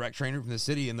 there's a direct trainer from the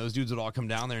city, and those dudes would all come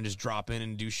down there and just drop in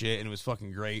and do shit. And it was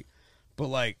fucking great. But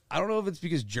like, I don't know if it's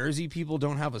because Jersey people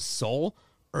don't have a soul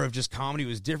or if just comedy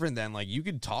was different then. Like, you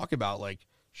could talk about like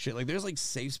shit. Like, there's like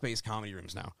safe space comedy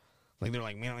rooms now. Like, they're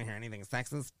like, we don't hear anything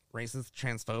sexist, racist,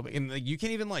 transphobic. And like, you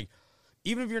can't even like,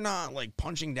 even if you're not like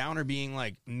punching down or being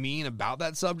like mean about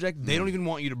that subject, they don't even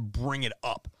want you to bring it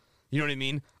up. You know what I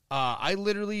mean? I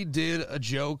literally did a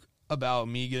joke about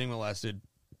me getting molested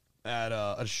at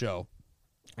a show.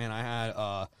 And I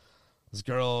had This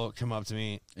girl come up to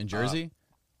me In Jersey?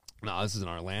 No, this is in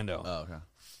Orlando. Oh, okay.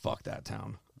 Fuck that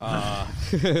town.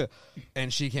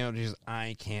 And she came up and she goes,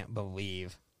 I can't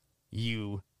believe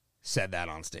you said that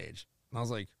on stage. And I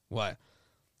was like, what?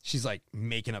 She's like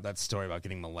making up that story about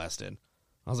getting molested.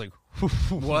 I was like,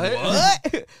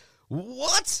 what?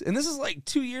 What? And this is like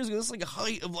 2 years ago. This is like a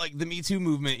height of like the Me Too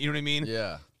movement. You know what I mean?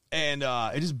 Yeah. And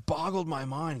it just boggled my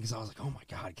mind because I was like, oh my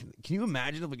God, can you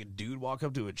imagine if like a dude walked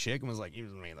up to a chick and was like, you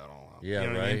just made that all up. Yeah, You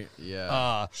know what I mean? right.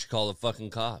 Yeah. She called the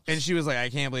fucking cops. And she was like, I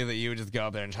can't believe that you would just go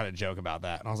up there and try to joke about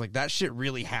that. And I was like, that shit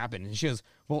really happened. And she goes,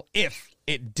 well, if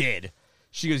it did.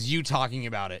 She goes, you talking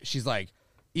about it. She's like,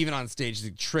 even on stage, she's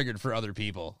like, triggered for other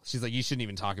people. She's like, you shouldn't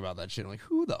even talk about that shit. I'm like,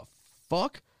 who the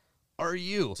fuck are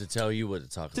you? to tell you what to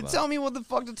talk To about. tell me what the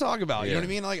fuck to talk about. You know Yeah. what I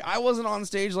mean? Like, I wasn't on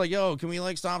stage like, yo, can we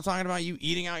like stop talking about you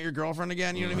eating out your girlfriend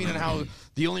again? You know what I mean? And how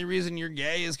the only reason you're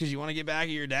gay is because you want to get back at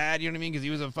your dad. You know what I mean? Because he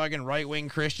was a fucking right-wing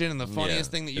Christian and the funniest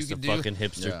thing that you It's could the do. fucking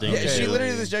hipster Yeah. thing. Yeah, to she do.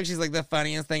 literally did this joke. She's like, the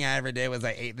funniest thing I ever did was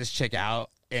I ate this chick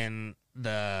out in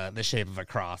the shape of a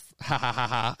cross. Ha ha ha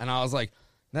ha. And I was like,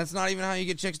 that's not even how you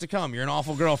get chicks to come. You're an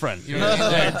awful girlfriend. You know what I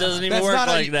mean? It doesn't even That's work not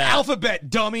like a that. alphabet,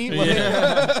 dummy.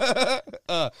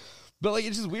 But like,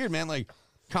 it's just weird, man. Like,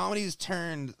 comedy's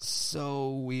turned so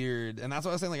weird, and that's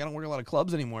why I was saying like I don't work a lot of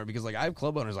clubs anymore because like I have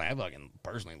club owners like I fucking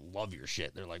personally love your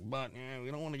shit. They're like, but we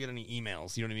don't want to get any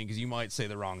emails. You know what I mean? Because you might say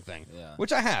the wrong thing. Yeah.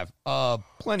 Which I have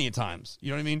plenty of times.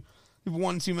 You know what I mean? You've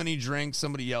one too many drinks,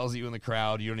 somebody yells at you in the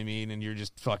crowd. You know what I mean? And you're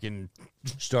just fucking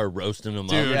Start roasting them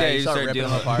Dude, up. Yeah, Yeah, you you start start ripping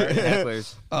dealing them with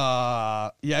apart.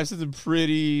 hecklers. yeah, I've said some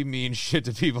pretty mean shit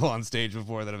to people on stage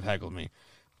before that have heckled me.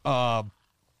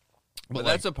 But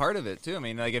that's a part of it too. I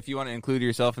mean, like if you want to include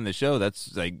yourself in the show,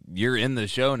 that's like you're in the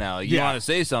show now. You Yeah. want to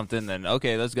say something, then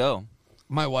okay, let's go.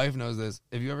 My wife knows this.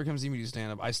 If you ever come see me do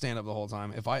stand up, I stand up the whole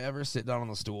time. If I ever sit down on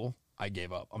the stool, I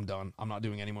gave up. I'm done. I'm not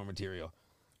doing any more material.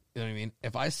 You know what I mean?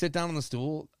 If I sit down on the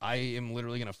stool, I am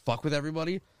literally going to fuck with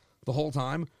everybody the whole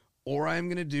time, or I'm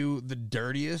going to do the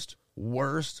dirtiest,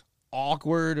 worst,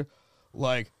 awkward,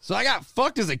 like, so I got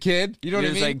fucked as a kid. You know You're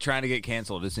what I just mean? like trying to get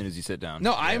canceled as soon as you sit down.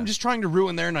 No, I'm just trying to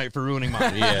ruin their night for ruining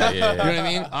mine. Yeah. You know what I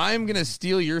mean? I'm going to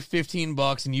steal your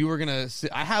 $15 and you were going to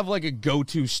I have like a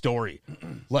go-to story.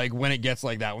 Like when it gets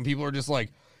like that, when people are just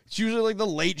like, it's usually like the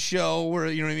late show where,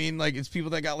 you know what I mean? Like it's people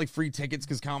that got like free tickets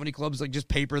because comedy clubs like just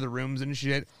paper the rooms and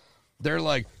shit. They're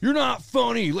like, you're not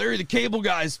funny. Larry the Cable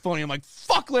Guy's funny. I'm like,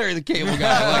 fuck Larry the Cable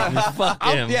Guy. Like, Fuck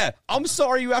him. yeah, I'm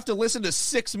sorry you have to listen to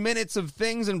 6 minutes of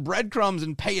things and breadcrumbs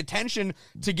and pay attention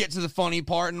to get to the funny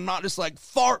part. And I'm not just like,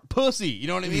 fart pussy. You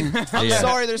know what I mean? I'm Yeah.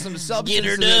 sorry there's some substance Get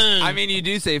her to this. done. I mean, you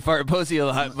do say fart pussy a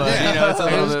lot, but Yeah. you know it's a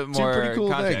It little was bit two more pretty cool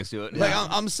context things. to it. Like,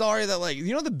 I'm sorry that, like,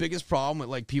 you know, the biggest problem with,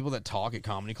 like, people that talk at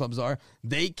comedy clubs are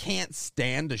they can't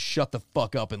stand to shut the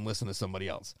fuck up and listen to somebody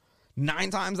else. 9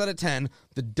 times out of 10,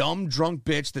 the dumb drunk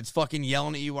bitch that's fucking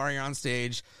yelling at you while you're on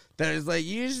stage that is like,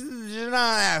 you're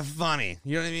not that funny.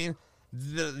 You know what I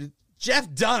mean?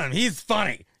 Jeff Dunham, he's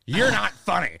funny. You're not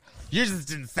funny. You're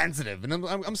just insensitive. And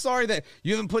I'm sorry that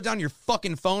you haven't put down your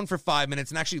fucking phone for 5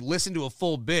 minutes and actually listened to a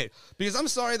full bit. Because I'm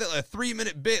sorry that a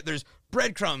 3-minute bit, there's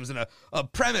breadcrumbs and a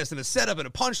premise and a setup and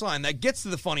a punchline that gets to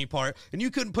the funny part. And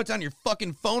you couldn't put down your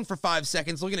fucking phone for 5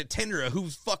 seconds looking at Tinder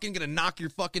who's fucking going to knock your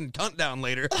fucking cunt down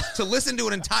later to listen to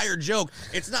an entire joke.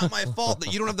 It's not my fault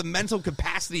that you don't have the mental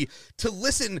capacity to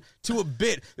listen to a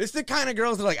bit. It's the kind of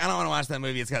girls that are like, I don't want to watch that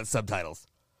movie. It's got subtitles.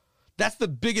 That's the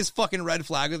biggest fucking red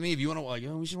flag with me. If you want to, like,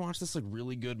 oh, we should watch this like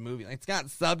really good movie. Like, it's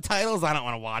got subtitles. I don't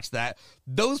want to watch that.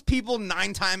 Those people,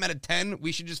 9 times out of 10,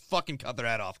 we should just fucking cut their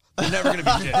head off. They're never gonna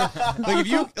be shit. Like if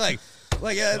you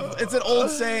it's an old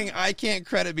saying. I can't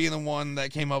credit being the one that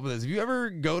came up with this. If you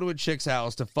ever go to a chick's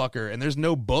house to fuck her and there's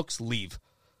no books, leave.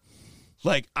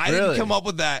 Like I didn't Really? come up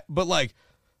with that, but like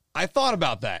I thought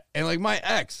about that, and like my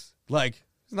ex, like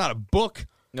it's not a book.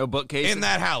 No bookcase In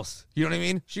that house. You know what I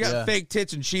mean? She got Yeah. fake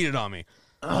tits and cheated on me.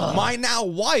 My now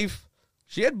wife,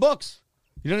 she had books.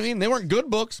 You know what I mean? They weren't good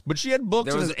books, but she had books.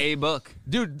 There and was a book.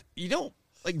 dude, you don't,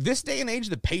 like this day and age,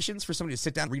 the patience for somebody to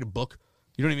sit down and read a book.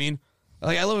 You know what I mean?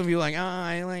 Like, I love when people are like,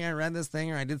 I read this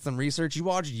thing or I did some research. You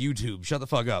watched YouTube. Shut the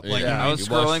fuck up. Like, Yeah. you know I what was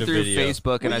You watched scrolling the through video.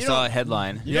 Facebook and Well, I you saw a don't-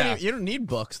 headline. You, Yeah. don't even, you don't need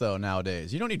books though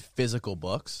nowadays. You don't need physical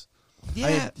books.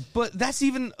 Yeah, but that's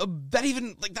even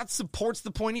that supports the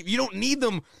point. You don't need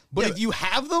them, but Yeah, if you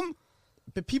have them,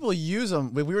 But people use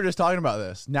them. We were just talking about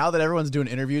this. Now that everyone's doing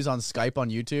interviews on Skype on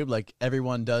YouTube, like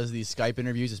everyone does these Skype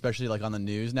interviews, especially like on the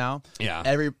news now.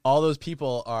 Yeah. All those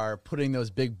people are putting those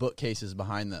big bookcases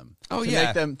behind them. Oh, to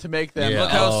yeah. to make them. Look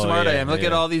how Oh, smart I yeah, am. Look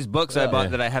at yeah. all these books I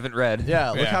bought that I haven't read. Yeah,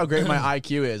 look Yeah. how great my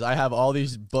IQ is. I have all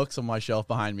these books on my shelf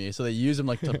behind me, so they use them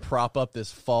like to prop up this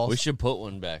false. We should put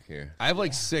one back here. I have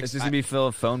like 6. It's just gonna be full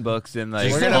of phone books and like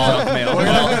Just we're junk mail.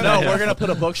 we're gonna put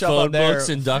a bookshop Phone up there. books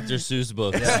and Dr. Seuss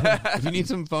books. If you need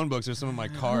some phone books, there's some in my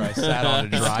car I sat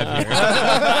on to drive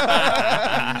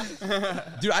here.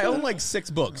 Dude, I own like 6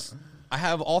 books. I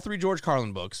have all 3 George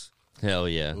Carlin books. Hell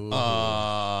yeah.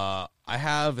 I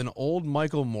have an old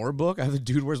Michael Moore book. I have the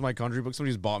Dude Where's My Country book.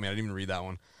 Somebody just bought me. I didn't even read that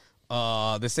one.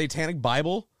 The Satanic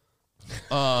Bible.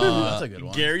 That's a good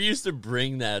one. Gary used to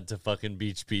bring that to fucking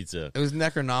Beach Pizza. It was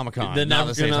Necronomicon. The not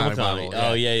the Satanic Bible. Necronomicon.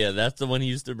 Oh, yeah. That's the one he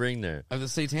used to bring there. I have the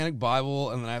Satanic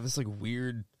Bible, and then I have this like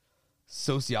weird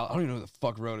sociology. I don't even know who the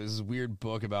fuck wrote it. This is a weird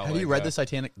book about. Have you read the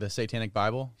Satanic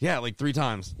Bible? Yeah, like 3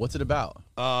 times. What's it about?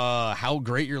 How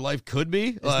great your life could be.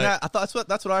 Isn't that, I thought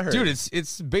that's what I heard. dude,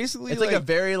 it's basically it's like a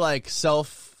very like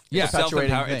perpetuating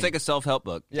thing. It's like a self-help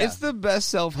book. Yeah. It's the best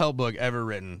self-help book ever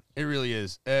written. It really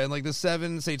is. And like the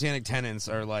 7 satanic tenets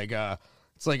are like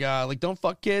it's like don't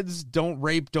fuck kids, don't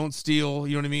rape, don't steal,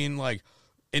 you know what I mean? Like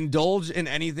indulge in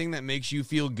anything that makes you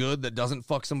feel good that doesn't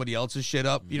fuck somebody else's shit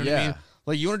up, you know what I Yeah. mean?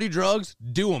 Like you want to do drugs,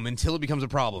 do them until it becomes a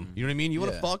problem. You know what I mean? You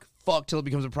want to Yeah. fuck till it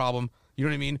becomes a problem. You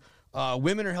know what I mean?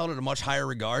 Women are held in a much higher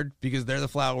regard because they're the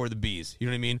flower or the bees. You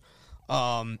know what I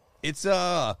mean? It's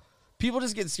people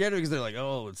just get scared of it because they're like,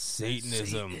 oh, it's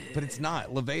Satanism. But it's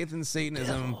not. Leviathan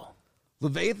Satanism.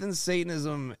 Leviathan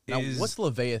Satanism Now, is what's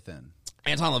Leviathan?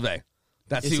 Anton LaVey.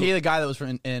 That's Is who. he the guy that was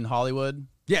in Hollywood?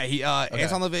 Yeah,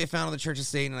 Anton LaVey founded the Church of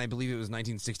Satan, and I believe it was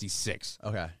 1966.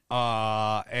 Okay.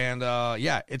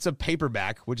 Yeah, it's a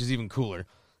paperback, which is even cooler.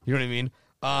 You know what I mean?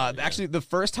 Actually, the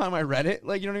first time I read it,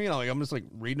 like, you know what I mean? I'm just like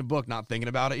reading a book, not thinking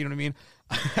about it. You know what I mean?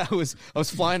 I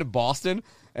was flying to Boston,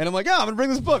 and I'm like, I'm gonna bring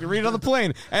this book and read it on the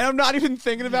plane, and I'm not even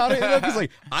thinking about it, because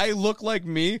like I look like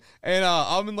me, and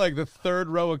I'm in like the 3rd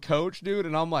row of coach, dude,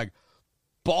 and I'm like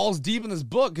balls deep in this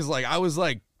book because like I was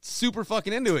like super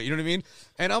fucking into it. You know what I mean?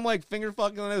 And I'm like finger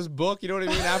fucking on this book. You know what I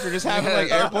mean? After just having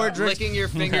like airport drinks. Licking your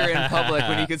finger in public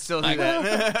when you could still do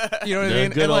that. You know what The I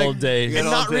mean? good and, like, old days. And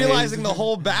Good not old days. realizing the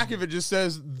whole back of it just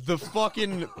says the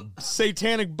fucking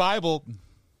Satanic Bible.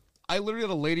 I literally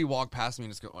had a lady walk past me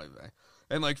and just go, "Oy vey,"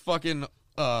 and like fucking,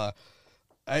 I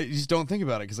just don't think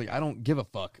about it because like I don't give a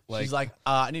fuck. Like, She's like,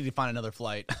 I need to find another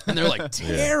flight. and they're like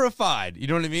terrified. You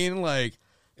know what I mean? Like,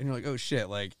 and you're like, oh shit,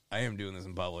 like I am doing this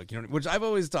in public. You know, which I've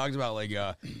always talked about. Like,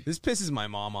 this pisses my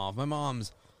mom off. My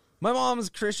mom's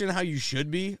Christian, how you should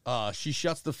be. She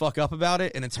shuts the fuck up about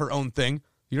it, and it's her own thing.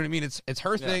 You know what I mean? It's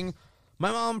her thing.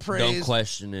 My mom prays Don't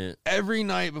question it. every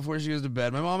night before she goes to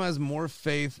bed. My mom has more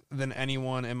faith than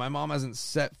anyone, and my mom hasn't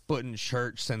set foot in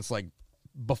church since like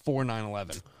before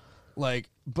 9/11. Like,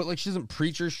 but like she doesn't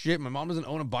preach her shit. My mom doesn't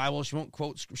own a Bible. She won't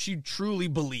quote. She truly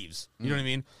believes. You know what I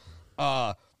mean?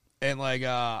 And like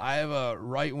I have a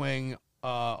right wing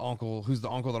uncle who's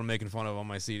the uncle that I'm making fun of on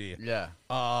my CD. Yeah.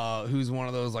 Who's one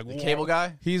of those like cable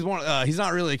guy? He's one. He's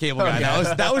not really a cable guy.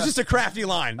 Okay. That was just a crafty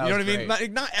line. You know what was I mean?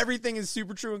 great. Not everything is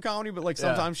super true in comedy, but like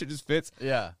sometimes shit just fits.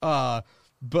 Yeah.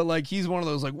 But like he's one of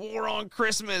those like war on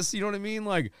Christmas. You know what I mean?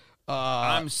 Like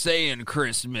I'm saying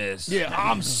Christmas. yeah,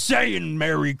 I'm saying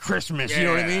Merry Christmas. You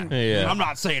know what I mean? Yeah. I'm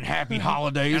not saying Happy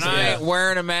Holidays. And I ain't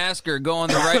wearing a mask or going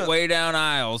the right way down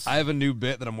aisles. I have a new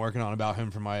bit that I'm working on about him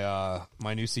for my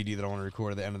my new CD that I want to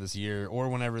record at the end of this year or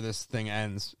whenever this thing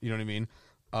ends. You know what I mean?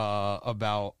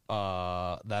 About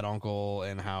that uncle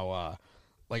and how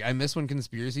like I miss when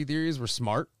conspiracy theories were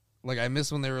smart. Like I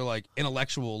miss when they were like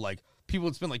intellectual. Like people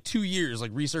would spend like 2 years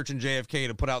like researching JFK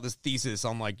to put out this thesis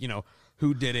on like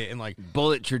who did it and like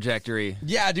Bullet trajectory.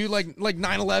 yeah, dude, like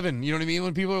 9/11, you know what I mean?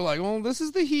 When people are like, "Well, this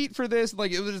is the heat for this."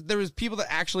 Like there was people that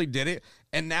actually did it,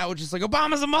 and now it's just like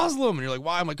Obama's a Muslim, and you're like,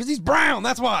 "Why?" I'm like, "Cuz he's brown.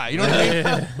 That's why." You know what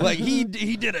I mean? Like he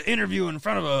did an interview in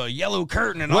front of a yellow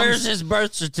curtain and Where's his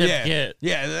birth certificate?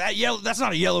 Yeah, that's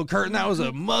not a yellow curtain. That was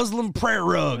a Muslim prayer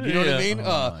rug. You know what I mean? Oh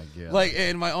my God. Like,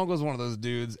 and my uncle's one of those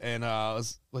dudes, and I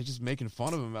was like just making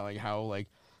fun of him about like how like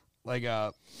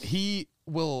he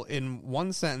will in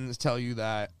one sentence tell you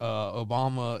that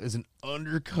Obama is an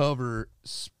undercover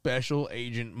special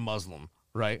agent Muslim,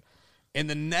 right? In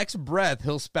the next breath,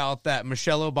 he'll spout that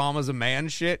Michelle Obama's a man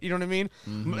shit. You know what I mean?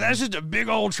 Mm-hmm. That's just a big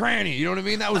old tranny. You know what I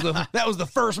mean? That was the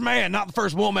first man, not the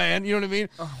first woman. You know what I mean?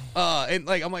 And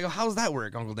like I'm like, how does that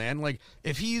work, Uncle Dan? Like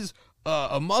if he's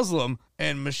a Muslim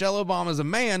and Michelle Obama's a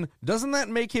man, doesn't that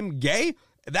make him gay?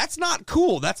 That's not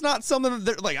cool. That's not something that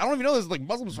they're like. I don't even know this. Like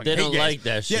Muslims, They don't like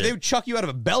that shit. Yeah, they would chuck you out of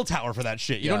a bell tower for that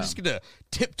shit. You don't just get to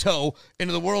tiptoe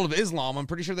into the world of Islam. I'm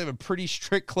pretty sure they have a pretty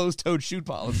strict closed-toed shoot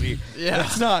policy.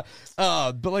 That's not.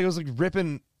 But like I was like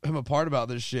ripping him apart about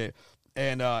this shit,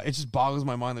 and it just boggles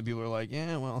my mind that people are like,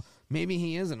 yeah, well, maybe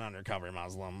he is an undercover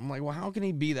Muslim. I'm like, well, how can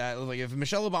he be that? Like, if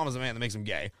Michelle Obama's a man, that makes him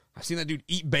gay. I've seen that dude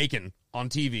eat bacon on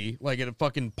TV, like at a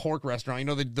fucking pork restaurant. You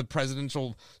know, the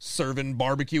presidential serving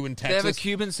barbecue in Texas. They have a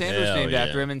Cuban sandwich Hell named yeah.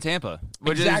 after him in Tampa,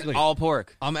 which Exactly. is all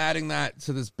pork. I'm adding that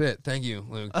to this bit. Thank you,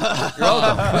 Luke. You're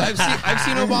welcome. I've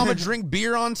seen Obama drink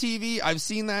beer on TV. I've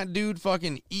seen that dude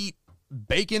fucking eat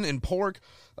bacon and pork.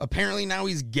 Apparently now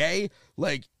he's gay.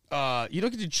 Like, you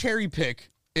don't get to cherry pick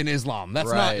in Islam.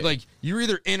 That's not Right. like you're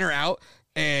either in or out.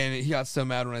 And he got so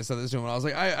mad when I said this to him. And I was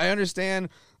like, I understand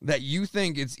that you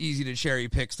think it's easy to cherry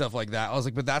pick stuff like that. I was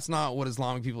like, but that's not what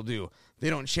Islamic people do. They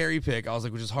don't cherry pick. I was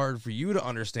like, which is hard for you to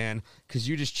understand because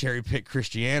you just cherry pick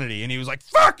Christianity. And he was like,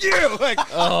 fuck you! Like,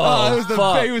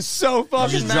 fuck. he was so fucking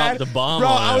just mad. dropped the bomb Bro,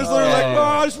 on I was him. literally like, oh,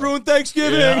 I just ruined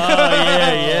Thanksgiving.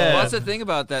 Yeah. Well, that's the thing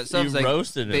about that stuff. You Is like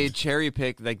roasted him. they cherry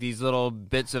pick like these little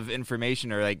bits of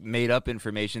information or like made up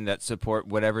information that support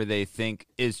whatever they think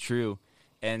is true.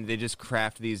 And they just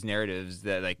craft these narratives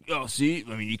that like, oh, see,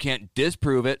 I mean, you can't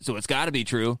disprove it, so it's got to be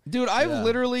true. Dude, I've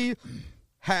literally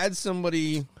had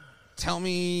somebody tell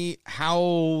me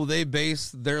how they base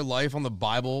their life on the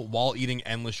Bible while eating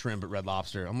endless shrimp at Red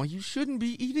Lobster. I'm like, you shouldn't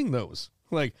be eating those.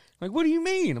 Like, what do you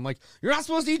mean? I'm like, you're not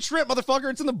supposed to eat shrimp, motherfucker.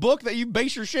 It's in the book that you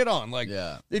base your shit on. Like,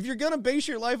 if you're gonna base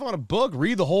your life on a book,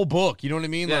 read the whole book. You know what I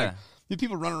mean? Yeah. Like, these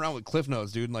people running around with cliff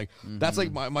notes, dude. And like, that's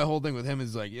like my whole thing with him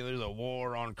is like, yeah, there's a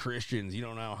war on Christians. You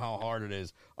don't know how hard it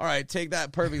is. All right, take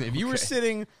that perfectly. If you were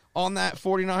sitting on that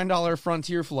 $49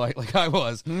 Frontier flight like I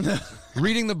was,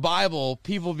 reading the Bible,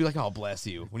 people would be like, oh, bless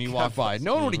you, when you walk by.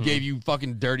 No one would have gave you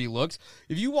fucking dirty looks.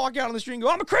 If you walk out on the street and go,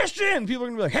 I'm a Christian, people are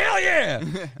going to be like, hell yeah. You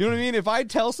know what I mean? If I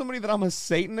tell somebody that I'm a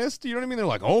Satanist, you know what I mean? They're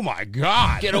like, oh my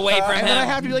God. Get away from And then I him.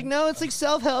 have to be like, no, it's like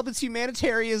self-help. It's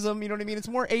humanitarianism. You know what I mean? It's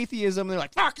more atheism. And they're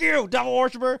like, fuck you, devil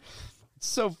worshiper. It's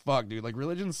so fucked, dude. Like,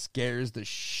 religion scares the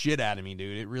shit out of me,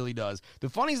 dude. It really does. The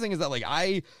funniest thing is that, like,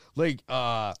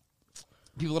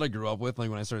 people that I grew up with, like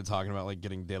when I started talking about like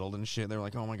getting diddled and shit, they were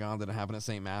like, "Oh my God, did it happen at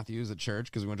St. Matthew's at church?"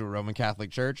 Because we went to a Roman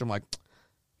Catholic church. I'm like,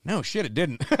 "No shit, it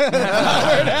didn't." That's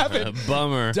where it happened.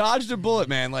 Bummer. Dodged a bullet,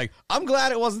 man. Like, I'm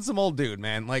glad it wasn't some old dude,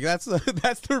 man. Like, that's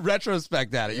the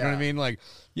retrospect at it. You know what I mean? Like,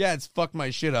 yeah, it's fucked my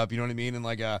shit up. You know what I mean? And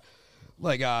how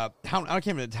I can't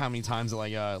remember how many times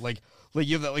like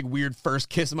you have that like weird first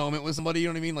kiss moment with somebody, you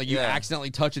know what I mean? Like you accidentally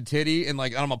touch a titty and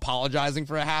like I'm apologizing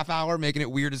for a half hour, making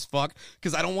it weird as fuck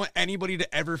because I don't want anybody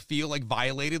to ever feel like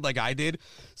violated like I did.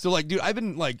 So like, dude, I've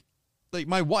been like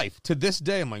my wife to this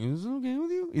day, I'm like, is it okay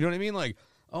with you? You know what I mean? Like,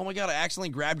 oh my God, I accidentally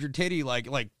grabbed your titty like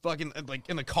fucking like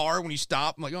in the car when you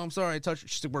stop. I'm like, oh, I'm sorry, I touched.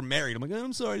 She said, we're married. I'm like, oh,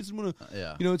 I'm sorry, I just want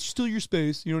to, you know, it's still your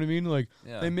space. You know what I mean? Like,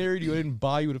 I married you, I didn't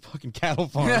buy you at a fucking cattle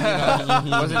farm. You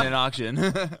know? Wasn't an auction.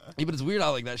 Yeah, but it's weird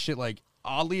how like that shit, like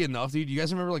oddly enough, dude, you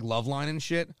guys remember like Loveline and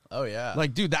shit? Oh yeah.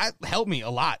 Like, dude, that helped me a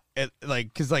lot.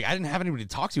 Cause like I didn't have anybody to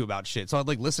talk to about shit. So I'd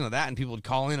like listen to that and people would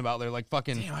call in about their like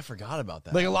fucking Damn, I forgot about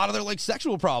that. like a lot of their like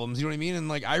sexual problems, you know what I mean? And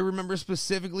like I remember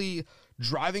specifically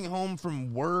driving home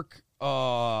from work,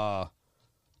 was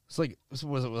it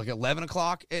like 11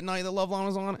 o'clock at night that Loveline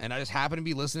was on, and I just happened to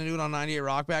be listening to it on 98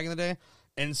 Rock back in the day,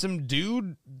 and some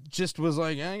dude just was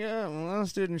like, yeah, well,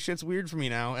 this dude and shit's weird for me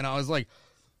now, and I was like,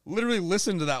 literally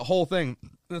listened to that whole thing.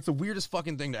 That's the weirdest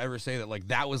fucking thing to ever say, that like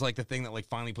that was like the thing that like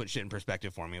finally put shit in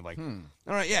perspective for me. Like, all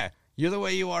right, yeah, you're the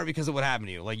way you are because of what happened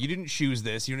to you. Like, you didn't choose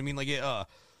this. You know what I mean?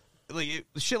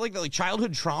 Shit like that, like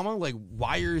childhood trauma, like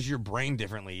wires your brain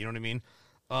differently. You know what I mean?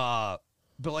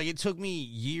 But like it took me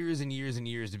years and years and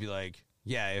years to be like,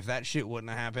 yeah, if that shit wouldn't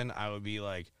have happened, I would be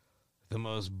like the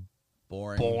most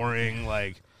boring,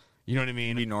 like, you know what I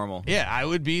mean? Be normal. Yeah, I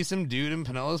would be some dude in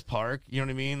Pinellas Park. You know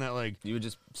what I mean? That like You would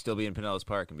just still be in Pinellas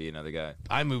Park and be another guy.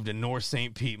 I moved to North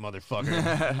St. Pete,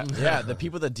 motherfucker. Yeah, the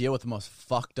people that deal with the most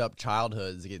fucked up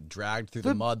childhoods get dragged through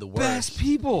the mud the worst. Best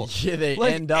people. Yeah, they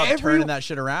Like, end up turning that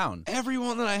shit around.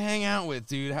 Everyone that I hang out with,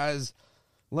 dude, has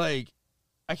like,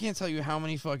 I can't tell you how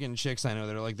many fucking chicks I know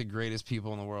that are like the greatest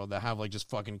people in the world that have like just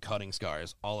fucking cutting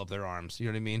scars all up their arms. You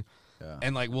know what I mean? Yeah.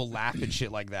 And like we'll laugh at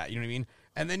shit like that. You know what I mean?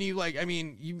 And then you like, I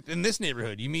mean, you in this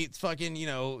neighborhood, you meet fucking, you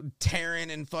know,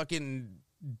 Taryn and fucking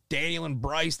Daniel and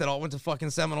Bryce that all went to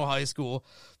fucking Seminole High School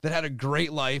that had a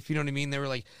great life. You know what I mean? They were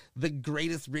like the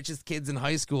greatest, richest kids in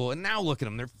high school. And now look at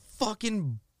them. They're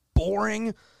fucking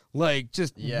boring, Like,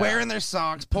 just Yeah. wearing their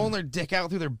socks, pulling their dick out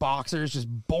through their boxers, just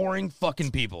boring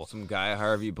fucking people. Some Guy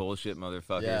Harvey bullshit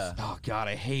motherfuckers. Yeah. Oh, God,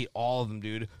 I hate all of them,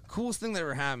 dude. Coolest thing that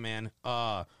ever happened, man.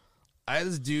 I had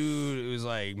this dude who was,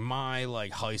 like, my,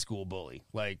 like, high school bully.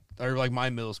 Like, or, like, my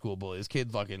middle school bully. This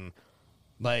kid fucking,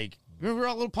 like, we were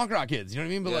all little punk rock kids, you know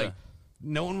what I mean? But, Yeah.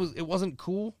 like, it wasn't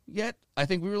cool yet. I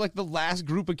think we were, like, the last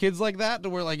group of kids like that to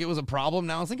where, like, it was a problem.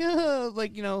 Now it's like,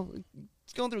 like, you know,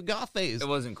 it's going through a goth phase. It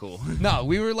wasn't cool. No,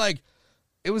 we were like,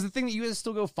 it was the thing that you had to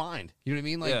still go find. You know what I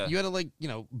mean? Like, Yeah. you had to, like, you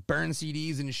know, burn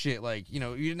CDs and shit. Like, you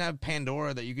know, you didn't have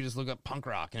Pandora that you could just look up punk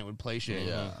rock and it would play shit.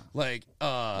 Yeah. Like,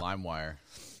 LimeWire.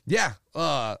 yeah.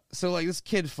 So, like, this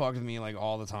kid fucked with me, like,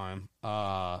 all the time.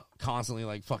 Constantly,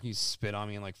 like, fucking spit on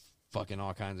me and, like, fucking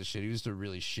all kinds of shit. He was just a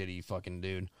really shitty fucking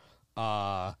dude.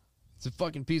 It's a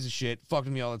fucking piece of shit. Fucked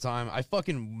with me all the time. I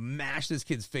fucking mashed this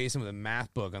kid's face in with a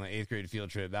math book on the 8th grade field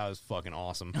trip. That was fucking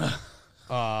awesome.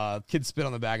 Kid spit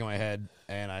on the back of my head,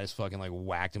 and I just fucking, like,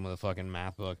 whacked him with a fucking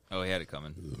math book. Oh, he had it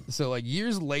coming. So, like,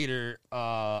 years later,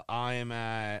 I am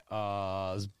at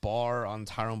this bar on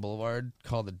Tyrone Boulevard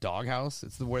called the Doghouse.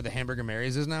 It's where the Hamburger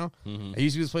Mary's is now. It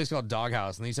used to be this place called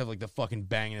Doghouse, and they used to have, like, the fucking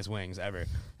bangingest wings ever.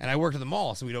 And I worked at the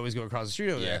mall, so we'd always go across the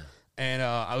street over there. And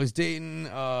I was dating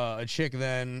a chick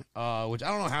then, which I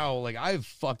don't know how, like, I've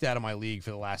fucked out of my league for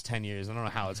the last 10 years. I don't know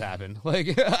how it's happened.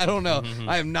 Like, I don't know.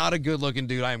 I am not a good-looking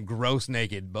dude. I am gross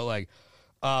naked. But, like,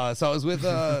 so I was with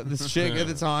this chick at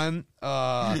the time,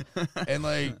 and,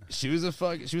 like, she was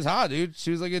hot, dude. She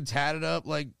was, like, a tatted up,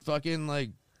 like, fucking,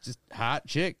 like, just hot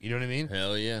chick. You know what I mean?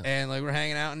 Hell yeah. And, like, we're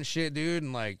hanging out and shit, dude,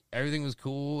 and, like, everything was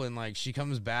cool. And, like, she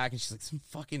comes back, and she's like, some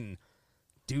fucking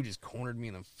dude just cornered me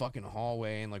in the fucking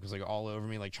hallway and, like, was, like, all over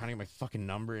me, like, trying to get my fucking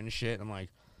number and shit. I'm like,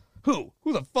 who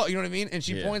the fuck, you know what I mean? And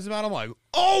she points him out. I'm like,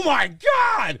 oh my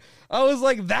God. I was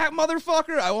like, that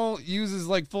motherfucker. I won't use his,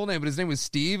 like, full name, but his name was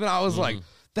Steve. And I was like,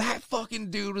 that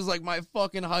fucking dude was, like, my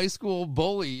fucking high school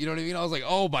bully. You know what I mean? I was like,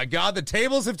 oh my God, the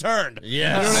tables have turned.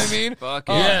 Yes. You know what I mean? Fuck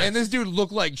yes. And this dude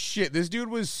looked like shit. This dude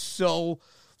was so,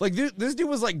 like, this dude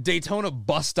was like Daytona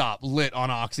bus stop lit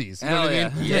on oxys. You know Hell what I yeah.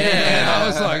 mean? Yeah. And I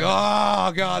was like,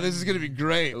 oh God, this is gonna be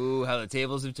great. Ooh, how the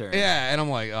tables have turned. Yeah, and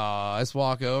I'm like, I just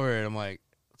walk over and I'm like,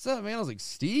 what's up, man? I was like,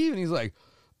 Steve? And he's like,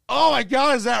 oh my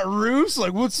God, is that Roos?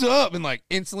 Like, what's up? And, like,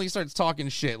 instantly starts talking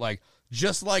shit, like,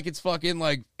 just like it's fucking,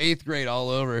 like, 8th grade all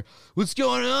over. What's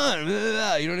going on? Blah, blah,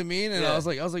 blah. You know what I mean? And Yeah. I was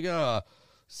like, it's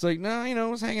like, no, you know,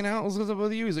 I was hanging out. What's up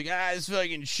with you? He's like, just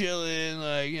fucking chilling.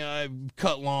 Like, you know, I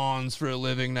cut lawns for a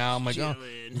living now. I'm like, oh,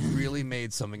 you really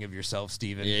made something of yourself,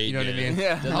 Steven. Yeah, you know what I did. mean?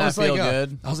 Yeah. Doesn't I that was feel like,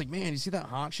 good? I was like, man, you see that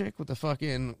hot chick with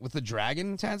the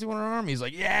dragon tattoo on her arm? He's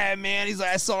like, yeah, man. He's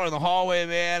like, I saw her in the hallway,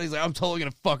 man. He's like, I'm totally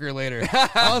gonna fuck her later.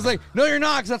 I was like, no, you're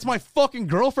not, because that's my fucking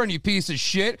girlfriend, you piece of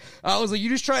shit. I was like, you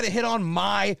just tried to hit on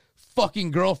my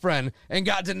fucking girlfriend and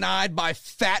got denied by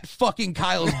fat fucking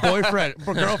Kyle's girlfriend.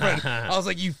 I was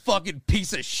like, you fucking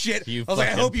piece of shit. You I was like,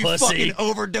 I fucking hope you pussy. fucking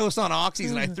overdose on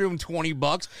oxys. And I threw him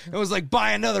 $20. It was like,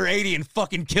 buy another 80 and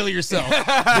fucking kill yourself. Yeah,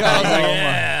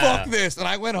 I was like, fuck this. And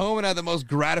I went home and had the most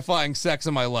gratifying sex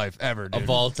of my life ever, dude. Of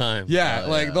all time. Yeah,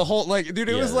 like the whole, like, dude,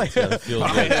 it was like, that's gotta feel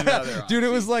good. dude,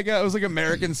 it was like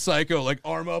American Psycho, like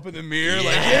arm up in the mirror,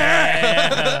 like,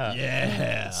 yeah.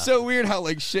 Yeah. So weird how,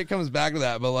 like, shit comes back to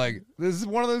that, but, like, this is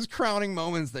one of those crowning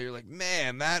moments that you're like,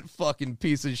 man, that fucking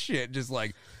piece of shit just,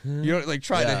 like, you know, like,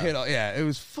 tried to hit. Yeah, it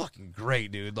was fucking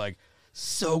great, dude. Like,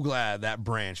 so glad that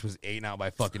branch was eaten out by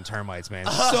fucking termites, man.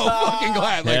 So fucking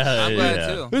glad. Like, Yeah, I'm glad yeah.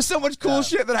 too. there's so much cool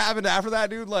shit that happened after that,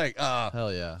 dude. Like,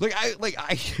 Hell yeah. like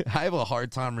I have a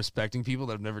hard time respecting people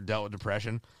that have never dealt with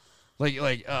depression. Like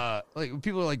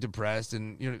people are like depressed,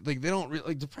 and, you know, like, they don't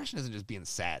like, depression isn't just being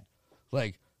sad.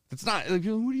 Like, it's not like,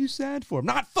 what are you sad for? I'm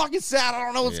not fucking sad. I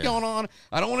don't know what's going on.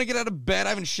 I don't want to get out of bed. I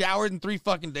haven't showered in 3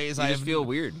 fucking days. I just feel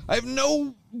weird. I have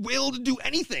no will to do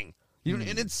anything. You know,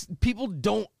 and it's, people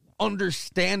don't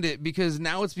understand it because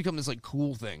now it's become this, like,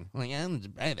 cool thing. Like,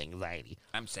 I have anxiety.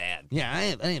 I'm sad. Yeah,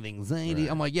 I have anxiety.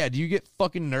 I'm like, yeah, do you get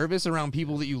fucking nervous around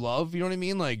people that you love? You know what I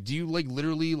mean? Like, do you, like,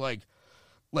 literally, like,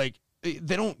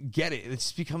 they don't get it.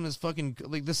 It's become this fucking,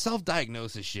 like, the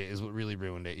self-diagnosis shit is what really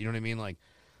ruined it. You know what I mean? Like,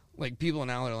 people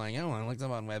now are like, oh, I looked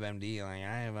up on WebMD. Like,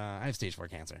 I have stage 4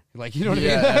 cancer. Like, you know what I mean?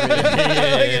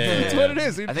 It's what it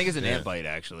is. Dude. I think it's an ant bite,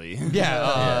 actually.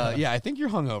 Yeah, I think you're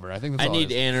hungover. I think that's I all need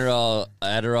it is. Adderall,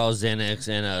 Xanax,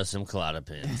 and some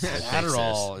Klonopins.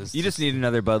 Adderall is You just need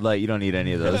another Bud Light. You don't need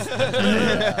any of those.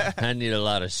 I need a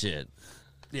lot of shit.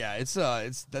 yeah. It's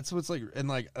that's what's like, and,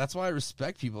 like, that's why I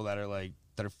respect people that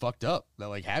are fucked up, that,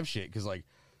 like, have shit, because, like,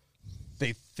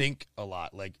 they think a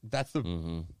lot. Like, that's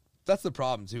the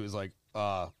problem too, is like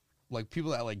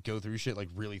people that, like, go through shit, like,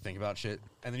 really think about shit,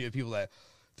 and then you have people that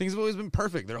things have always been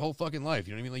perfect their whole fucking life.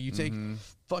 You know what I mean? Like you take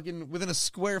fucking within a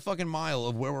square fucking mile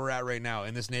of where we're at right now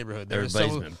in this neighborhood. There is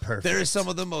some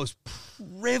of the most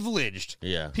privileged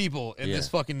people in this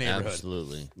fucking neighborhood.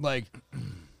 Absolutely. Like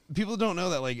people don't know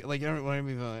that. Like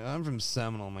I'm from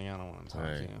Seminole. I'm like, I don't want to talk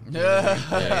to you.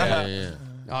 Yeah.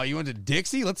 Oh, you went to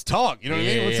Dixie? Let's talk. You know what I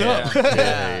mean? What's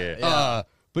up?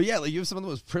 But yeah, like you have some of the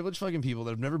most privileged fucking people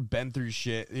that have never been through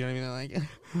shit. You know what I mean? They're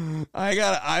like, I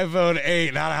got an iPhone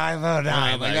 8, not an iPhone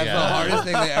 9. Like that's the hardest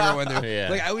thing they ever went through.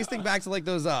 Like I always think back to like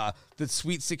those the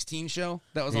Sweet 16 show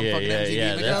that was on fucking MTV.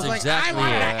 Yeah, like, I was like, I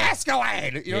wanted an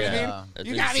Escalade. You know what I mean? That's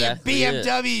You got exactly me a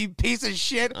BMW, you piece of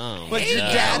shit. Oh, But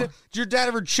did your dad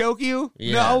ever choke you?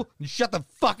 Yeah. No. Shut the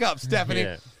fuck up, Stephanie.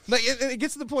 Yeah. Like it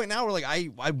gets to the point now where like I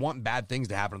want bad things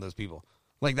to happen to those people.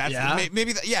 Like that's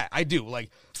maybe I do.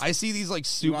 Like I see these like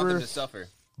super. You want them to suffer.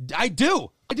 I do.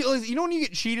 Like, you know when you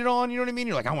get cheated on, you know what I mean?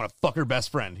 You're like, I want to fuck her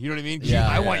best friend. You know what I mean?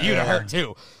 I want you to hurt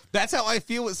too. That's how I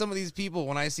feel with some of these people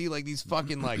when I see like these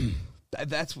fucking like.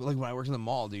 That's like when I worked in the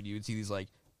mall, dude. You would see these like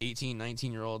 18,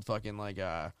 19-year-old fucking like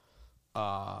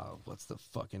what's the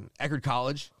fucking Eckerd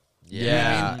College. Yeah, You know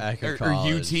what I mean? Eckerd or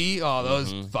College. UT. Oh,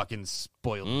 those fucking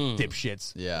spoiled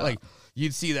dipshits. Yeah. Like,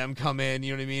 you'd see them come in,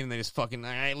 you know what I mean? And they just fucking,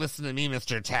 all right, listen to me,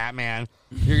 Mr. Tapman.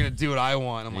 You're going to do what I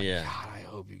want. I'm like, God, I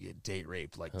hope you get date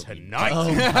raped, like, tonight.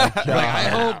 Oh, my God.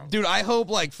 Like, I hope,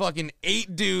 like, fucking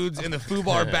 8 dudes in the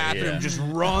FUBAR bathroom just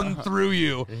run through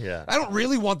you. Yeah. I don't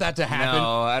really want that to happen.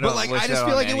 No, I don't But, like, wish I just that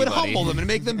feel on like it would anybody. humble them and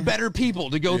make them better people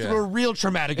to go through a real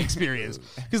traumatic experience.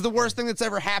 Because the worst thing that's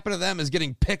ever happened to them is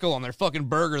getting pickle on their fucking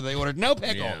burger they ordered no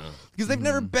pickle. Yeah. Because they've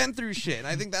never been through shit. And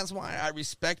I think that's why I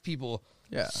respect people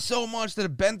so much that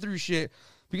have been through shit.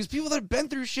 Because people that have been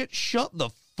through shit, shut the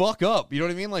fuck up. You know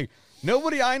what I mean? Like,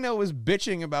 nobody I know is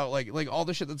bitching about, like all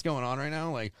the shit that's going on right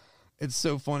now. Like, it's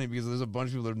so funny because there's a bunch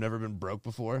of people that have never been broke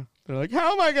before. They're like,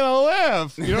 how am I going to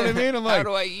live? You know what I mean? I'm like, How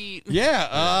do I eat?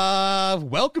 yeah,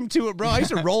 welcome to it, bro. I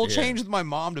used to roll change with my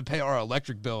mom to pay our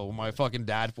electric bill when my fucking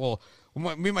dad, me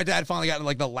and my dad finally got in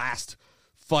like the last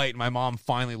fight and my mom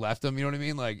finally left him. You know what I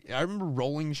mean? Like, I remember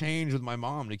rolling change with my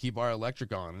mom to keep our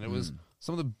electric on. And it was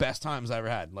some of the best times I ever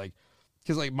had. Like,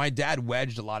 because like my dad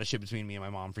wedged a lot of shit between me and my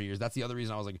mom for years. That's the other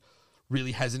reason I was like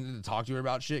really hesitant to talk to her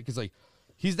about shit. Because like,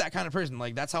 he's that kind of person.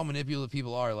 Like, that's how manipulative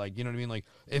people are. Like, you know what I mean? Like,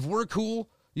 if we're cool,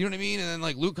 you know what I mean? And then,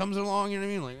 like, Luke comes along, you know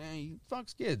what I mean? Like, he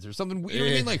fucks kids or something. You know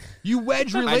what I mean? Like, you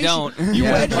wedge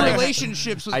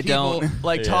relationships with people.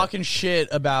 Like talking shit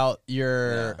about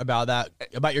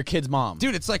about your kid's mom.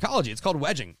 Dude, it's psychology. It's called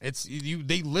wedging. It's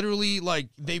they literally, like,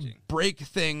 they break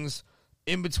things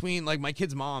in between. Like, my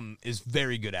kid's mom is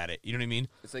very good at it. You know what I mean?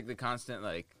 It's like the constant,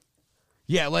 like...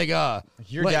 Yeah, like,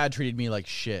 Your dad treated me like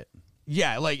shit.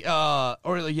 yeah, like,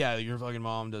 or like, yeah, your fucking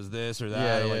mom does this or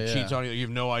that, or like cheats on you. You have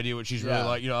no idea what she's really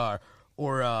like, you know,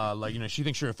 or like, you know, she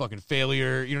thinks you're a fucking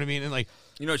failure. You know what I mean? And like,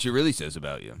 You know what she really says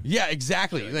about you. yeah,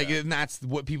 exactly. Like, and that's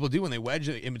what people do when they wedge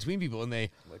in between people, and they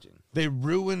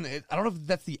ruin it. I don't know if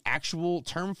that's the actual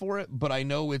term for it, but I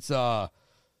know it's but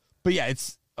yeah,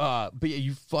 it's but yeah,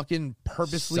 you fucking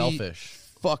purposely Selfish.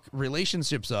 fuck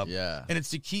relationships up. Yeah. And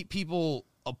it's to keep people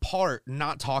apart,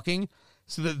 not talking,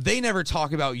 so that they never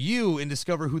talk about you and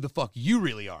discover who the fuck you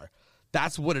really are.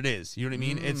 That's what it is. You know what I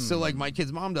mean? It's so like my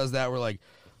kid's mom does that, where like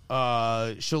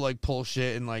she'll like pull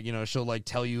shit and like, you know, she'll like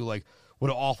tell you like what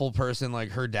an awful person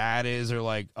like her dad is, or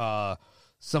like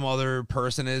some other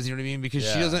person is, you know what I mean? Because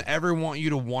she doesn't ever want you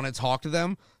to want to talk to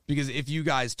them, because if you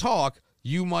guys talk,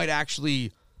 you might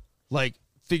actually like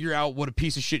figure out what a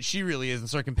piece of shit she really is and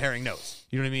start comparing notes.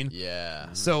 You know what I mean?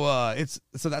 Yeah. So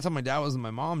so that's how my dad was and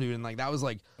my mom, dude, and like that was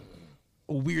like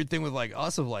a weird thing with like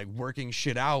us of like working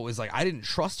shit out, was like I didn't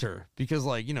trust her, because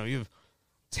like, you know, you have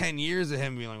 10 years of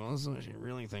him being like, well, this is what she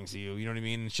really thinks of you, you know what I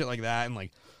mean, and shit like that, and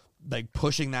like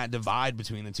pushing that divide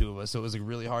between the two of us. So it was like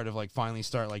really hard to like finally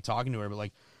start like talking to her. But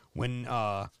like when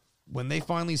they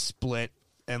finally split,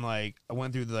 and like I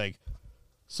went through like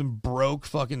some broke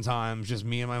fucking times, just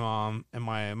me and my mom, and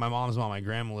my mom's mom, my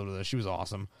grandma lived with us. She was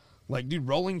awesome. Like, dude,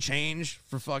 rolling change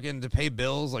for fucking to pay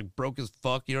bills, like broke as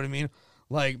fuck, you know what I mean?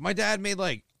 Like, my dad made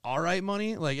like all right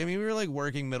money. Like, I mean, we were like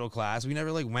working middle class. We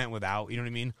never like went without, you know what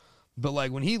I mean? But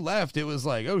like when he left, it was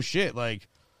like, oh shit, like,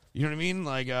 you know what I mean?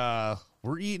 Like,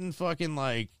 we're eating fucking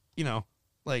like, you know,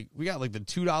 like we got like the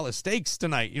 $2 steaks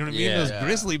tonight, you know what I mean? Those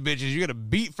grizzly bitches you gotta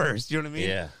beat first, you know what I mean?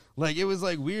 Yeah. Like, it was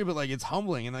like weird, but like it's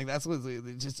humbling, and like that's what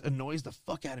it just annoys the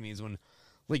fuck out of me, is when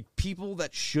like people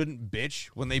that shouldn't bitch,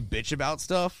 when they bitch about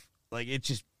stuff, like it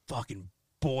just fucking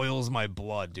boils my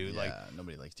blood, dude. Like,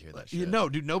 nobody likes to hear that shit. no,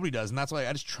 dude, nobody does, and that's why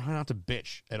I just try not to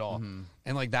bitch at all.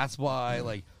 And like that's why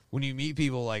like when you meet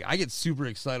people, like, I get super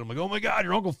excited. I'm like, oh my God,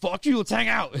 your uncle fucked you. Let's hang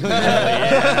out.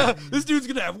 This dude's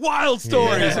going to have wild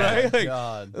stories, right? Like,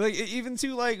 God. like, even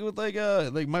too, like, with,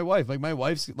 like my wife. Like, my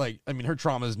wife's, like, I mean, her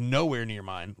trauma is nowhere near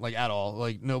mine, like, at all.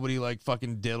 Like, nobody, like,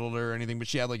 fucking diddled her or anything, but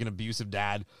she had, like, an abusive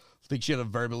dad. I think she had a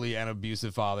verbally and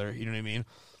abusive father, you know what I mean?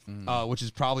 Which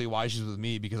is probably why she's with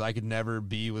me, because I could never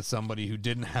be with somebody who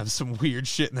didn't have some weird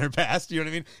shit in their past, you know what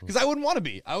I mean? Because I wouldn't want to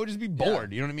be. I would just be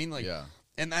bored, you know what I mean? Like,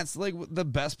 and that's, like, the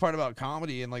best part about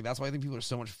comedy, and, like, that's why I think people are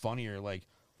so much funnier, like,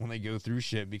 when they go through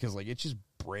shit, because, like, it just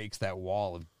breaks that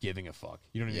wall of giving a fuck,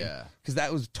 you know what I mean? Yeah. Because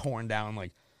that was torn down,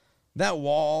 like, that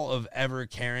wall of ever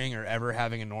caring or ever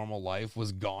having a normal life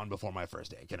was gone before my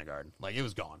first day of kindergarten. Like, it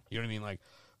was gone, you know what I mean? Like,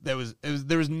 there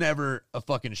was never a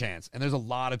fucking chance. And there's a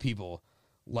lot of people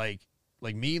like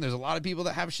me, and there's a lot of people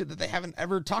that have shit that they haven't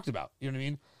ever talked about. You know what I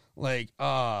mean? Like,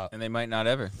 and they might not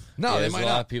ever. No, Yeah, they there's might a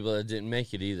lot not. of people that didn't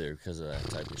make it either because of that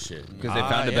type of shit. Because they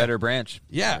found a better branch.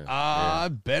 Yeah, Yeah.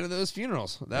 I've been to those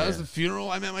funerals. That was the funeral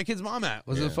I met my kid's mom at.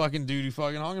 Was a fucking dude who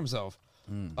fucking hung himself.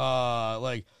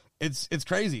 Like, it's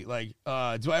crazy. Like,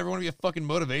 do I ever want to be a fucking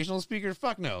motivational speaker?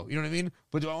 Fuck no. You know what I mean?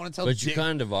 But do I want to tell? But you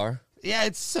kind of are. Yeah,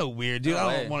 it's so weird, dude. No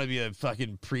I don't way. want to be a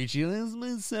fucking preachy. This is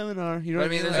my seminar. You know But what I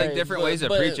mean, there's Like, like different ways of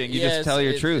But, preaching. You yeah, just tell your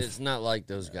it's- truth. It's not like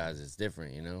those guys. It's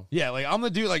different, you know? yeah, like I'm the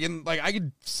dude. Like, in like I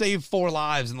could save 4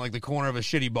 lives in like the corner of a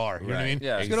shitty bar. You know what I mean?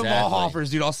 Yeah, Let's go to exactly.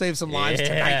 Maulhoffers, dude. I'll save some lives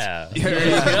tonight. Yeah. There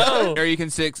you go. Or you can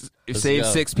save go.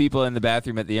 6 people in the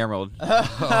bathroom at the Emerald. Oh,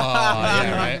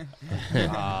 yeah, right.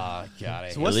 Oh, God. I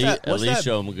hate what's it. that- At what's least that-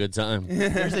 show them a good time.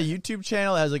 There's a YouTube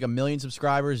channel that has like 1 million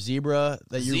subscribers, Zebra,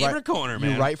 that you Zebra write, Corner,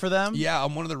 man. You write for them? Yeah,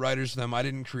 I'm one of the writers for them. I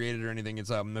didn't create it or anything. It's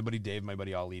my buddy Dave, my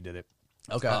buddy Ali did it.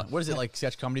 Okay. What is it, like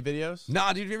sketch comedy videos?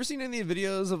 Nah, dude, have you ever seen any of the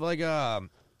videos of like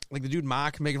the dude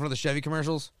Mock making fun of the Chevy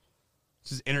commercials?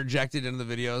 Just interjected into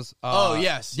the videos. Oh,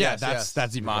 yes, yeah, yes, that's yes.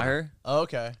 that's Zebra Corner. Maher? Oh,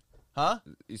 okay. Huh?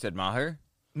 You said Maher?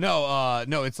 No,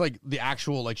 no, it's like the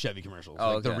actual like Chevy commercials,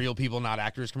 Oh, like the okay. real people, not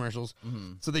actors commercials.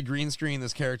 So they green screen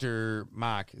this character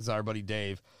Mock, is our buddy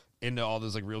Dave, into all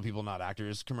those like real people, not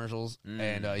actors commercials,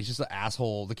 and he's just an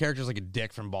asshole. The character's like a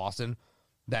dick from Boston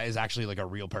that is actually like a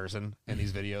real person in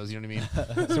these videos. You know what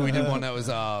I mean? So we did one that was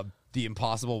the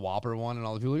Impossible Whopper one, and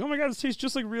all the people were like, oh my God, it tastes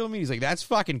just like real meat. He's like, that's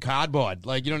fucking cardboard.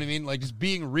 Like, you know what I mean? Like, just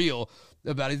being real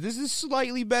about it. This is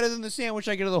slightly better than the sandwich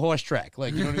I get at the horse track.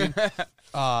 Like, you know what I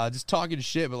mean? Just talking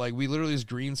shit, but like we literally just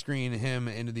green screen him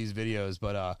into these videos.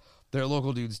 But they're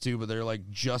local dudes too, but they're like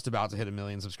just about to hit 1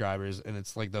 million subscribers, and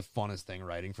it's like the funnest thing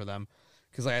writing for them,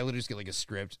 because like I literally just get like a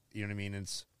script. You know what I mean?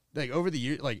 It's like over the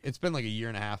year, like it's been like a year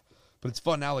and a half. But it's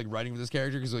fun now, like, writing with this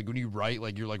character, because, like, when you write,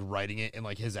 like, you're, like, writing it in,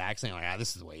 like, his accent, like,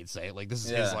 this is the way he'd say it. Like, this is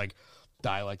his, like,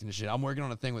 dialect and shit. I'm working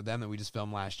on a thing with them that we just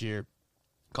filmed last year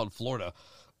called Florida.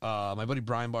 My buddy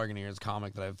Brian Barganier is a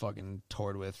comic that I've fucking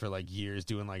toured with for, like, years,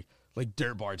 doing, like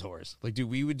dirt bar tours. Like,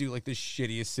 dude, we would do, like, the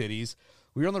shittiest cities.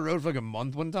 We were on the road for, like, a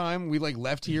month one time. We, like,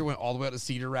 left here, went all the way out to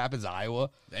Cedar Rapids, Iowa.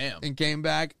 Damn. And came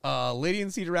back. Lady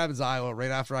in Cedar Rapids, Iowa,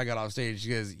 right after I got off stage, she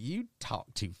goes, you talk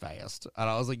too fast. And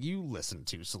I was like, you listen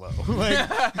too slow.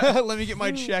 Like, let me get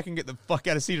my check and get the fuck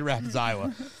out of Cedar Rapids,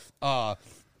 Iowa.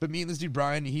 But me and this dude,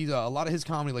 Brian, he's a lot of his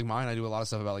comedy, like mine, I do a lot of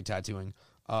stuff about, like, tattooing.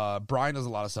 Brian does a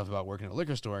lot of stuff about working at a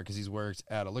liquor store, because he's worked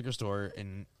at a liquor store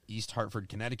in East Hartford,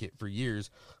 Connecticut for years,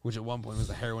 which at one point was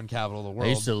the heroin capital of the I world.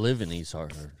 used to live in East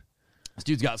Hartford. This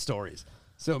dude's got stories.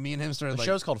 So me and him started, The like...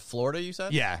 show's called Florida, you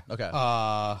said? Yeah. Okay.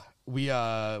 We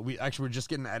actually, we're just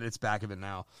getting edits back of it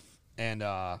now, and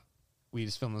we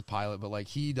just filmed this pilot. But like,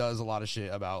 he does a lot of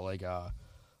shit about like a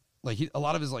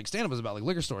lot of his like stand up is about like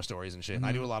liquor store stories and shit. And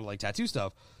I do a lot of like tattoo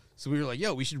stuff. So we were like,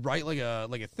 yo, we should write like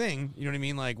a thing. You know what I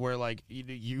mean? Like where like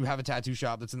you have a tattoo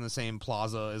shop that's in the same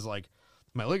plaza as like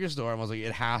my liquor store. And I was like,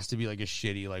 it has to be like a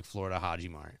shitty like Florida Haji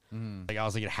Mart. Like I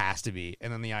was like, it has to be.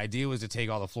 And then the idea was to take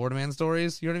all the Florida man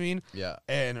stories. You know what I mean? Yeah.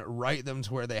 And write them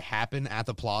to where they happen at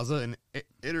the plaza and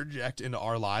interject into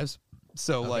our lives.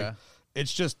 So like,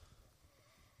 it's just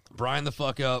Brian the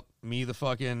fuck up, me the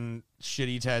fucking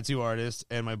shitty tattoo artist,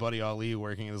 and my buddy Ali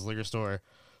working at this liquor store.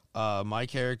 My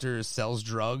character sells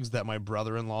drugs that my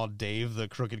brother-in-law Dave, the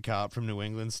crooked cop from New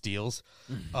England, steals.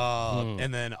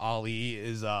 And then Ali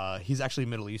is he's actually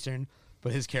Middle Eastern,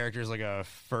 but his character is like a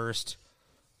first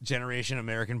generation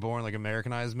American-born, like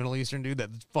Americanized Middle Eastern dude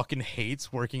that fucking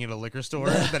hates working at a liquor store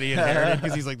that he inherited,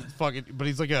 because he's like fucking, but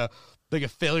he's like a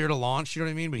failure to launch. You know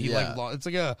what I mean? But he it's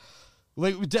like a.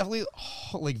 Like, definitely,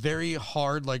 like, very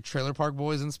hard, like, Trailer Park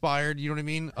Boys inspired, you know what I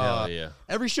mean? Hell yeah.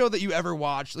 Every show that you ever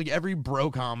watched, like, every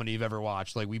bro comedy you've ever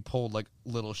watched, like, we pulled, like,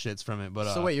 little shits from it,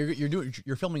 but... So wait,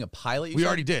 you're filming a pilot? we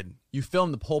already did. You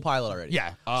filmed the whole pilot already.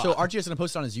 Yeah. So aren't you just gonna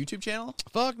post it on his YouTube channel?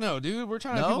 Fuck no, dude. We're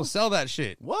trying to No? have people sell that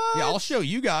shit. What? Yeah, I'll show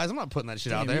you guys. I'm not putting that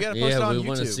shit out You there. gotta post it Yeah, on we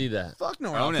want to YouTube. see that. Fuck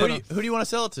no. Own we're it. not Who do you want to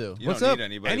sell it to? You What's don't up? need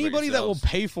anybody but Anybody that will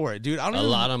yourselves. pay for it, dude. I don't A even,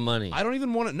 lot of money. I don't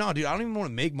even want to. No, dude. I don't even want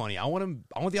to make money. I want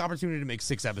the opportunity to make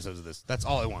 6 episodes of this. That's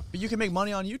all I want. But you can make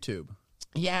money on YouTube.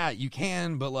 Yeah, you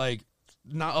can, but like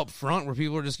not up front where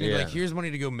people are just gonna be Yeah. like, "Here's money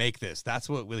to go make this." That's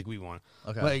what we want.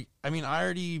 Okay. Like, I mean, I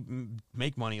already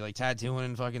make money like tattooing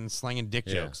and fucking slanging dick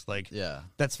Yeah. jokes. Like, Yeah.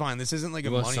 that's fine. This isn't like You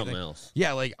a want money something thing. else.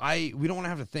 Yeah, like we don't want to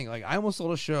have to think. Like, I almost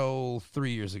sold a show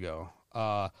 3 years ago.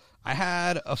 I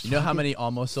had a. You know how many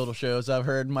almost sold shows I've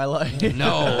heard in my life?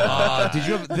 No. Did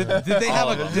they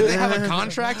have a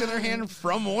contract in their hand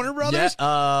from Warner Brothers?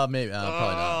 Yeah. Maybe.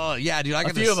 Probably not. Oh yeah, dude! I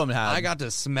got few to, of them had. I got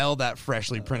to smell that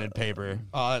freshly printed paper.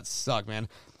 Oh, that sucked, man.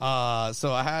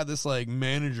 So I had this like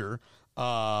manager,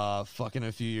 fucking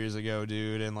a few years ago,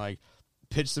 dude, and like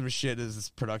pitched some shit as this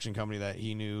production company that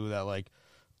he knew that like,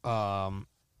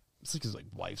 it's like his like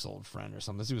wife's old friend or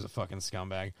something. This dude was a fucking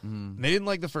scumbag. And they didn't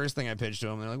like the first thing I pitched to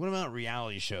him. They're like, "What about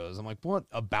reality shows?" I'm like, "What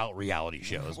about reality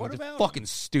shows? What Like, they're about fucking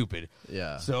stupid."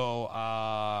 Yeah. So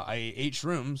I ate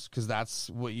shrooms because that's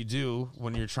what you do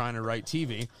when you're trying to write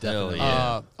TV. Definitely.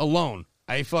 Yeah. Alone.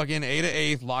 I fucking ate an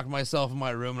eighth, locked myself in my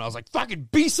room, and I was like, "Fucking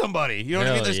be somebody." You know what I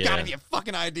mean? Hell There's got to yeah. be a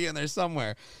fucking idea in there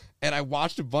somewhere. And I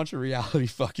watched a bunch of reality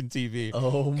fucking TV.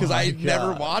 Oh, because my I had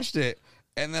never God. watched it.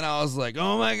 And then I was like,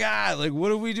 "Oh my god! Like,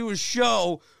 what if we do a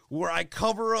show where I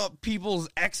cover up people's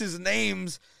exes'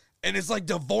 names?" And it's like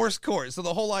divorce court. So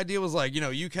the whole idea was like, you know,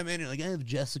 you come in and like, "I have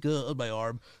Jessica on my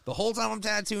arm." The whole time I'm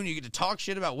tattooing, you get to talk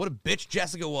shit about what a bitch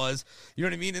Jessica was. You know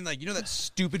what I mean? And like, you know that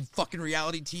stupid fucking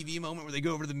reality TV moment where they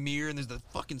go over to the mirror and there's the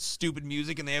fucking stupid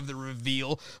music and they have the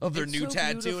reveal of their new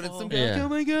tattoo and it's some guy like, Yeah. "Oh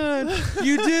my god,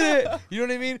 you did it!" You know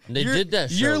what I mean? They did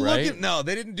that You're show, looking. right? No,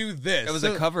 they didn't do this. It was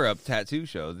So- a cover-up tattoo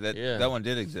show. Yeah. That one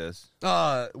did exist.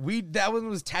 that one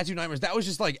was Tattoo Nightmares. That was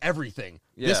just like everything.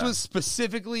 This Yeah. was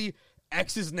specifically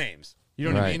X's names. You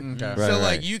know what I Right. mean? Okay. So Right, like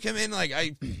right. you come in like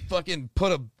I fucking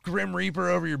put a Grim Reaper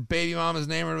over your baby mama's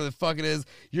name or whatever the fuck it is.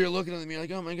 You're looking at me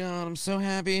like, "Oh my god, I'm so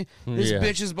happy. This Yeah.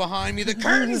 bitch is behind me. The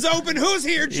curtain's open. Who's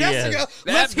here? Jessica. Yes.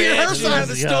 Let's That hear her bitch. side of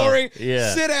the Let's go. story.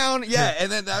 Yeah. Sit down. Yeah,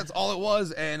 and then that's all it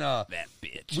was. And That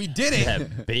bitch. we did it.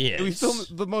 That bitch. We filmed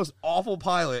the most awful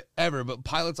pilot ever, but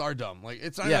pilots are dumb. Like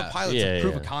it's not even Yeah. a pilot, it's Yeah, a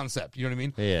proof yeah. of concept. You know what I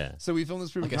mean? Yeah. So we filmed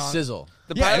this proof Like of a concept. sizzle.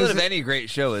 The Yeah, it pilot was of a- any great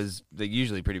show is like,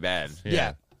 usually pretty bad.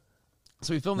 Yeah.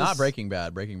 So we filmed Not this. Breaking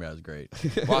Bad. Breaking Bad is great.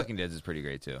 Walking Dead is pretty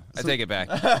great too. I take it back.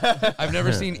 I've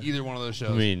never seen either one of those shows.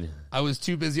 I mean, I was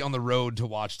too busy on the road to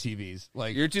watch TVs.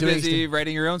 Like You're too To an busy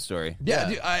writing your own story. yeah, Yeah.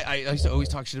 dude, I used to always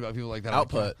talk shit about people like that.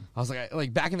 Output. I was like,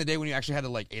 like back in the day when you actually had to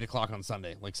like 8:00 on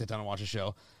Sunday, like sit down and watch a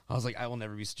show. I was like, I will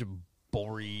never be such a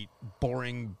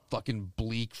boring, fucking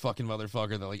bleak, fucking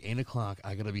motherfucker that like 8:00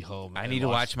 I gotta be home. I and need to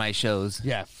watch my shows.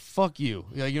 Yeah, fuck you.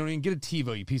 Like, you don't even get a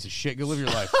TiVo, you piece of shit. Go live your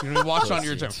life. You know, watch it on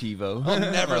your time. TiVo. I'll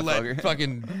never let Motherfucker.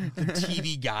 fucking the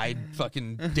TV guide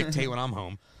fucking dictate when I'm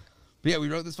home. But yeah, we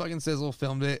wrote this fucking sizzle,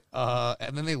 filmed it,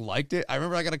 and then they liked it. I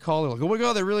remember I got a call. They're like, "Oh my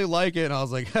god, they really like it," and I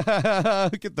was like,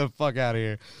 "Get the fuck out of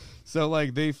here." So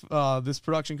like they, this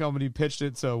production company pitched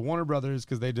it to Warner Brothers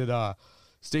because they did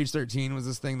Stage 13 was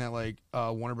this thing that like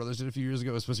Warner Brothers did a few years ago.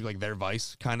 It was supposed to be like their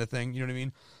Vice kind of thing. You know what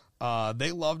I mean?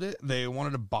 They loved it. They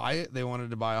wanted to buy it. They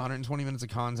wanted to buy 120 minutes of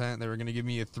content. They were going to give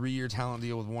me a 3-year talent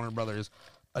deal with Warner Brothers,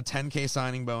 a 10K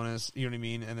signing bonus. You know what I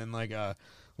mean? And then like an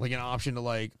option to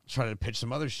like try to pitch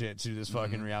some other shit to this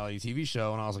fucking reality TV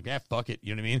show. And I was like, yeah, fuck it.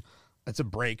 You know what I mean? That's a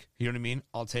break. You know what I mean?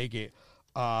 I'll take it.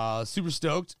 Super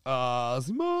stoked. I was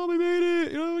like, "Mom, we made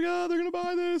it. You know, oh my god, they're gonna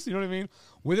buy this." You know what I mean?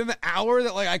 Within the hour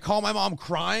that like I call my mom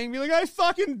crying, be like, "I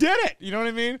fucking did it." You know what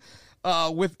I mean?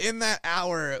 Within that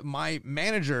hour, my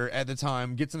manager at the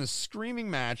time gets in a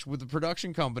screaming match with the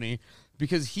production company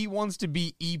because he wants to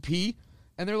be EP,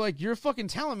 and they're like, "You're a fucking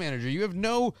talent manager. You have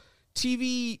no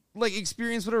TV like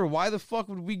experience, whatever. Why the fuck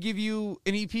would we give you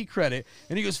an EP credit?"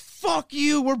 And he goes, "Fuck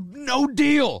you. We're no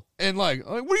deal." And like,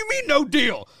 what do you mean no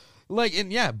deal? Like,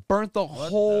 and yeah, burnt the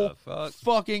whole fuck?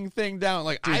 fucking thing down.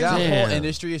 Like, Dude, I that Damn. whole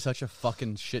industry is such a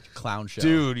fucking shit clown show.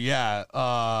 dude, yeah.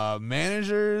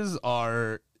 Managers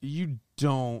are, you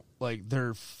don't, like,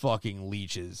 they're fucking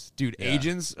leeches. Dude, Yeah.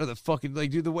 agents are the fucking,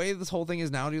 like, dude, the way this whole thing is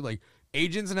now, dude, like,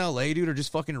 agents in LA, dude, are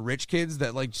just fucking rich kids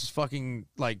that, like, just fucking,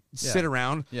 like, sit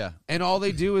around. Yeah. And all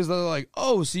they do is they're like,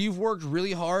 "Oh, so you've worked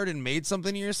really hard and made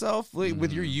something of yourself like,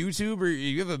 with your YouTube, or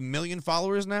you have 1 million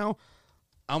followers now?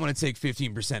 I'm going to take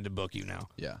 15% to book you now."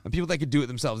 Yeah. And people that could do it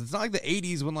themselves. It's not like the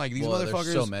 80s when, like, these Well, motherfuckers.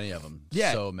 there's so many of them.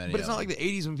 Yeah, So many. but it's of not like them. the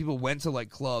 80s when people went to like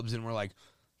clubs and were like,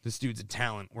 "This dude's a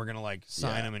talent. We're gonna like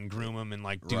sign Yeah. him and groom him and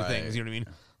like do Right. things." You know what I mean?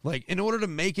 Like, in order to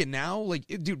make it now, like,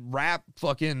 dude, rap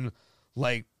fucking,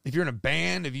 like, if you're in a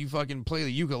band, if you fucking play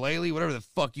the ukulele, whatever the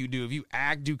fuck you do, if you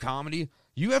act, do comedy,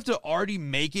 you have to already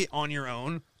make it on your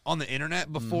own on the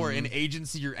internet before an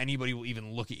agency or anybody will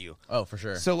even look at you. Oh, for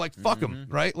sure. So, like, fuck them,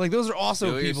 right? Like, those are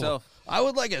also Do it people. yourself. I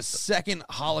would like a second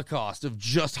Holocaust of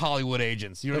just Hollywood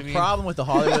agents. You know the what I mean? problem with the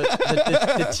Hollywood,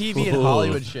 the TV and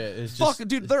Hollywood shit is just, Fuck,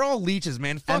 dude, they're all leeches,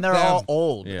 man. Fuck and they're them. all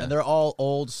old, Yeah. and they're all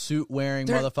old suit-wearing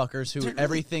They're- motherfuckers who they're-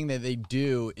 everything that they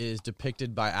do is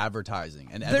depicted by advertising,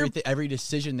 and every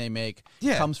decision they make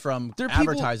Yeah. comes from They're people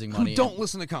advertising money. who don't and-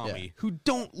 listen to comedy, Yeah. who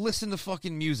don't listen to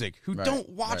fucking music, who Right, don't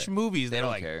watch right. movies. They They're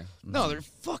don't like, care. no, they're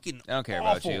fucking They don't care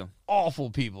about awful, you. awful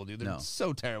people, dude. They're No.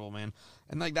 so terrible, man.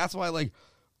 And like that's why like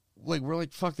we're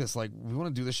like fuck this. Like we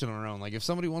want to do this shit on our own. Like if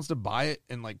somebody wants to buy it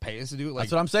and like pay us to do it, like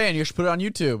That's what I'm saying. You should put it on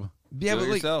YouTube. yeah, Do but it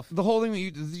like yourself. the whole thing.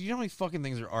 You know how many fucking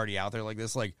things are already out there like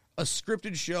this. Like a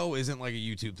scripted show isn't like a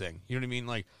YouTube thing. You know what I mean?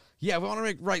 Like yeah, we want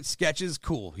to write sketches,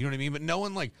 cool. You know what I mean? But no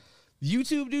one like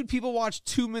YouTube, dude. People watch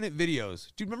 2-minute videos.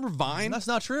 Dude, remember Vine? That's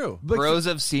not true. But Bros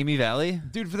of Simi Valley.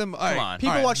 dude, for them, Come on. all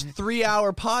People right, watch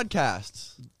 3-hour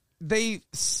podcasts. They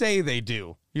say they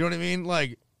do. You know what I mean?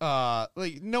 Like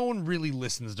no one really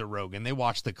listens to Rogan. They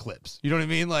watch the clips. You know what I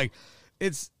mean? Like,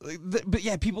 it's, like, but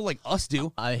yeah, people like us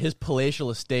do. His palatial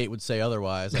estate would say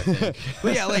otherwise, I think.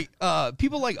 But yeah, like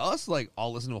people like us, like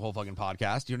I'll listen to a whole fucking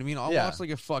podcast. You know what I mean? I'll Yeah. watch like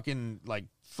a fucking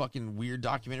weird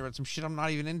documentary about some shit I'm not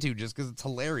even into just because it's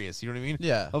hilarious. You know what I mean?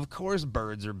 Yeah. Of course,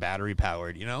 birds are battery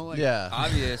powered. You know? Like, Yeah.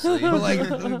 Obviously. But like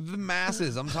the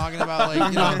masses, I'm talking about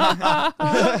like you know,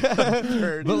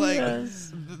 but like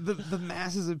the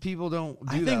masses of people don't do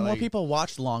I think that. more like, people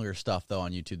watch longer stuff, though,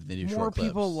 on YouTube than they do more short clips.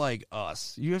 people like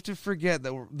us. You have to forget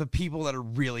that the people that are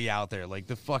really out there, like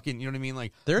the fucking, you know what I mean?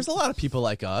 Like There's a lot of people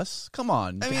like us. Come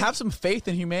on. I mean, have some faith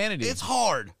in humanity. it's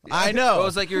hard. I know. Well,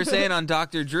 it's like you were saying on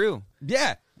Dr. Drew.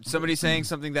 Yeah, Somebody saying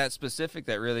something that specific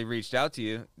that really reached out to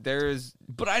you. There's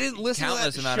but I didn't listen to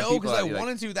Countless that amount of show people because I I'd be like-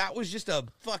 wanted to. That was just a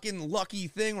fucking lucky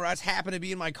thing where I just happened to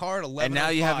be in my car at 11. and now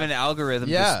you have an algorithm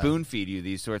Yeah. to spoon feed you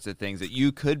these sorts of things that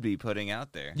you could be putting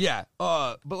out there. Yeah,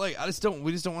 but like we just don't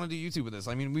want to do YouTube with this.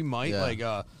 I mean, we might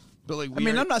Yeah. but like I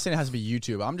mean, I'm not saying it has to be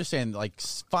YouTube. I'm just saying, like,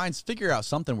 figure out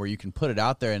something where you can put it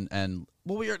out there and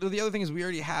well, the other thing is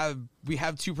we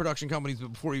have 2 production companies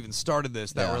before we even started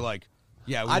this that Yeah. were like,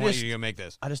 yeah, we I want just- you to go make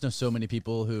this. I just know so many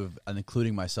people who've, and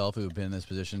including myself, who've been in this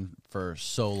position for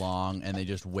so long, and they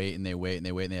just wait and they wait and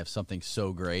they wait, and they have something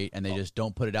so great, and they just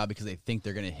don't put it out because they think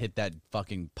they're gonna hit that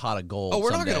fucking pot of gold. Oh, we're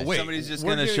not someday. gonna wait. Somebody's just We're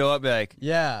going to gonna- show up and be like,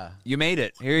 Yeah, you made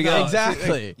it. Here you No, go.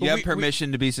 exactly. You have we-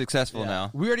 permission to be successful Yeah.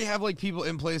 now. We already have like people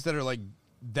in place that are like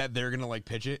that they're gonna like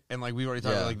pitch it, and like we already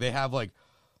talked about, Yeah. like they have like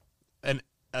an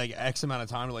like X amount of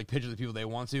time to like pitch it to the people they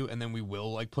want to, and then we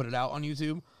will like put it out on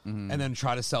YouTube, Mm-hmm. and then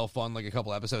try to self fund like a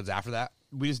couple episodes after that.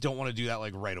 We just don't want to do that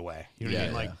like right away. You know what I Yeah,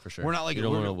 mean? Like yeah, for sure. we're not like You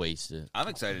don't we're- want to waste it. I'm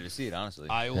excited to see it, honestly.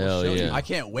 I will Hell show you. yeah. I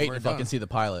can't wait We're to fucking done. see the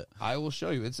pilot. I will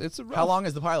show you. It's a rough, How long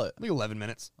is the pilot? Like 11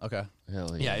 minutes. Okay.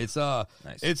 Hell Yeah, yeah. it's Nice.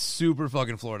 it's super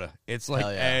fucking Florida. It's like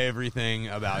Hell yeah. everything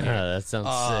about here. That sounds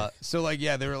sick. So like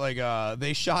they were like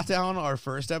they shot down our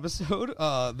first episode.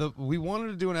 We wanted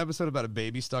to do an episode about a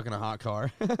baby stuck in a hot car.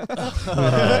 and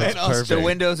us, perfect. the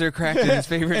windows are cracked and his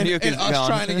favorite and, nuke and is us gone.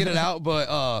 trying to get it out,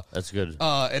 but That's good.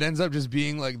 it ends up just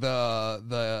being like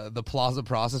the plaza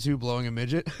prostitute blowing a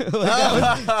midget.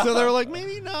 So they were like,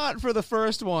 maybe not for the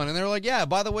first one, and they were like, yeah,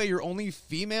 by the way, your only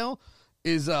female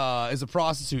is a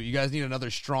prostitute. You guys need another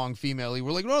strong female.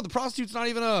 We're like, no, the prostitute's not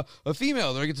even a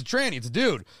female. They're like, it's a tranny, it's a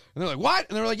dude. And they're like, what?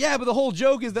 And they're like, yeah, but the whole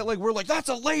joke is that like we're like, that's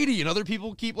a lady, and other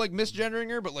people keep like misgendering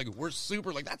her, but like we're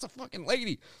super like that's a fucking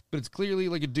lady, but it's clearly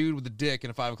like a dude with a dick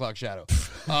and a 5 o'clock shadow.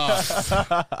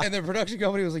 And the production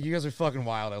company was like, you guys are fucking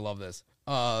wild. I love this.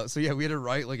 So yeah, we had to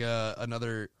write like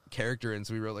another character, and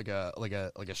so we wrote like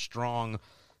a strong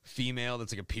female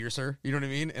that's like a piercer, you know what I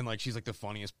mean? And like she's like the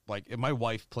funniest. Like my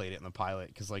wife played it in the pilot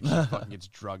because like she fucking gets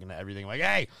drugged into everything. Like,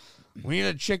 hey, we need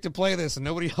a chick to play this, and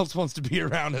nobody else wants to be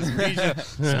around us. Misha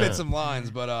spit some lines,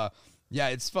 but yeah,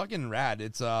 it's fucking rad.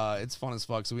 It's fun as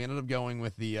fuck. So we ended up going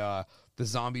with the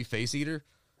zombie face eater.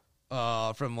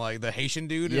 From like the Haitian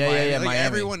dude. Yeah, in Miami. yeah, Like, Miami.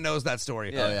 everyone knows that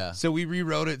story. Oh, yeah. So we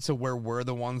rewrote it to where we're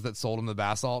the ones that sold him the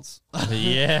bath salts.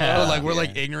 Yeah. But, like we're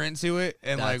like ignorant to it,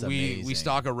 and That's like we amazing.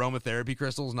 stock aromatherapy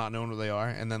crystals, not knowing what they are,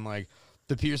 and then like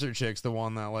the piercer chick's the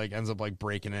one that like ends up like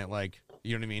breaking it, like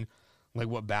you know what I mean. Like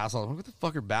what bath salts? What the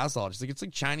fuck are bath salts? She's like, it's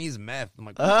like Chinese meth. I'm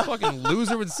like, what fucking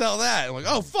loser would sell that? I'm like,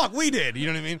 oh fuck, we did. You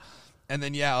know what I mean? And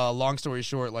then long story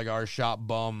short, like our shop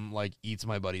bum like eats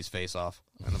my buddy's face off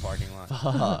in the parking lot.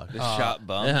 Fuck. The shop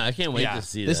bum. Yeah, I can't wait Yeah. to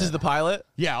see This that. is the pilot?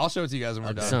 Yeah, I'll show it to you guys when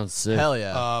we're That done. sounds sick. Hell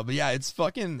yeah. But yeah, it's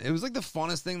fucking. It was like the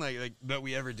funnest thing like that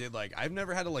we ever did. Like I've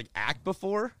never had to like act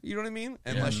before. You know what I mean?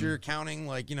 Unless you're counting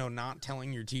like not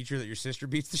telling your teacher that your sister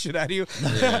beats the shit out of you.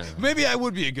 Yeah. Maybe I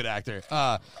would be a good actor.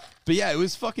 But yeah, it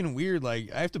was fucking weird.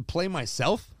 Like I have to play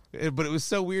myself. But it was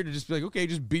so weird to just be like, okay,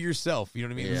 just be yourself. You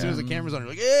know what I mean? As soon as the camera's on, you're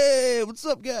like, hey, what's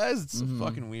up, guys? It's so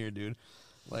fucking weird, dude.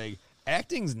 Like,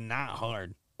 acting's not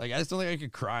hard. Like, I just don't think I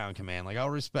could cry on command. Like, I'll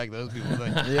respect those people.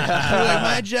 Like, they're like,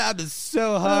 my job is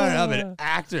so hard. I'm an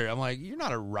actor. I'm like, you're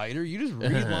not a writer. You just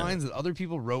read lines that other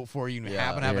people wrote for you and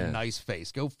happen to have a nice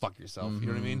face. Go fuck yourself. You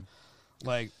know what I mean?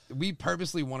 Like, we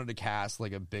purposely wanted to cast,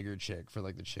 like, a bigger chick for,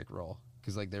 like, the chick role.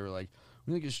 Because, like, they were like,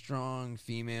 we like a strong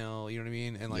female, you know what I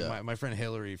mean? And like my friend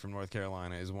Hillary from North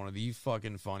Carolina is one of the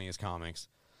fucking funniest comics.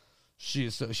 She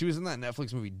was in that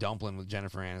Netflix movie Dumpling with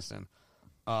Jennifer Aniston.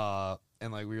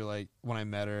 And like we were like when I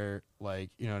met her,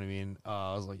 like, you know what I mean?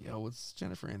 I was like, yo, what's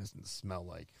Jennifer Aniston smell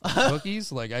like?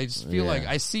 Cookies? Like I just feel like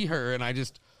I see her and I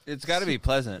just It's got to be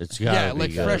pleasant. It's gotta be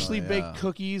like good. freshly baked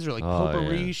cookies or like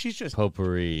potpourri. yeah. She's just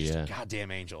Potpourri, she's yeah. a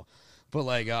goddamn angel. But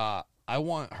like I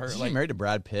want her Is she like married to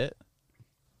Brad Pitt?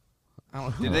 I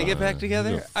don't know. Did they get back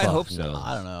together? the I fuck hope so. no.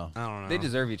 I don't know. I don't know. They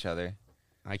deserve each other.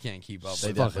 I can't keep up. They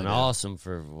with definitely Fucking do. awesome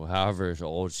for however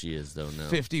old she is, though. Now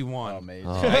 51. Oh, amazing.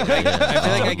 Oh, I feel like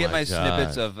yeah. I get Oh my God.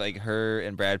 snippets of like her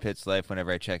and Brad Pitt's life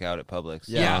whenever I check out at Publix.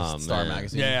 Yeah, Oh, Star man.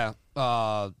 Magazine. Yeah.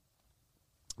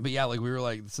 But yeah, like we were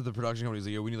like, so the production company was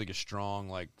like, yo, we need like a strong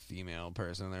like female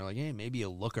person. And they're like, hey, maybe a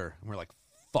looker. And we're like,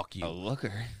 fuck you. A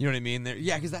looker. You know what I mean?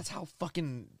 Yeah, because that's how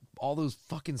fucking all those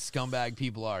fucking scumbag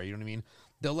people are. You know what I mean?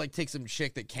 They'll like take some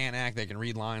chick that can't act, that can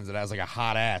read lines, that has like a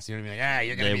hot ass. You know what I mean? Like,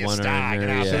 you're gonna They be a want her star. in Get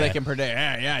there, out yeah. So there. they can predict,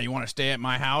 yeah, you want to stay at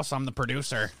my house? I'm the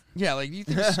producer. Yeah, like you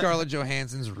think Scarlett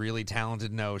Johansson's really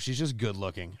talented? No, she's just good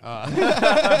looking.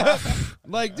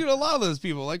 Like, dude, a lot of those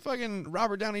people, like fucking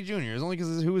Robert Downey Jr. is only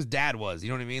because who his dad was. You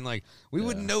know what I mean? Like, we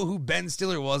wouldn't know who Ben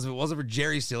Stiller was if it wasn't for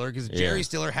Jerry Stiller, because Jerry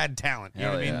Stiller had talent. You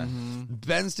know what I mean?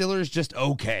 Ben Stiller is just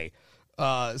okay.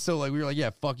 So like we were like,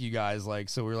 yeah, fuck you guys. Like,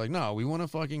 so we were like, no, we want to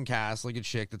fucking cast like a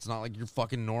chick that's not like your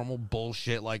fucking normal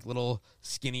bullshit, like little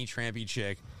skinny trampy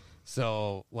chick.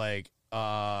 So like,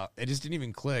 it just didn't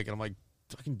even click. And I'm like,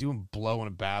 fucking doing blow in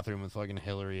a bathroom with fucking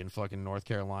Hillary in fucking North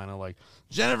Carolina. Like,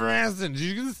 Jennifer Aniston, did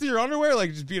you get to see her underwear?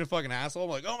 Like, just being a fucking asshole. I'm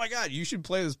like, oh my God, you should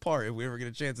play this part if we ever get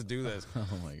a chance to do this. Oh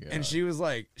my god. And she was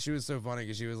so funny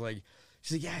because she's like,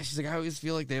 yeah, she's like, I always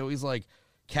feel like they always like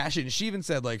cash it. And she even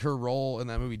said like her role in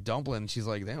that movie Dumpling, she's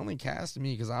like, they only cast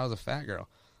me because I was a fat girl.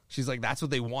 She's like, that's what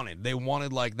they wanted. They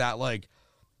wanted like that, like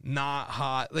not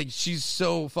hot. Like she's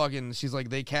so fucking. She's like,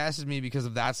 they casted me because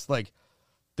of that's like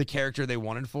the character they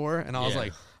wanted for. And I was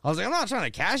like, I'm not trying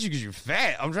to cast you because you're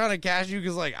fat. I'm trying to cast you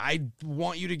because like I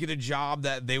want you to get a job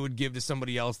that they would give to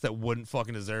somebody else that wouldn't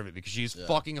fucking deserve it, because she's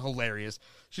fucking hilarious.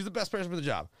 She's the best person for the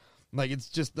job. Like it's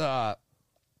just I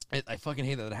fucking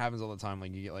hate that it happens all the time.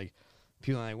 Like you get like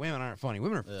people are like, women aren't funny.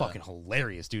 Women are fucking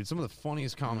hilarious, dude. Some of the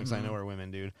funniest comics I know are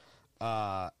women, dude.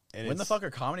 And when the fuck are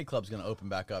comedy clubs gonna open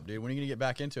back up, dude? When are you gonna get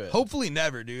back into it? Hopefully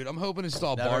never, dude. I'm hoping it's just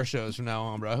all Never? bar shows from now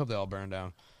on, bro. I hope they all burn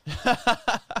down.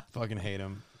 Fucking hate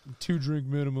them. 2 drink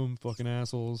minimum, fucking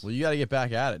assholes. Well, you got to get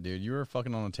back at it, dude. You were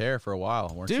fucking on a tear for a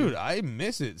while, weren't you? Dude, I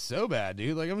miss it so bad,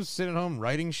 dude. Like I'm just sitting at home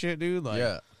writing shit, dude. Like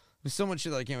Yeah. there's so much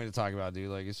shit that I can't wait to talk about,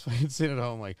 dude. Like it's fucking sitting at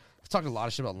home. Like I've talked a lot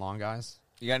of shit about long guys.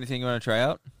 You got anything you want to try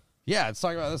out? Yeah, let's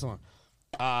talk about this one.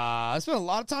 I spent a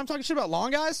lot of time talking shit about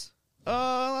long guys. The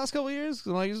last couple of years,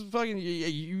 like it's fucking,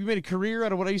 you made a career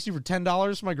out of what I used to do for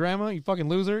 $10 for my grandma. You fucking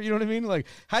loser. You know what I mean? Like,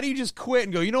 how do you just quit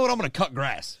and go? You know what? I'm gonna cut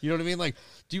grass. You know what I mean? Like,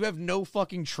 do you have no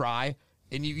fucking try?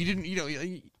 And you didn't. You know,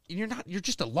 you're not. You're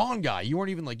just a lawn guy. You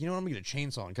weren't even like, you know what? I'm gonna get a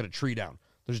chainsaw and cut a tree down.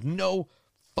 There's no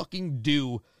fucking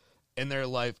do in their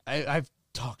life. I've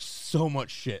talked so much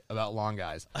shit about lawn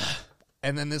guys,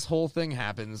 and then this whole thing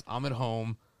happens. I'm at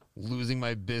home, losing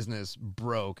my business,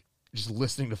 broke. Just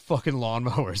listening to fucking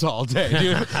lawnmowers all day,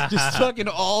 dude. Just fucking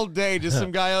all day. Just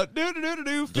some guy out,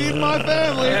 feed my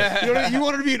family. You know, you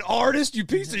wanted to be an artist, you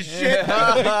piece of shit.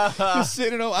 Just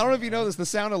sitting at home. I don't know if you know this. The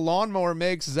sound a lawnmower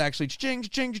makes is actually ching,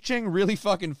 ching, ching, really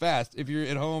fucking fast. If you're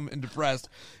at home and depressed,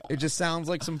 it just sounds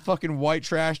like some fucking white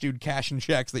trash dude cashing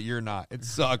checks that you're not. It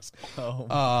sucks.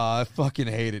 I fucking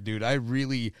hate it, dude. I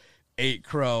really ate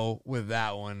crow with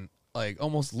that one. Like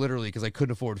almost literally because I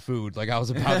couldn't afford food. Like I was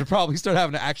about to probably start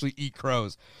having to actually eat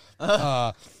crows.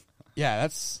 Yeah,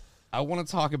 I want to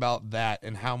talk about that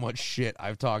and how much shit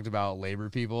I've talked about labor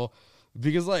people,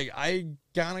 because like I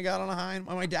kind of got on a high.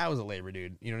 My dad was a labor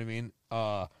dude. You know what I mean?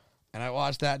 And I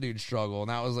watched that dude struggle, and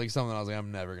that was like something I was like,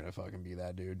 I'm never gonna fucking be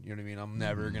that dude. You know what I mean? I'm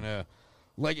never gonna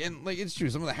like, and like it's true.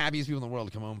 Some of the happiest people in the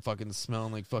world come home fucking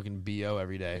smelling like fucking BO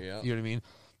every day. Yeah. You know what I mean?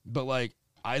 But like,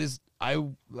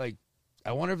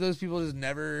 I wonder if those people just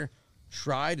never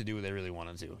tried to do what they really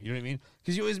wanted to. You know what I mean?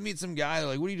 Because you always meet some guy, they're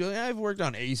like, what are you doing? I've worked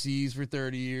on ACs for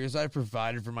 30 years. I've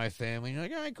provided for my family. And you're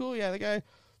like, all right, cool. Yeah, the guy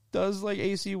does like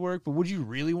AC work, but what you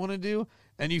really want to do?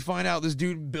 And you find out this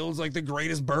dude builds like the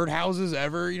greatest birdhouses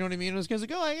ever. You know what I mean? And this guy's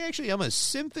like, oh, I'm a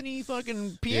symphony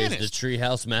fucking pianist. Here's the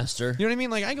treehouse master. You know what I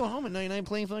mean? Like, I go home at night and I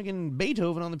play fucking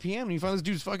Beethoven on the piano. And you find this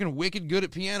dude's fucking wicked good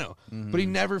at piano. But he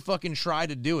never fucking tried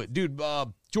to do it. Dude,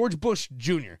 George Bush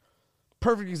Jr.,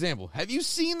 perfect example. Have you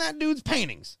seen that dude's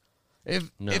paintings?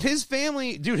 If his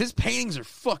family... Dude, his paintings are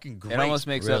fucking great. It almost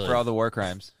makes up for all the war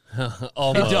crimes.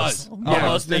 Almost. It does.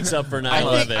 Almost makes up for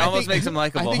 9/11. Almost makes him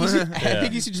likable. I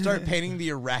think you should start painting the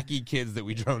Iraqi kids that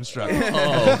we drone struck.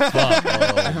 Oh, fuck.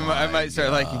 I might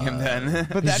start liking him then.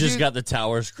 But He's that just dude, got the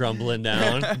towers crumbling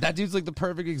down. that dude's like the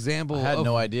perfect example. I had of,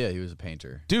 no idea he was a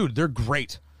painter. Dude, they're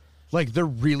great. Like, they're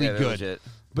really Yeah, they're good. legit.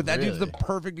 But that dude's the Really?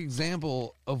 perfect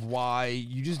example of why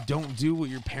you just don't do what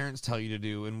your parents tell you to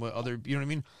do and what other, you know what I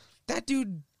mean? That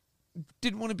dude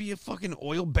didn't want to be a fucking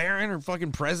oil baron or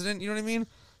fucking president, you know what I mean?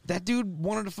 That dude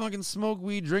wanted to fucking smoke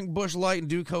weed, drink Bush Light, and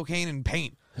do cocaine and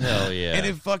paint. Hell yeah. And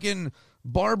if fucking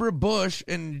Barbara Bush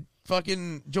and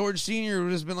fucking George Sr. would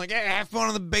have just been like, hey, have fun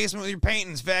in the basement with your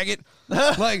paintings, faggot.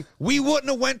 Like, we wouldn't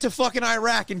have went to fucking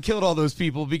Iraq and killed all those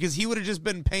people because he would have just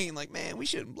been painting like, man, we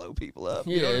shouldn't blow people up.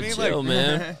 You know what I mean? chill, Like,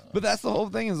 man. but that's the whole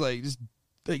thing is like, just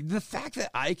like, the fact that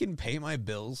I can pay my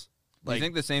bills. Do you Like,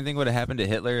 think the same thing would have happened to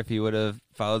Hitler if he would have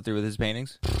followed through with his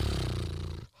paintings?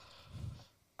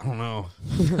 I don't know.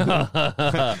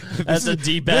 That's a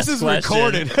deep ass This is question.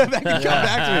 recorded. That can come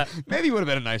back to it. Maybe he would have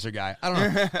been a nicer guy. I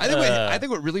don't know. I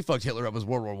think what really fucked Hitler up was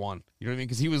World War One. You know what I mean?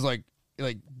 Because he was like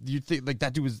you think like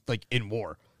that dude was like in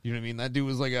war. You know what I mean? That dude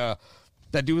was like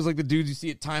the dudes you see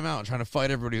at timeout trying to fight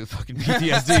everybody with fucking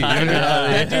PTSD. You know what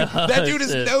I mean? That dude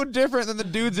is Shit. no different than the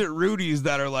dudes at Rudy's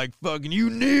that are like, fucking, you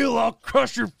kneel, I'll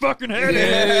crush your fucking head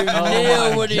in.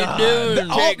 Neil, what are you doing?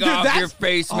 Take dude, off that's- your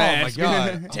face Oh mask. my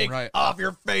god! Take Right. off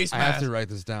your face I mask. have to write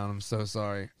this down. I'm so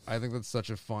sorry. I think that's such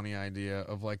a funny idea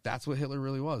of like that's what Hitler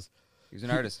really was. He's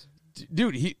an artist.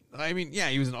 Dude, he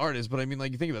was an artist, but I mean,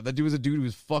 like, you think about it, that dude was a dude who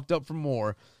was fucked up from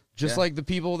war, just Yeah. like the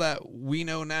people that we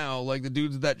know now, like the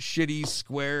dudes with that shitty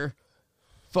square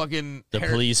fucking The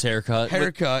police haircut.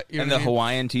 haircut. You know And what the I mean?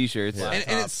 Hawaiian t-shirts. And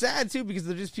it's sad, too, because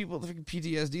they're just people with fucking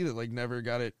PTSD that, like, never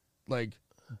got it, like,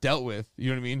 dealt with. You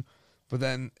know what I mean? But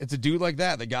then it's a dude like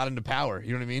that got into power.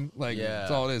 You know what I mean? Like, Yeah.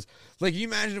 that's all it is. Like, you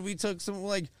imagine if we took some,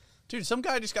 like, Dude, some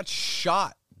guy just got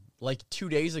shot like 2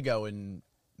 days ago in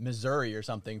Missouri or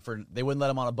something for they wouldn't let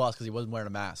him on a bus because he wasn't wearing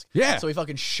a mask. Yeah. So he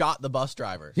fucking shot the bus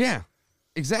driver. yeah,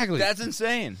 exactly. That's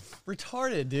insane.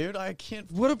 Retarded, dude. I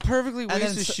can't. what a perfectly And then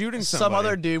wasted shooting somebody. some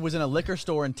other dude was in a liquor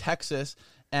store in Texas,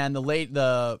 and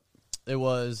it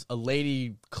was a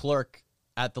lady clerk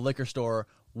at the liquor store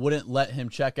wouldn't let him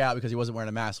check out because he wasn't wearing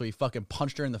a mask, so he fucking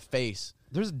punched her in the face.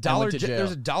 There's a went to jail.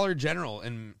 There's a Dollar General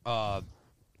in Or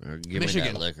give me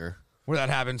Michigan. that liquor. where that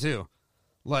happened too.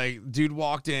 Like, dude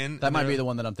walked in. That and might they're- be the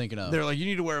one that I'm thinking of. They're like, you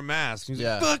need to wear a mask. He's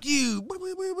Yeah. like, fuck you. Boo,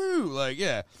 boo, boo, boo. Like,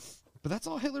 yeah. But that's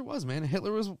all Hitler was, man.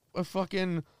 Hitler was a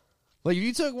fucking. Like, if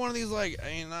you took one of these, like, I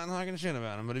ain't not talking shit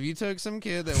about him, but if you took some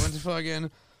kid that went to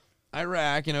fucking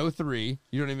Iraq in 03,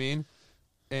 you know what I mean?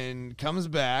 And comes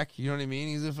back, you know what I mean?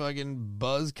 He's a fucking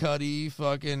buzz cutty,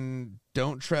 fucking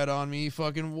don't tread on me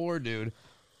fucking war dude.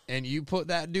 And you put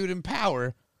that dude in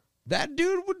power, that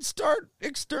dude would start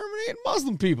exterminating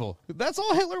Muslim people. That's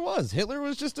all Hitler was. Hitler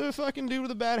was just a fucking dude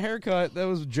with a bad haircut that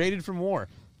was jaded from war,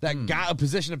 that got a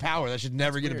position of power that should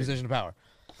never get a position of power.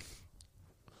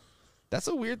 That's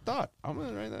a weird thought. I'm going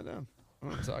to write that down. I'm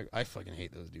gonna talk. I fucking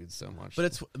hate those dudes so much. But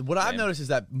it's what I've noticed is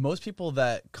that most people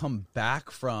that come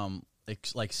back from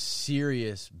like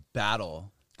serious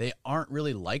battle, they aren't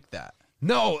really like that.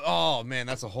 No, oh man,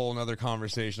 that's a whole nother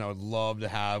conversation I would love to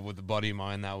have with a buddy of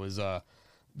mine that was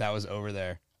over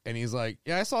there. And he's like,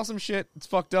 yeah, I saw some shit. It's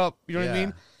fucked up. You know what I Yeah.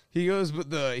 mean? He goes,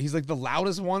 but he's like, the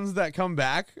loudest ones that come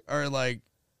back are like,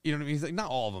 you know what I mean? He's like, not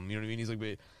all of them. You know what I mean? He's like,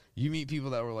 but you meet people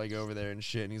that were like over there and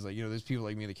shit. And he's like, you know, there's people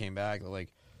like me that came back that like,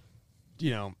 you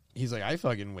know, he's like, I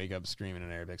fucking wake up screaming in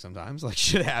Arabic sometimes. Like,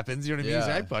 shit happens. You know what I mean? He's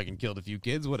Yeah. like, I fucking killed a few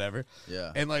kids, whatever.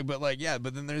 Yeah. And like, but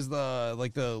then there's the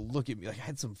look at me. Like, I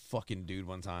had some fucking dude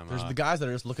one time. There's the guys that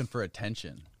are just looking for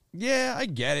attention. Yeah, I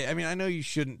get it. I mean, I know you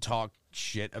shouldn't talk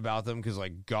shit about them because,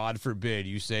 like, God forbid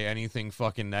you say anything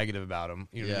fucking negative about them.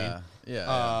 You know what I mean?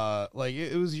 Yeah. Like,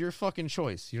 it was your fucking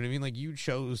choice. You know what I mean? Like, you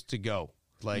chose to go.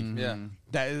 Like, Yeah.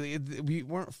 we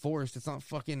weren't forced. It's not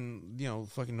fucking,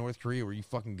 fucking North Korea where you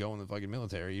fucking go in the fucking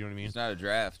military. You know what I mean? It's not a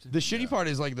draft. The shitty part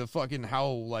is like the fucking how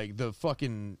like the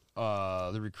fucking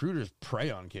the recruiters prey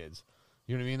on kids.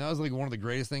 You know what I mean? That was like one of the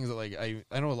greatest things that like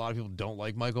I know a lot of people don't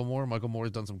like Michael Moore. Michael Moore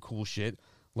has done some cool shit.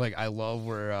 Like I love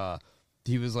where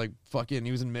he was like fucking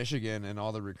he was in Michigan and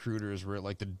all the recruiters were at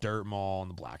like the dirt mall on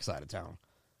the black side of town.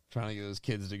 Trying to get those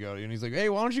kids to go to, and he's like, "Hey,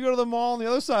 why don't you go to the mall on the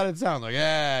other side of town?" Like,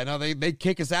 yeah, no, they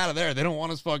kick us out of there. They don't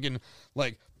want us fucking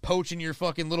like poaching your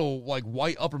fucking little like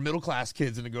white upper middle class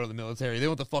kids and to go to the military. They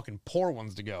want the fucking poor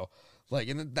ones to go. Like,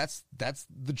 and that's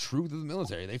the truth of the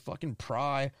military. They fucking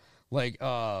pry. Like,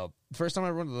 first time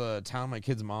I went to the town, my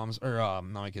kid's mom's not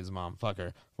my kid's mom. Fuck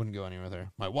her, wouldn't go anywhere with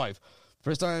her. My wife.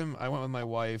 First time I went with my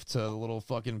wife to the little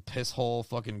fucking piss hole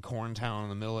fucking corn town in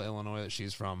the middle of Illinois that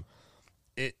she's from.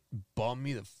 It bummed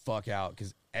me the fuck out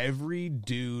because every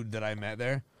dude that I met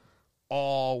there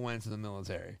all went to the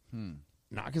military.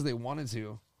 Not because they wanted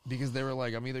to, because they were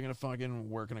like, I'm either going to fucking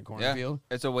work in a cornfield.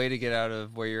 It's a way to get out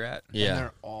of where you're at. And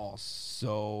they're all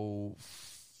so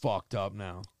fucked up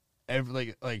now.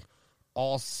 Like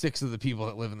all 6 of the people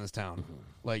that live in this town.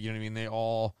 Like, you know what I mean? They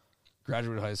all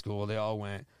graduated high school. They all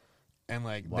went. And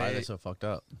like, why are they so fucked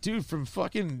up? Dude, from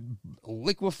fucking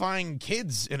liquefying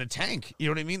kids in a tank. You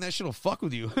know what I mean? That shit'll fuck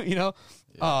with you, you know?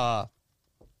 Yeah.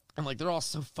 And like, they're all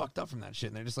so fucked up from that shit.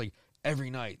 And they're just like, every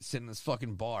night sitting in this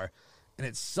fucking bar. And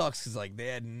it sucks because like, they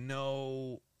had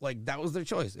no, like, that was their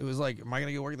choice. It was like, am I going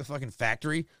to go work at the fucking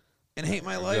factory and hate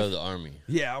my life? Go to the army.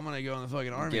 Yeah, I'm going to go in the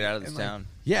fucking army. Get out of this and, town. Like,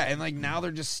 yeah, and like, now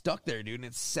they're just stuck there, dude. And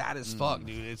it's sad as fuck,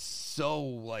 dude. It's so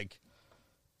like,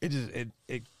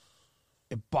 it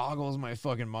boggles my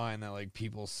fucking mind that like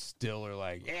people still are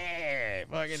like, yeah,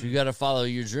 fucking. So you got to follow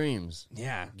your dreams.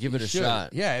 Yeah, Give it a should.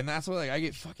 shot. Yeah, and that's what like I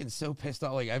get fucking so pissed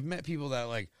off. Like I've met people that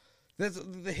like that's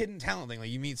the hidden talent thing. Like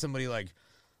you meet somebody like,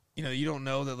 you don't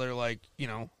know that they're like,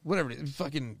 whatever,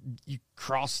 fucking you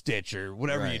cross stitch or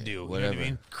whatever you do. Whatever. You know what I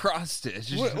mean? Cross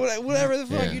stitch. Whatever the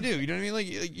fuck Yeah. you do. You know what I mean?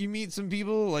 Like you meet some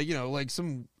people like, like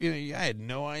some, I had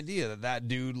no idea that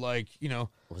dude like,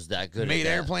 Was that good? made at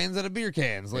that? airplanes out of beer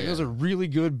cans. Like Yeah. those are really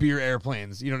good beer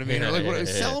airplanes. You know what I mean? Yeah, Or like yeah,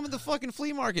 sell yeah. them at the fucking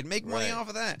flea market. Make money off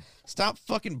of that. Stop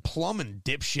fucking plumbing,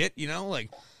 dipshit.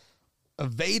 Like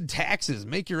evade taxes.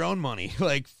 Make your own money.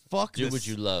 Like fuck. Do this. what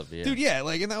you love, yeah. Dude. Yeah.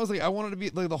 Like, and that was like I wanted to be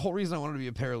like the whole reason I wanted to be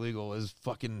a paralegal is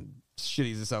fucking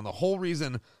shitty as it sounds. The whole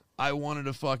reason I wanted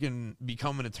to fucking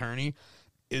become an attorney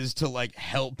is to like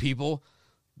help people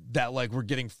that like were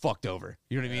getting fucked over.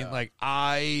 You know what I mean? Like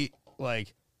I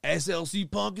like. SLC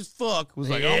punk as fuck was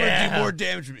like, I'm gonna do more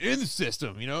damage in the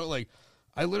system, Like,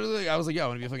 I literally, I was like, I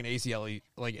want to be a fucking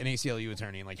ACLU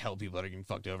attorney and like help people that are getting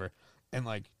fucked over and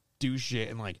like do shit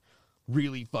and like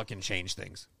really fucking change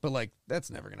things. But like, that's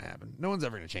never gonna happen. No one's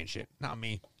ever gonna change shit. Not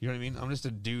me. You know what I mean? I'm just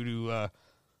a dude who, I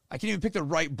can't even pick the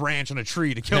right branch on a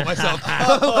tree to kill myself.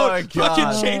 Oh my God.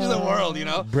 Fucking change the world,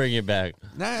 Bring it back.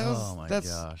 Nah, Oh my gosh.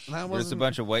 gosh. That We're just a wasn't,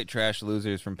 bunch of white trash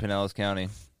losers from Pinellas County.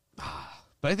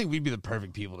 but I think we'd be the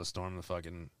perfect people to storm the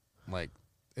fucking, like,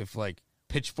 if like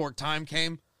pitchfork time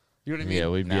came. You know what I mean? Yeah,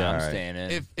 we'd be Nah, all I'm right. staying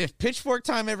in. If pitchfork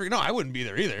time ever, no, I wouldn't be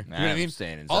there either. You know what I I'm mean?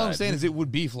 staying All I'm inside. saying is it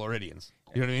would be Floridians.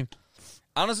 You know what I mean?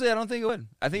 Honestly, I don't think it would.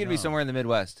 I think it'd be somewhere in the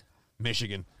Midwest.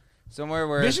 Michigan. Somewhere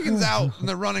where Michigan's out in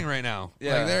the running right now.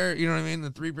 Yeah. Like they're, you know what I mean? The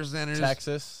 3%ers.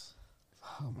 Texas.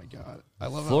 Oh my God. I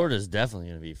love Florida's definitely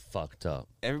going to be fucked up.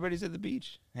 everybody's at the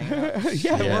beach. Hanging out. it.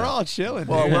 Yeah, Yeah. we're all chilling.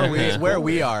 Well, dude. where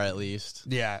we are at least.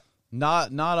 Yeah.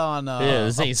 Not on Yeah,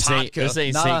 this ain't St. Apopka.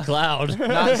 St. Not- Cloud.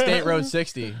 not State Road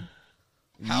 60.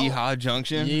 Yeehaw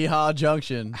Junction. Yeehaw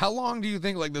Junction. How long do you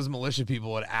think like those militia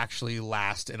people would actually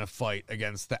last in a fight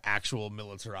against the actual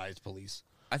militarized police?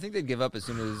 I think they'd give up as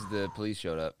soon as the police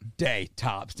showed up. Day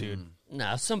tops, dude.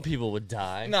 Nah, some people would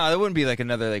die. No, that wouldn't be like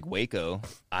another like Waco.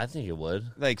 I think it would.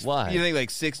 Like Why? You think like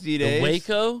 60 The days?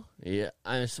 Waco? Yeah,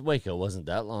 Waco wasn't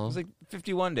that It long. was like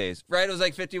 51 days. Right? It was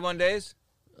like 51 days.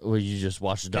 Where you just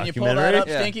watched a Can you pull that documentary? up,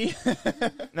 Yeah.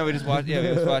 Stinky? No, we just watched. Yeah,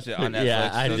 we just watched it on Netflix.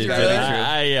 Yeah, I So did. it's really true.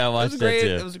 I It was watched a that great. too.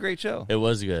 It was a great show. It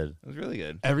was good. It was really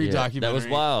good. Every Yeah, documentary. that was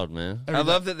wild, man. I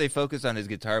love that they focus on his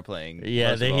guitar playing.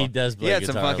 Yeah, first of he all. does play He had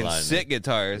some guitar fucking live, sick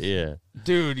guitars. Yeah,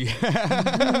 Dude,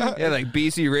 yeah. Yeah, like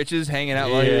BC Riches hanging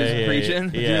out while he Yeah, was yeah, preaching. yeah.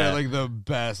 Dude had like the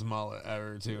best mullet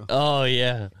ever, too. Oh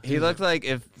yeah, He looked like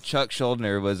if Chuck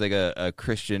Schuldiner was like a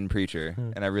Christian preacher,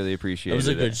 and I really it appreciated was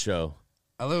a it. good show.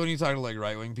 I love when you talk to like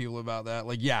right wing people about that.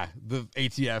 Like, yeah, the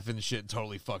ATF and shit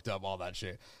totally fucked up all that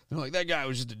shit. They're like, that guy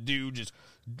was just a dude, just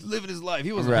living his life.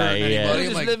 He wasn't Right, hurting yeah. He anybody. was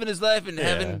I'm just like, living his life and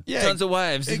having tons of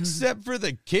wives. except for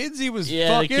the kids he was Yeah,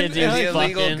 the fucking. kids he was and, the like,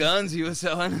 illegal fucking- guns he was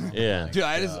selling. Yeah. dude,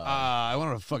 I went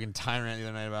on a fucking tyrant the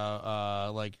other night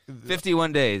about like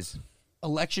 51 days.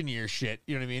 election year shit.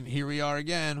 You know what I mean? Here we are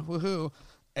again. Woohoo.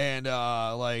 And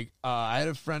I had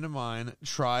a friend of mine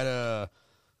try to.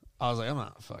 I was like, I'm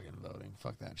not fucking voting.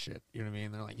 Fuck that shit. You know what I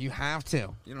mean? They're like, you have to.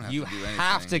 You don't have You to do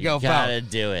have anything. to go Gotta vote.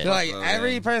 do it. They're like, Vote,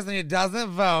 every yeah. person who doesn't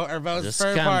vote or votes Just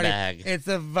for a party, scumbag. it's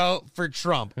a vote for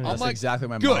Trump. I'm That's like, exactly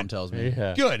what my good. mom tells me.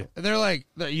 Yeah. good. And they're like,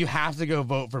 you have to go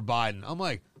vote for Biden. I'm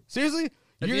like, seriously?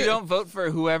 If you don't vote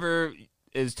for whoever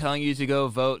is telling you to go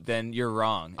vote, then you're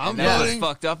wrong. I'm And that's what's voting-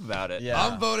 fucked up about it. Yeah.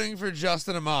 I'm voting for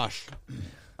Justin Amash.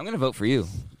 I'm going to vote for you.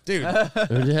 Dude, Who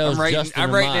the hell is Justin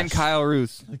I'm writing in Amash? Kyle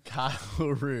Roos. Kyle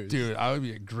Roos. dude, I would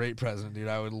be a great president, dude.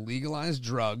 I would legalize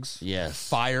drugs. Yes.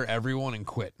 Fire everyone and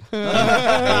quit.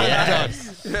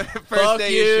 Yes. First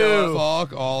day you show up.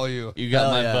 Fuck all of you. You got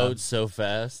Hell my yeah. vote so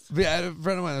fast. But yeah, I had a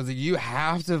friend of mine that was like, you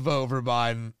have to vote for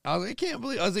Biden. I was like, I can't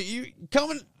believe. I was like, you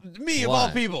coming me of all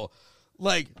Why? people,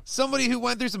 like somebody who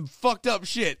went through some fucked up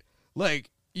shit. Like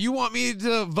you want me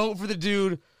to vote for the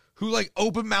dude who like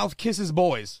open mouth kisses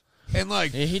boys and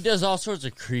like. Yeah, he does all sorts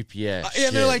of creepy ass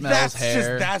And they're like, Smells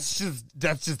that's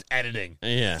hair. just editing.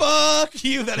 Yeah. Fuck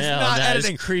you. That is Hell, not that is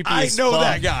editing. creepy I as know fuck.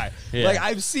 that guy. Yeah. Like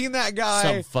I've seen that guy.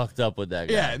 Something fucked up with that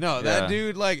guy. Yeah, no, that Yeah.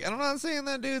 dude. Like, and I'm not saying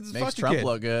that dude's Makes fucking Trump kid.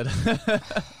 look good.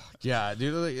 Yeah,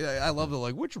 dude. Like, I love the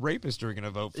like. Which rapist are we gonna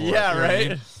vote for? Yeah, You know what I right?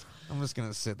 mean? I'm just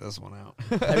gonna sit this one out.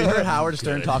 Have you heard Howard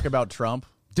Stern talk about Trump?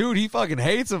 Dude, he fucking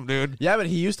hates him, dude. Yeah, but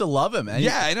he used to love him. And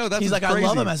Yeah, I know, that's he's what's like, I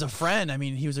love crazy. him as a friend. I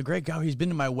mean, he was a great guy. He's been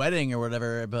to my wedding or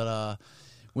whatever. But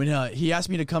when he asked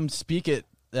me to come speak at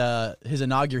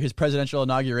his presidential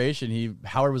inauguration,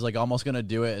 Howard was like almost gonna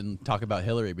do it and talk about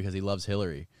Hillary because he loves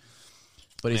Hillary.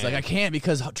 But he's Man. like, I can't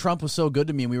because Trump was so good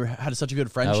to me and we had such a good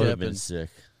That would have friendship. been And sick.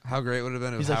 How great would it have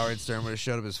been if He's like- Howard Stern would have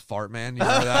showed up as Fart Man? You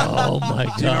remember that? Oh my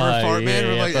god. Do you remember Fart Man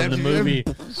from, yeah, like, from the MTV? movie.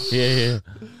 Yeah.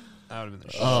 That would have been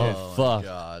the shit. Oh, my fuck.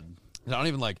 God. I don't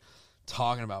even like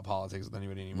talking about politics with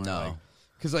anybody anymore. No.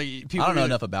 Because like people I don't know really-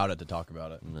 enough about it to talk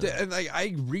about it. And like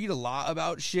I read a lot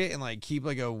about shit and like keep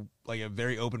like a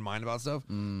very open mind about stuff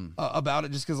about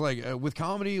it just because like with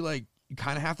comedy like you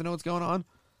kind of have to know what's going on,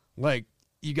 like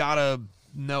you gotta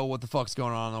know what the fuck's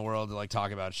going on in the world to like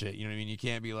talk about shit. You know what I mean? You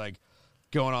can't be like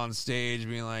going on stage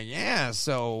being like, yeah,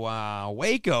 so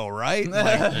Waco, right?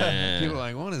 Like, Yeah. people are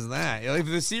like, what is that? Like, if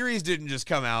the series didn't just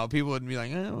come out, people wouldn't be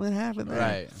like, what happened there?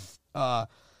 Right.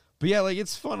 But yeah, like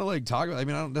it's fun to like talk about. I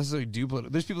mean, I don't necessarily do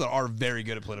political. There's people that are very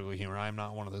good at political humor. I'm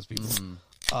not one of those people.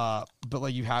 But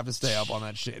like you have to stay up on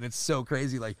that shit, and it's so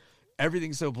crazy. Like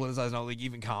everything's so politicized now. Like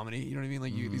even comedy, you know what I mean?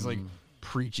 Like you these like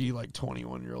preachy like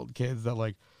 21-year-old kids that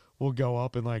like will go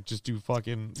up and like just do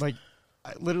fucking like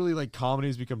literally like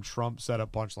comedies become Trump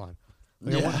setup punchline.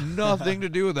 Like, I want nothing to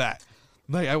do with that.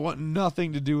 Like I want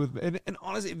nothing to do with and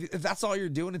honestly, if that's all you're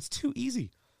doing, it's too easy.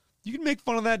 You can make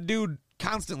fun of that dude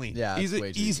constantly. Yeah, he's it's an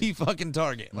way too easy fucking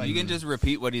target. Like You can just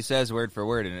repeat what he says word for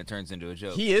word, and it turns into a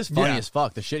joke. He is funny Yeah. as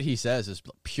fuck. The shit he says is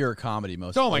pure comedy.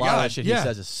 Most Oh my a lot of God, that shit yeah. he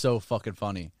says is so fucking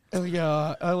funny. and, like,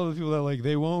 I love the people that like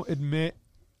they won't admit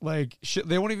like shit.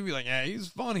 They won't even be like, yeah, he's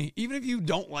funny. Even if you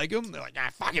don't like him, they're like,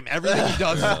 fuck him. Everything he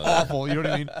does is awful. You know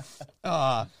what I mean?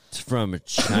 It's from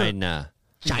China.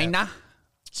 China.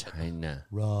 China.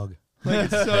 Rug.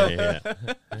 Like it's so. Yeah.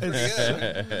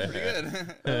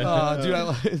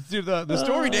 Dude, the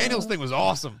Stormy Daniels thing was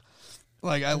awesome.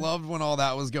 Like I loved when all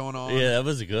that was going on. Yeah, that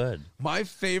was good. My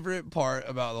favorite part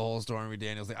about the whole Stormy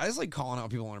Daniels thing, I just like calling out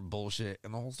people on their bullshit,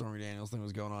 and the whole Stormy Daniels thing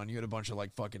was going on. You had a bunch of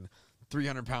like fucking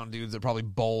 300-pound dudes that probably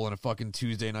bowl in a fucking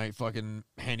Tuesday night fucking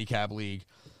handicap league,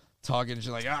 talking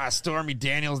shit like, Stormy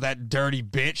Daniels, that dirty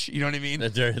bitch. You know what I mean?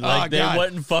 Like they God.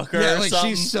 wouldn't fuck her Yeah, or like something.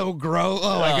 she's so gross.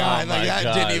 Oh my Oh, god, like my that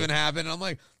God. didn't even happen. I'm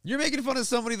like, you're making fun of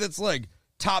somebody that's like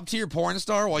top tier porn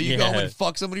star while you go Yeah. and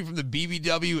fuck somebody from the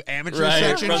BBW amateur Right,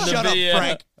 section. from the Shut up, video.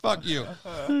 Frank. Fuck you.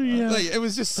 Like, it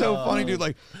was just so funny, dude.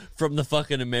 Like, From the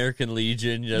fucking American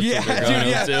Legion. That's yeah, what they're dude, going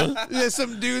yeah. to. Yeah,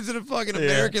 some dudes in a fucking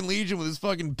American Legion with his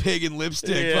fucking pig and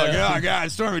lipstick. Yeah. Fucking, oh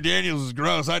god, Stormy Daniels is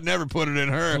gross. I'd never put it in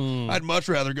her. I'd much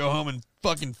rather go home and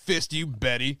fucking fist you,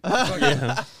 Betty.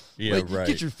 Fucking- Yeah, like, right.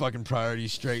 get your fucking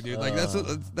priorities straight, dude. Like that's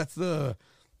the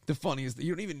funniest.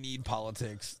 You don't even need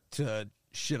politics to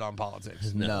shit on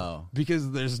politics No.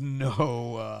 because there's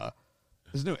no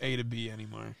A to B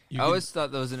anymore. You I can- always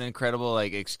thought that was an incredible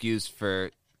like excuse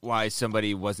for why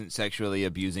somebody wasn't sexually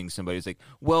abusing somebody. It's like,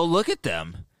 well, look at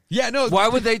them. yeah, no, Why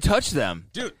would they touch them?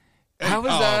 dude? How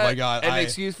is oh that my god, an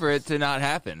excuse for it to not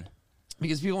happen?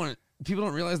 because people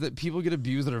don't realize that people get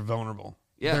abused that are vulnerable.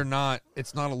 Yeah. They're not.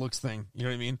 It's not a looks thing. You know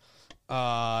what I mean?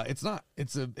 It's not.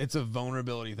 It's a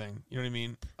vulnerability thing. You know what I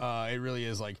mean? It really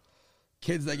is. Like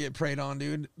kids that get preyed on,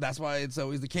 dude. That's why it's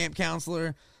always the camp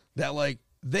counselor that like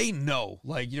they know.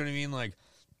 Like you know what I mean? Like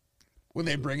when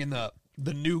they bring in the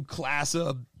new class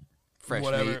of Fresh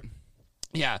whatever. meat.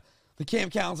 Yeah. The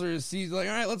camp counselor sees like,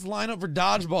 all right, let's line up for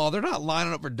dodgeball. They're not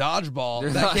lining up for dodgeball.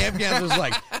 They're that not. camp counselor's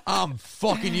like, I'm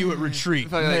fucking you at retreat.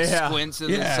 Probably like Yeah. squints to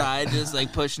Yeah. the side, just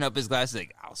like pushing up his glasses,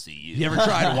 like I'll see you. You ever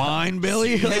tried wine,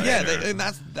 Billy? Like, yeah, and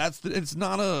it's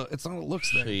not a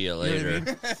looks thing. See you know what I later.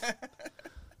 mean?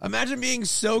 Imagine being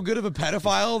so good of a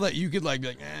pedophile that you could like be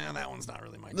like, that one's not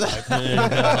really my type. Oh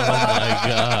my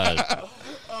god.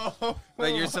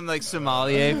 Like you're some like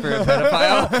sommelier for a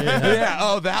pedophile. Yeah.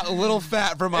 Oh, that a little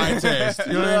fat for my taste.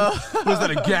 You know what I mean? Was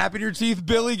that a gap in your teeth,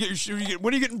 Billy?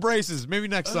 When are you getting braces? Maybe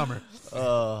next summer.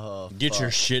 Oh, Get your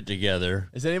shit together.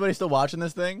 is anybody still watching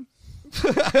this thing?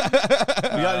 We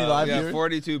got any live We got viewers?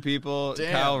 42 people.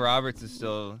 Damn. Kyle Roberts is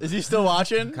still. Is he still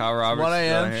watching? Kyle Roberts 1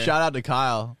 still a.m. here. Shout out to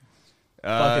Kyle.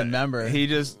 Fucking member. He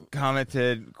just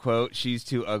commented, "quote She's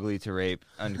too ugly to rape."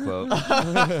 Unquote.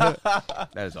 That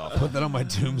is awful. Put that on my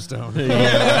tombstone. Here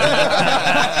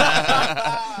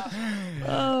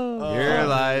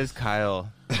lies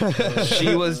Kyle.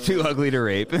 She was too ugly to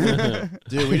rape.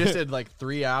 Dude, we just did like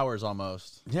 3 hours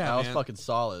almost. Yeah, that was man. fucking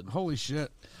solid. Holy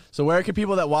shit. So where can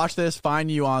people that watch this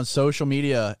find you on social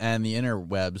media and the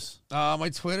interwebs? My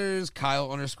Twitter is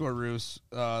Kyle_Roos.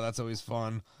 That's always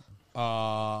fun.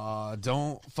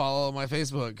 Don't follow my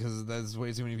Facebook because there's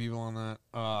way too many people on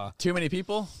that. Too many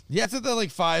people? Yeah, it's at the like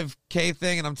 5K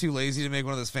thing, and I'm too lazy to make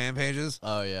one of those fan pages.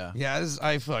 Oh yeah. Yeah,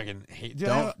 I fucking hate.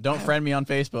 Dude, Don't friend me on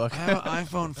Facebook. I have an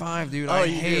iPhone 5, dude. Oh, I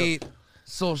you do? hate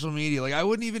social media. Like, I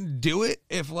wouldn't even do it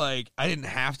if like I didn't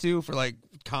have to for like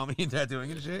comedy and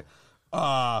tattooing and shit.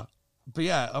 But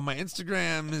yeah, my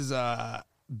Instagram is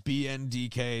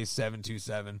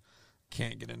BNDK727.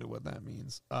 Can't get into what that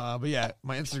means. But yeah,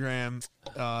 my Instagram,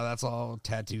 that's all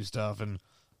tattoo stuff and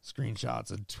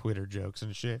screenshots and Twitter jokes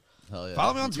and shit. Hell yeah.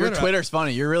 Follow me on Your Twitter. Twitter's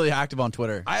funny. You're really active on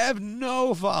Twitter. I have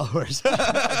no followers.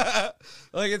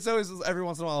 Like, it's always every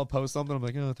once in a while I'll post something. I'm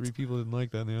like, 3 people didn't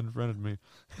like that and they unfriended me.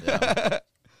 Yeah.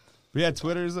 But yeah,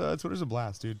 Twitter's a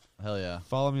blast, dude. Hell yeah.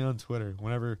 Follow me on Twitter.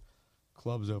 Whenever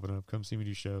clubs open up, come see me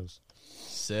do shows.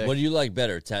 Sick. What do you like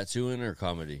better, tattooing or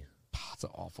comedy? That's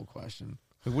an awful question.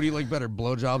 Like, what do you like better,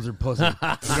 blowjobs or pussy?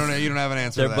 you don't have an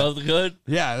answer. They're to that. both good.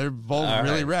 Yeah, they're both All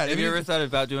really right. rad. Have I you mean, ever thought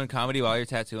about doing comedy while you're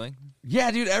tattooing?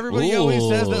 yeah, dude. Everybody always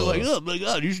says that, like, Ooh. oh my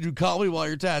god, you should do comedy while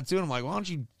you're tattooing. I'm like, why don't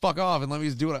you fuck off and let me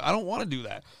just do it? I don't want to do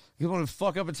that. You want to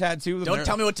fuck up a tattoo? Don't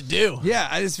tell me what to do. Yeah,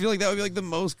 I just feel like that would be like the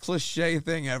most cliche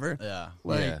thing ever. Yeah.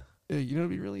 Like, Yeah. you know, it'd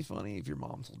be really funny if your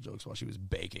mom told jokes while she was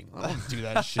baking. I don't do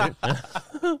that shit.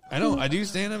 I know. I do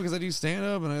stand up because I do stand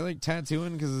up, and I like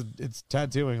tattooing because it's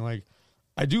tattooing. Like,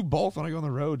 I do both when I go on the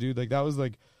road, dude. Like, that was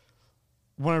like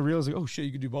when I realized, like, oh shit,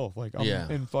 you could do both. Like, I'm Yeah.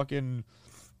 in fucking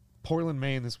Portland,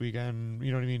 Maine this weekend.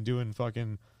 You know what I mean? Doing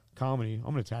fucking comedy.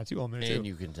 I'm gonna tattoo on there too. And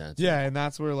you can tattoo. Yeah, and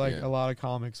that's where like Yeah. a lot of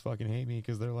comics fucking hate me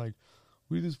because they're like,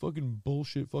 we did this fucking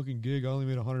bullshit fucking gig. I only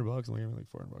made $100. I'm like, I made like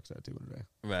 $400 tattooing today.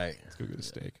 Right. Let's go get a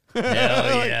steak.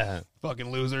 Hell yeah.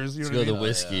 Fucking losers. You know Let's what go I the mean?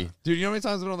 whiskey. Dude, you know how many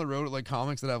times I've been on the road with like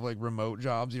comics that have like remote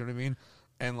jobs, you know what I mean?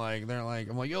 And like they're like,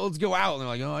 I'm like, yo, let's go out. And they're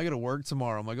like, oh, I gotta work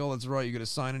tomorrow. I'm like, oh, that's right. You gotta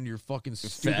sign into your fucking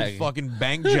stupid Fag. fucking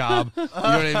bank job. You know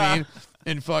what I mean?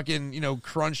 And fucking,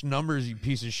 crunch numbers, you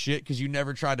piece of shit, because you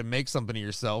never tried to make something of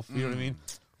yourself. You know what I mean?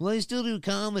 Well, I still do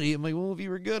comedy. I'm like, well, if you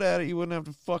were good at it, you wouldn't have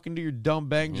to fucking do your dumb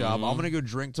bank job. I'm gonna go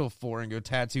drink till 4 and go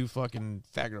tattoo fucking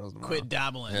fat girls tomorrow. Quit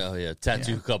dabbling. Hell yeah.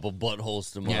 Tattoo a couple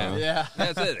buttholes tomorrow. Yeah.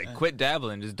 That's it. Like, quit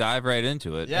dabbling. Just dive right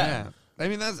into it. Yeah. I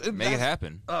mean, Make it that's-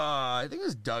 happen. I think it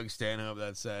was Doug Stanhope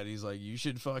that said, he's like, you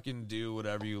should fucking do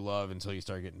whatever you love until you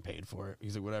start getting paid for it.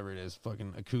 He's like, whatever it is,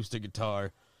 fucking acoustic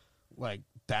guitar, like,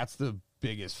 that's the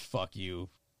biggest fuck you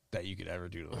that you could ever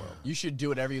do to the world. You should do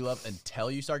whatever you love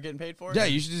until you start getting paid for it. Yeah,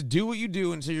 you should just do what you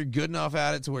do until you're good enough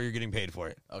at it to where you're getting paid for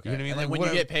it. Okay. You know what I mean? And Like, then when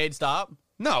whatever- you get paid, stop.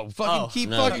 No, fucking Oh. keep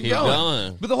No, fucking keep going.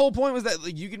 going. But the whole point was that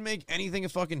like you can make anything a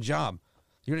fucking job.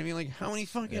 You know what I mean? Like, how many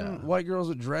fucking Yeah. white girls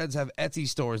with dreads have Etsy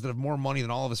stores that have more money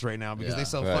than all of us right now because Yeah. they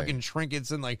sell Right. fucking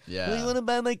trinkets and like, Yeah. well, you want to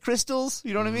buy like crystals?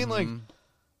 You know what I mean? Like,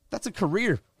 that's a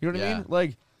career. You know what I Yeah. mean?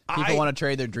 Like, People want to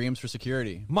trade their dreams for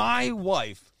security. my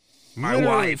wife, My literally-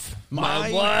 wife.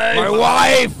 my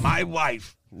wife. my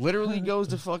wife literally goes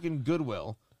to fucking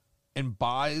Goodwill and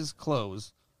buys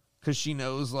clothes because she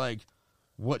knows like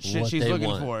what shit What she's they looking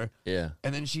want. for. Yeah.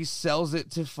 And then she sells it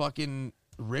to fucking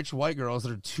rich white girls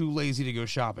that are too lazy to go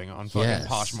shopping on fucking Yes.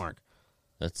 Poshmark.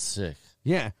 That's sick.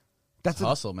 Yeah, that's a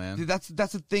Hustle, man. dude,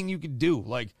 that's a thing you could do.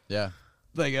 Like, Yeah.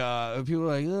 Like people are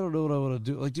like, I don't know what I want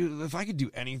to do. Like, dude, if I could do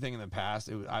anything in the past,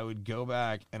 I would go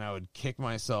back and I would kick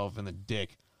myself in the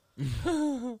dick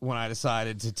when I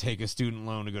decided to take a student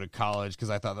loan to go to college because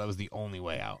I thought that was the only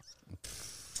way out.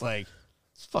 Like,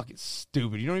 it's fucking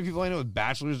stupid. You know how many people I know with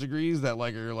bachelor's degrees that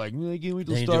like are like, I can't wait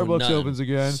till They ain't doing Starbucks nothing. opens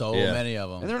again. So Yeah. many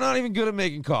of And them. they're not even good at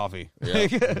making coffee. Yeah.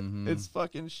 Like, Mhm. It's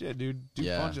fucking shit, dude. Do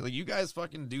Yeah. fun shit. Like, you guys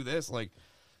fucking do this. Like,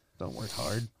 don't work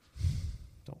hard.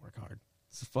 Don't work hard.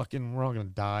 It's fucking, we're all gonna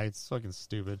die. It's fucking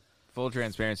stupid. Full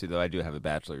transparency, though, I do have a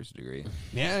bachelor's degree.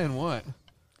 Yeah, and what?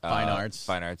 Fine arts.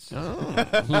 Fine arts. Oh.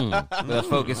 With a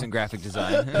focus in graphic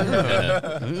design.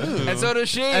 And so does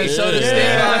she. And so does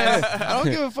Yeah. I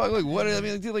don't give a fuck. Like, what? I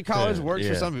mean, like, dude, like college Yeah. works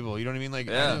for Yeah. some people. You know what I mean? Like,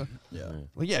 Yeah. I know- Yeah.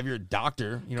 like, yeah, if you're a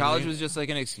doctor, you know what I College mean? was just like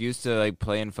an excuse to like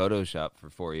play in Photoshop for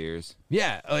 4 years.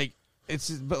 Yeah, like it's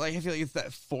just, but like I feel like it's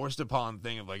that forced upon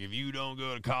thing of like if you don't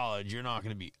go to college, you're not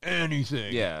going to be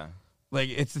anything. Yeah. like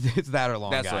it's that or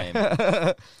long That's guy.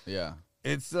 lame. Yeah.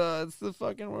 It's the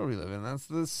fucking world we live in. That's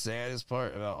the saddest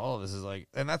part about all of this is like,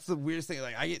 and that's the weirdest thing.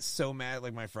 Like I get so mad.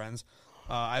 Like my friends,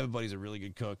 I have a buddy who's a really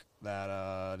good cook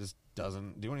that just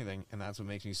doesn't do anything, and that's what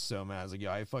makes me so mad. It's like,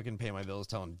 yeah, I fucking pay my bills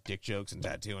telling dick jokes and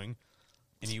tattooing,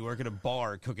 and you work at a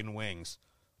bar cooking wings,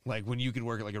 like when you could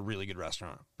work at like a really good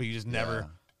restaurant, but you just never Yeah.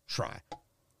 try.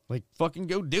 Like fucking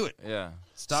go do it. Yeah.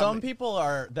 Stop. Some people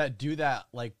are that do that,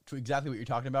 like to exactly what you're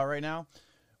talking about right now,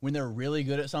 when they're really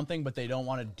good at something, but they don't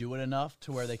want to do it enough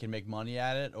to where they can make money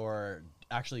at it or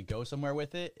actually go somewhere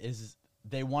with it. Is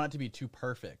they want it to be too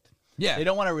perfect. Yeah. They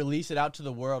don't want to release it out to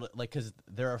the world, like because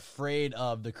they're afraid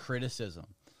of the criticism.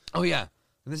 Oh yeah.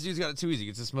 And this dude's got it too easy. He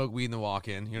gets to smoke weed in the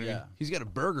walk-in. You know what I Yeah. mean? He's got a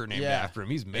burger named Yeah. after him.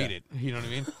 He's made Yeah. it. You know what I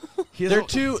mean?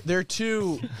 They're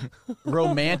too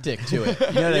romantic to it.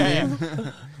 You know what I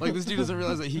mean? Like this dude doesn't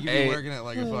realize that he could Hey. be working at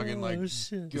like a fucking like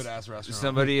good ass restaurant.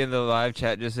 Somebody in the live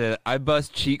chat just said, "I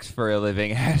bust cheeks for a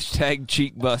living." #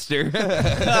 cheek buster.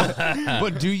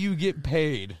 But do you get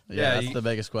paid? Yeah, that's the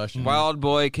biggest question. Wild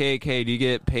boy KK, do you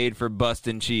get paid for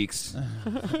busting cheeks?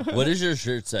 What does your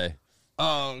shirt say?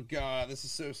 Oh god, this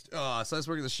is so. So I was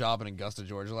working at the shop in Augusta,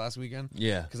 Georgia last weekend.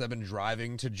 Yeah. Because I've been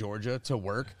driving to Georgia to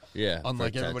work. Yeah.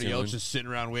 Unlike for everybody tattooing. else, just sitting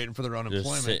around waiting for their Just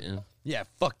unemployment. sitting. Yeah,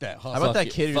 fuck that hustle. How about that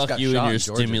Fuck kid who just fuck got you and shot your in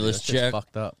Georgia, dude? stimulus That shit's check.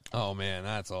 fucked up. Oh man,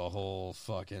 that's a whole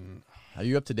fucking. Are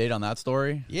you up to date on that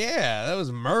story? Yeah, that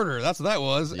was murder. That's what that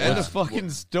was. Yeah. End of fucking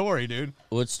story, dude.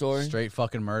 What story? Straight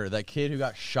fucking murder. That kid who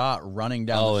got shot running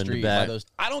down Oh, the in the street by back. those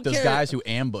I don't those care. guys who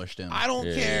ambushed him. I don't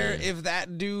Yeah. care if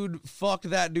that dude fucked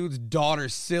that dude's daughter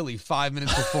silly 5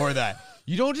 minutes before that.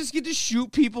 You don't just get to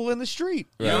shoot people in the street.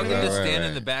 You don't Right, get to right, stand right.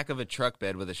 in the back of a truck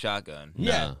bed with a shotgun.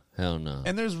 Yeah. No, hell no.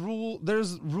 And there's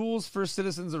rules for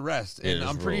citizens arrest, Yeah, and there's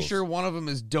I'm pretty rules. sure one of them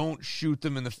is don't shoot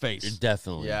them in the face.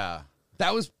 Definitely. Yeah.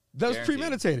 That was Guaranteed.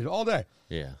 premeditated all day.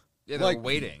 Yeah. Yeah, they're Like-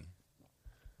 waiting.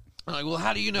 I'm like, well,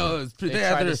 how do you know? They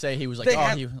had tried their- to say he was like, they oh,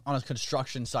 had- he was on a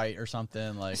construction site or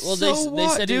something. Like, Well, So they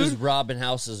what, said he was dude? robbing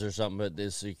houses or something, but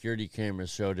the security cameras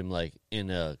showed him like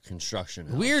in a construction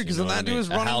house. Weird, because you then know that what I dude mean? was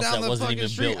A running house down that the wasn't fucking even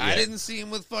street. built I yet. didn't see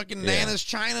him with fucking Yeah. Nana's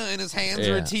China in his hands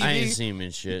or a Yeah, TV. I ain't seen him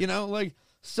and shit. You know, like,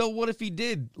 so what if he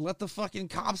did? Let the fucking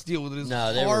cops deal with it. It's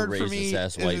No, they were hard for me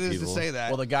racist-ass as white it is people. to say that.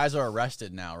 well, the guys are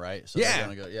arrested now, right? So Yeah.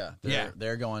 they're gonna go. Yeah. Yeah.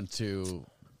 They're going to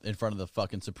in front of the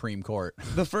fucking Supreme Court.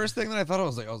 The first thing that I thought I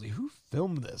was like, who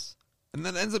filmed this? And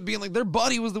then it ends up being like their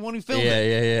buddy was the one who filmed Yeah,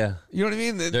 it. yeah. You know what I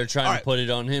mean? They're trying All to right, put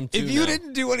it on him too. if you now.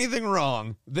 didn't do anything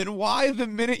wrong, then why the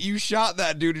minute you shot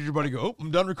that dude did your buddy go, oh, I'm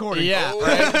done recording? Yeah, Oh.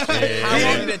 right? Yeah. How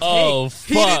long did it take? Oh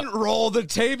He fuck! didn't roll the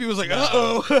tape. He was like,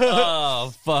 uh-oh.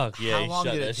 Oh fuck! Yeah, How he long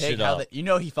shut did that it take? shit How up. you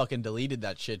know he fucking deleted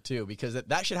that shit too because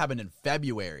that shit happened in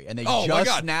February and they Oh, my just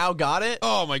God. now got it.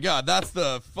 Oh my god, that's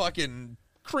the fucking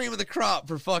cream of the crop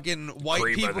for fucking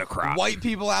white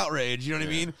people outrage. You know what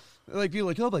I mean? Like people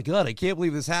are like, oh my god, I can't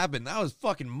believe this happened. That was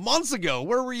fucking months ago.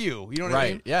 Where were you? You know what I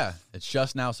Right? mean? Yeah, it's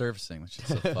just now surfacing. Which is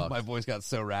so fucked. My voice got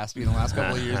so raspy in the last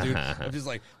couple of years, dude. I'm just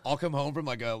like, I'll come home from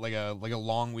like a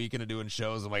long weekend of doing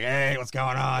shows. I'm like, hey, what's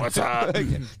going on? What's up?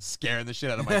 Scaring the shit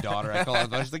out of my daughter. I call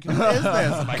her. She's like, who is this?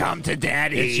 I'm like, Come to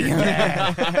daddy. it's your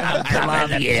dad. I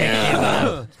love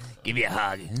you. Give you a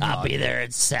hug. I'll be there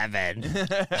at 7.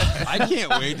 I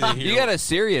can't wait to hear. You got a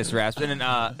serious rasp,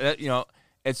 and you know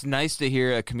it's nice to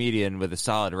hear a comedian with a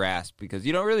solid rasp because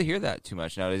you don't really hear that too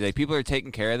much nowadays. Like people are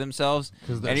taking care of themselves,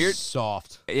 because they're and you're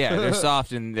soft. yeah, they're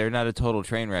soft and they're not a total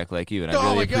train wreck like you, and I Oh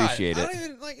really my God. appreciate I it. don't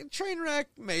even like a train wreck,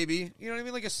 maybe. You know what I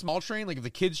mean? Like a small train, like if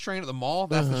the kids train at the mall,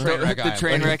 that's the train wreck. I The am.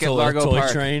 train Like, wreck at Toy- Largo toy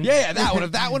Park. train. yeah, that one.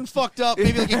 If that one fucked up,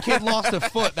 maybe like a kid lost a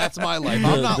foot. That's my life.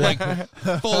 I'm not like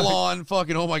full on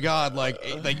fucking. Oh my God, like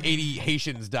 80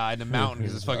 Haitians died in a mountain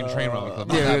because this fucking train wreck.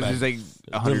 Yeah, it was just like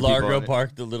The 100 people Largo in it.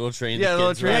 Park, the little train. Yeah, the the little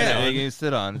kids train ride that on. you can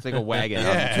sit on. It's like a wagon on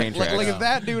the Yeah, train tracks. like if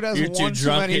that dude has You're too one too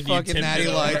drunk many and you fucking tipped natty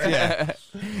it lights.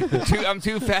 Yeah, I'm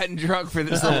too fat and drunk for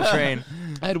this little train.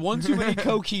 I had one too many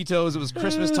coquitos. It was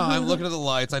Christmas time. Looking at the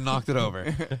lights, I knocked it over.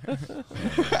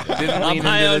 Didn't I'm lean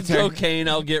high into on the turn. cocaine.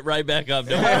 I'll get right back up.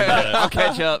 Don't worry about it. I'll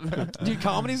catch up. Dude,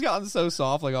 comedy's gotten so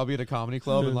soft. Like I'll be at a comedy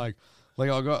club and like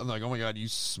I'll go out and like, oh my god, you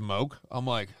smoke? I'm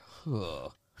like,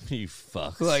 ugh. You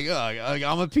fucks. Like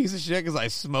I'm a piece of shit because I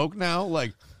smoke now.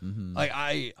 Like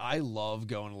I love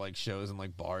going to like shows and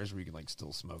like bars where you can like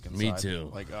still smoke inside. Me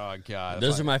too. Like oh god,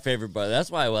 Those are my favorite bars.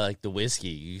 That's why I like the whiskey.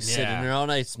 You sit in Yeah. there all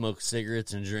night, smoke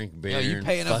cigarettes, and drink beer. you and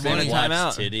pay enough fucking money. watch Time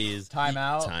out. titties. Time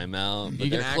out. Time out. But You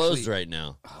they're can closed actually- right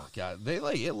now. Oh god, they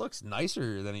like it looks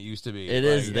nicer than it used to be. It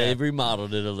Like, is. yeah. They've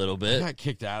remodeled it a little I bit. got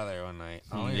kicked out of there one night.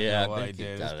 I don't even Yeah, know I've what been I kicked did.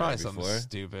 It out was of probably there something before.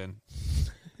 stupid.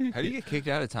 How do you get kicked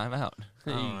out of timeout?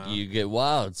 don't know. You get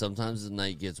wild. Sometimes the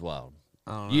night gets wild.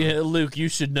 I don't know. Yeah, Luke, you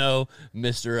should know,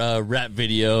 Mr. Rap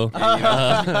Video.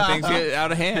 Things get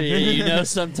out of hand. Yeah, you know,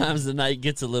 sometimes the night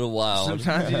gets a little wild.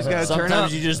 Sometimes you just gotta turn up.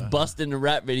 Sometimes you just bust into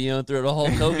Rap Video and throw the whole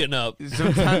Hogan up.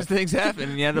 Sometimes things happen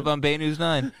and you end up on Bay News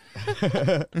 9.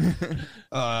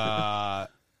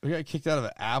 We got kicked out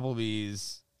of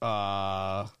Applebee's.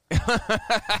 I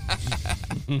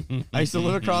used to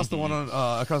live across the one on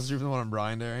across the street from the one on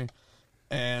Bryanderry,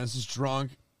 and I was just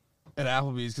drunk at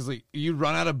Applebee's because like you'd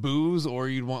run out of booze or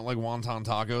you'd want like wonton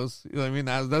tacos. You know what I mean?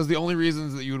 That was the only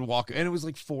reasons that you would walk, and it was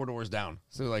like 4 doors down.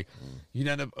 So like you'd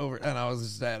end up over, and I was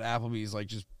just at Applebee's like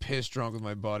just pissed drunk with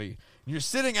my buddy. And you're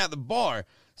sitting at the bar,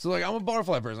 so like I'm a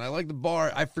barfly person. I like the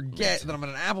bar. I forget that I'm at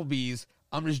an Applebee's.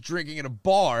 I'm just drinking at a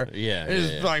bar. Yeah, And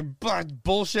just yeah. like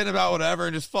bullshit about whatever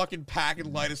and just fucking pack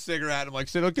and light a cigarette. I'm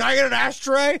like, can I get an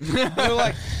ashtray? And they're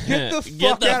like, get the Get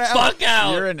fuck the out of fuck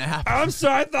out. You're an app. I'm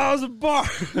sorry, I thought it was a bar.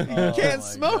 You can't my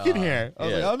smoke in God. here. I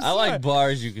was Yeah, like, I'm I sorry. like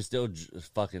bars you can still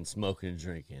fucking smoke and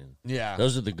drink in. Yeah.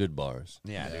 Those are the good bars.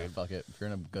 Yeah, Yeah, dude. fuck it. If you're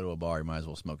gonna go to a bar, you might as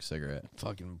well smoke a cigarette.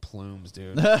 Fucking plumes,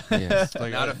 dude. Yeah.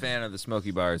 Like, Not a fan of the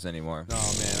smoky bars anymore. Oh,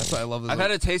 man. That's why I love this. I've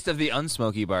had a taste of the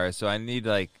unsmoky bars, so I need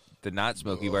like the not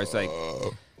smoky bars. Like,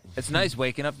 it's nice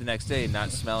waking up the next day and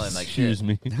not smelling like shit. Excuse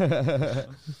me.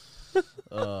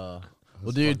 Well,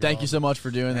 dude, thank you so much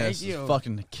for doing Thank this. you.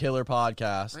 Fucking killer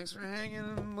podcast. Thanks for hanging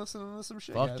and listening to some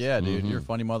shit, Fuck guys. yeah, dude. You're a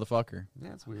funny motherfucker.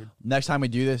 Yeah, it's weird. Next time we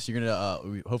do this, you're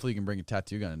gonna hopefully you can bring a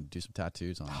tattoo gun and do some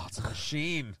tattoos on. Oh, it's a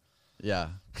machine. Yeah.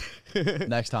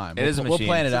 Next time. It is a We'll machine.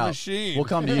 plan it It's a out. machine. We'll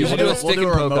come to You you. should We'll do a do stick a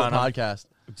and poke remote on 'em. podcast.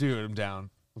 Dude, I'm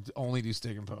down. We'll only do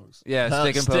stick and pokes. Yeah,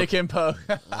 stick and poke. Stick and poke.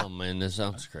 Oh man, this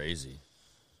sounds crazy.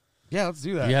 Yeah, let's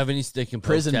do that. Do you have any stick and poke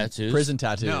prison tattoos? prison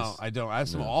tattoos. No, I don't. I have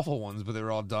some awful ones, but they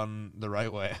were all done the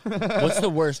right way. What's the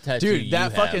worst tattoo Dude, you that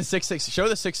have? fucking 666. Show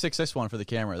the 666 one for the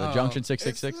camera. The Junction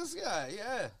 666. It's this guy,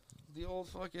 yeah. The old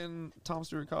fucking Tom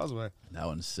Stewart Causeway. That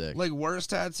one's sick. Like worst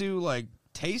tattoo, like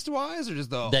taste wise, or just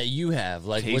the that you have.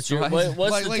 Like, what's your Taste-wise?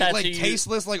 what's like the like, tattoo? like you-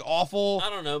 tasteless, like awful. I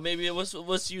don't know. Maybe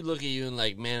what's you look at you and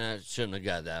like, man, I shouldn't have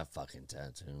got that fucking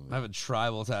tattoo. I have a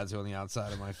tribal tattoo on the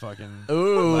outside of my fucking.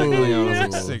 Ooh. Like, when I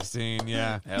was like 16,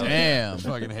 yeah. Damn. I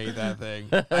fucking hate that thing.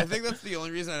 I think that's the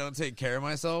only reason I don't take care of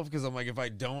myself because I'm like, if I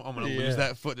don't, I'm gonna lose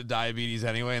that foot to diabetes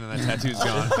anyway, and then that tattoo's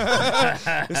gone.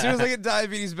 As soon as I get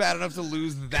diabetes bad enough to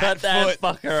lose that Cut that foot,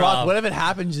 fucker Fuck, off. what if it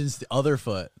happens in the other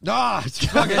foot? ah,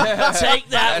 fucking Take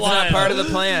that That's one. not part of the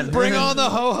plan. bring on the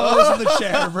ho hos in the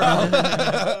chair,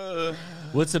 bro.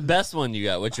 What's the best one you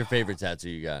got? What's your favorite tattoo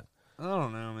you got? I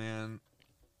don't know, man.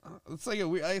 It's like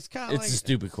it's kind of It's like a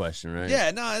stupid question, right?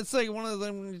 yeah, no, it's like one of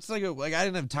them. It's like like I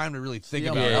didn't have time to really think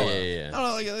Yeah, about yeah, it. yeah, I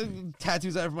don't know, like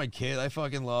tattoos I have for my kid. I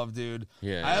fucking love, dude.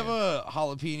 Yeah, I have yeah. a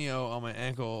jalapeno on my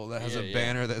ankle that has Yeah, a yeah.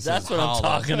 banner that says That's what holla. I'm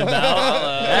talking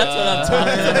about. That's what I'm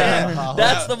talking about.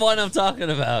 That's the one I'm talking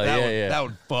about. That Yeah, would, yeah. That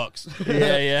would fucks.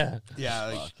 Yeah, yeah. yeah,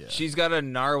 like, Fuck yeah. She's got a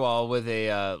narwhal with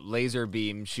a laser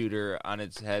beam shooter on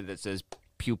its head that says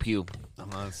pew pew.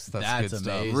 that's That's good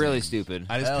stuff. amazing. Really stupid.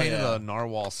 I just Hell painted yeah. a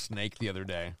narwhal snake the other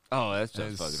day. Oh, that's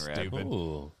That just is fucking rad. stupid.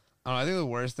 Ooh. I think the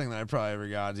worst thing that I probably ever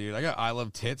got, dude, I got I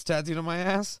love tits tattooed on my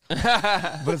ass.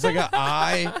 But it's like an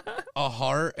eye, a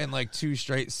heart, and like 2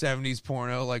 straight 70s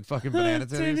porno, like fucking banana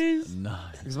titties.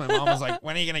 Nice. Because my mom was like,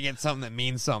 when are you going to get something that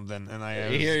means something? And I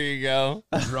was Here you go.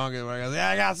 drunk and I goes, yeah,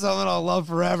 I got something I'll love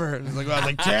forever. And it's like, well, I was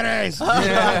like, titties.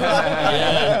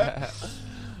 Yeah.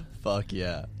 Fuck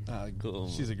yeah. Cool.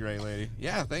 She's a great lady.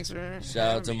 Yeah, thanks for Shout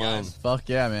out to having me, mom. guys. Fuck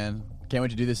yeah, man. Can't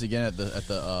wait to do this again at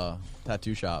the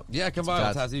tattoo shop. Yeah, come Some by.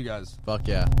 I'll tats- tattoo you guys. Fuck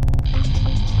yeah.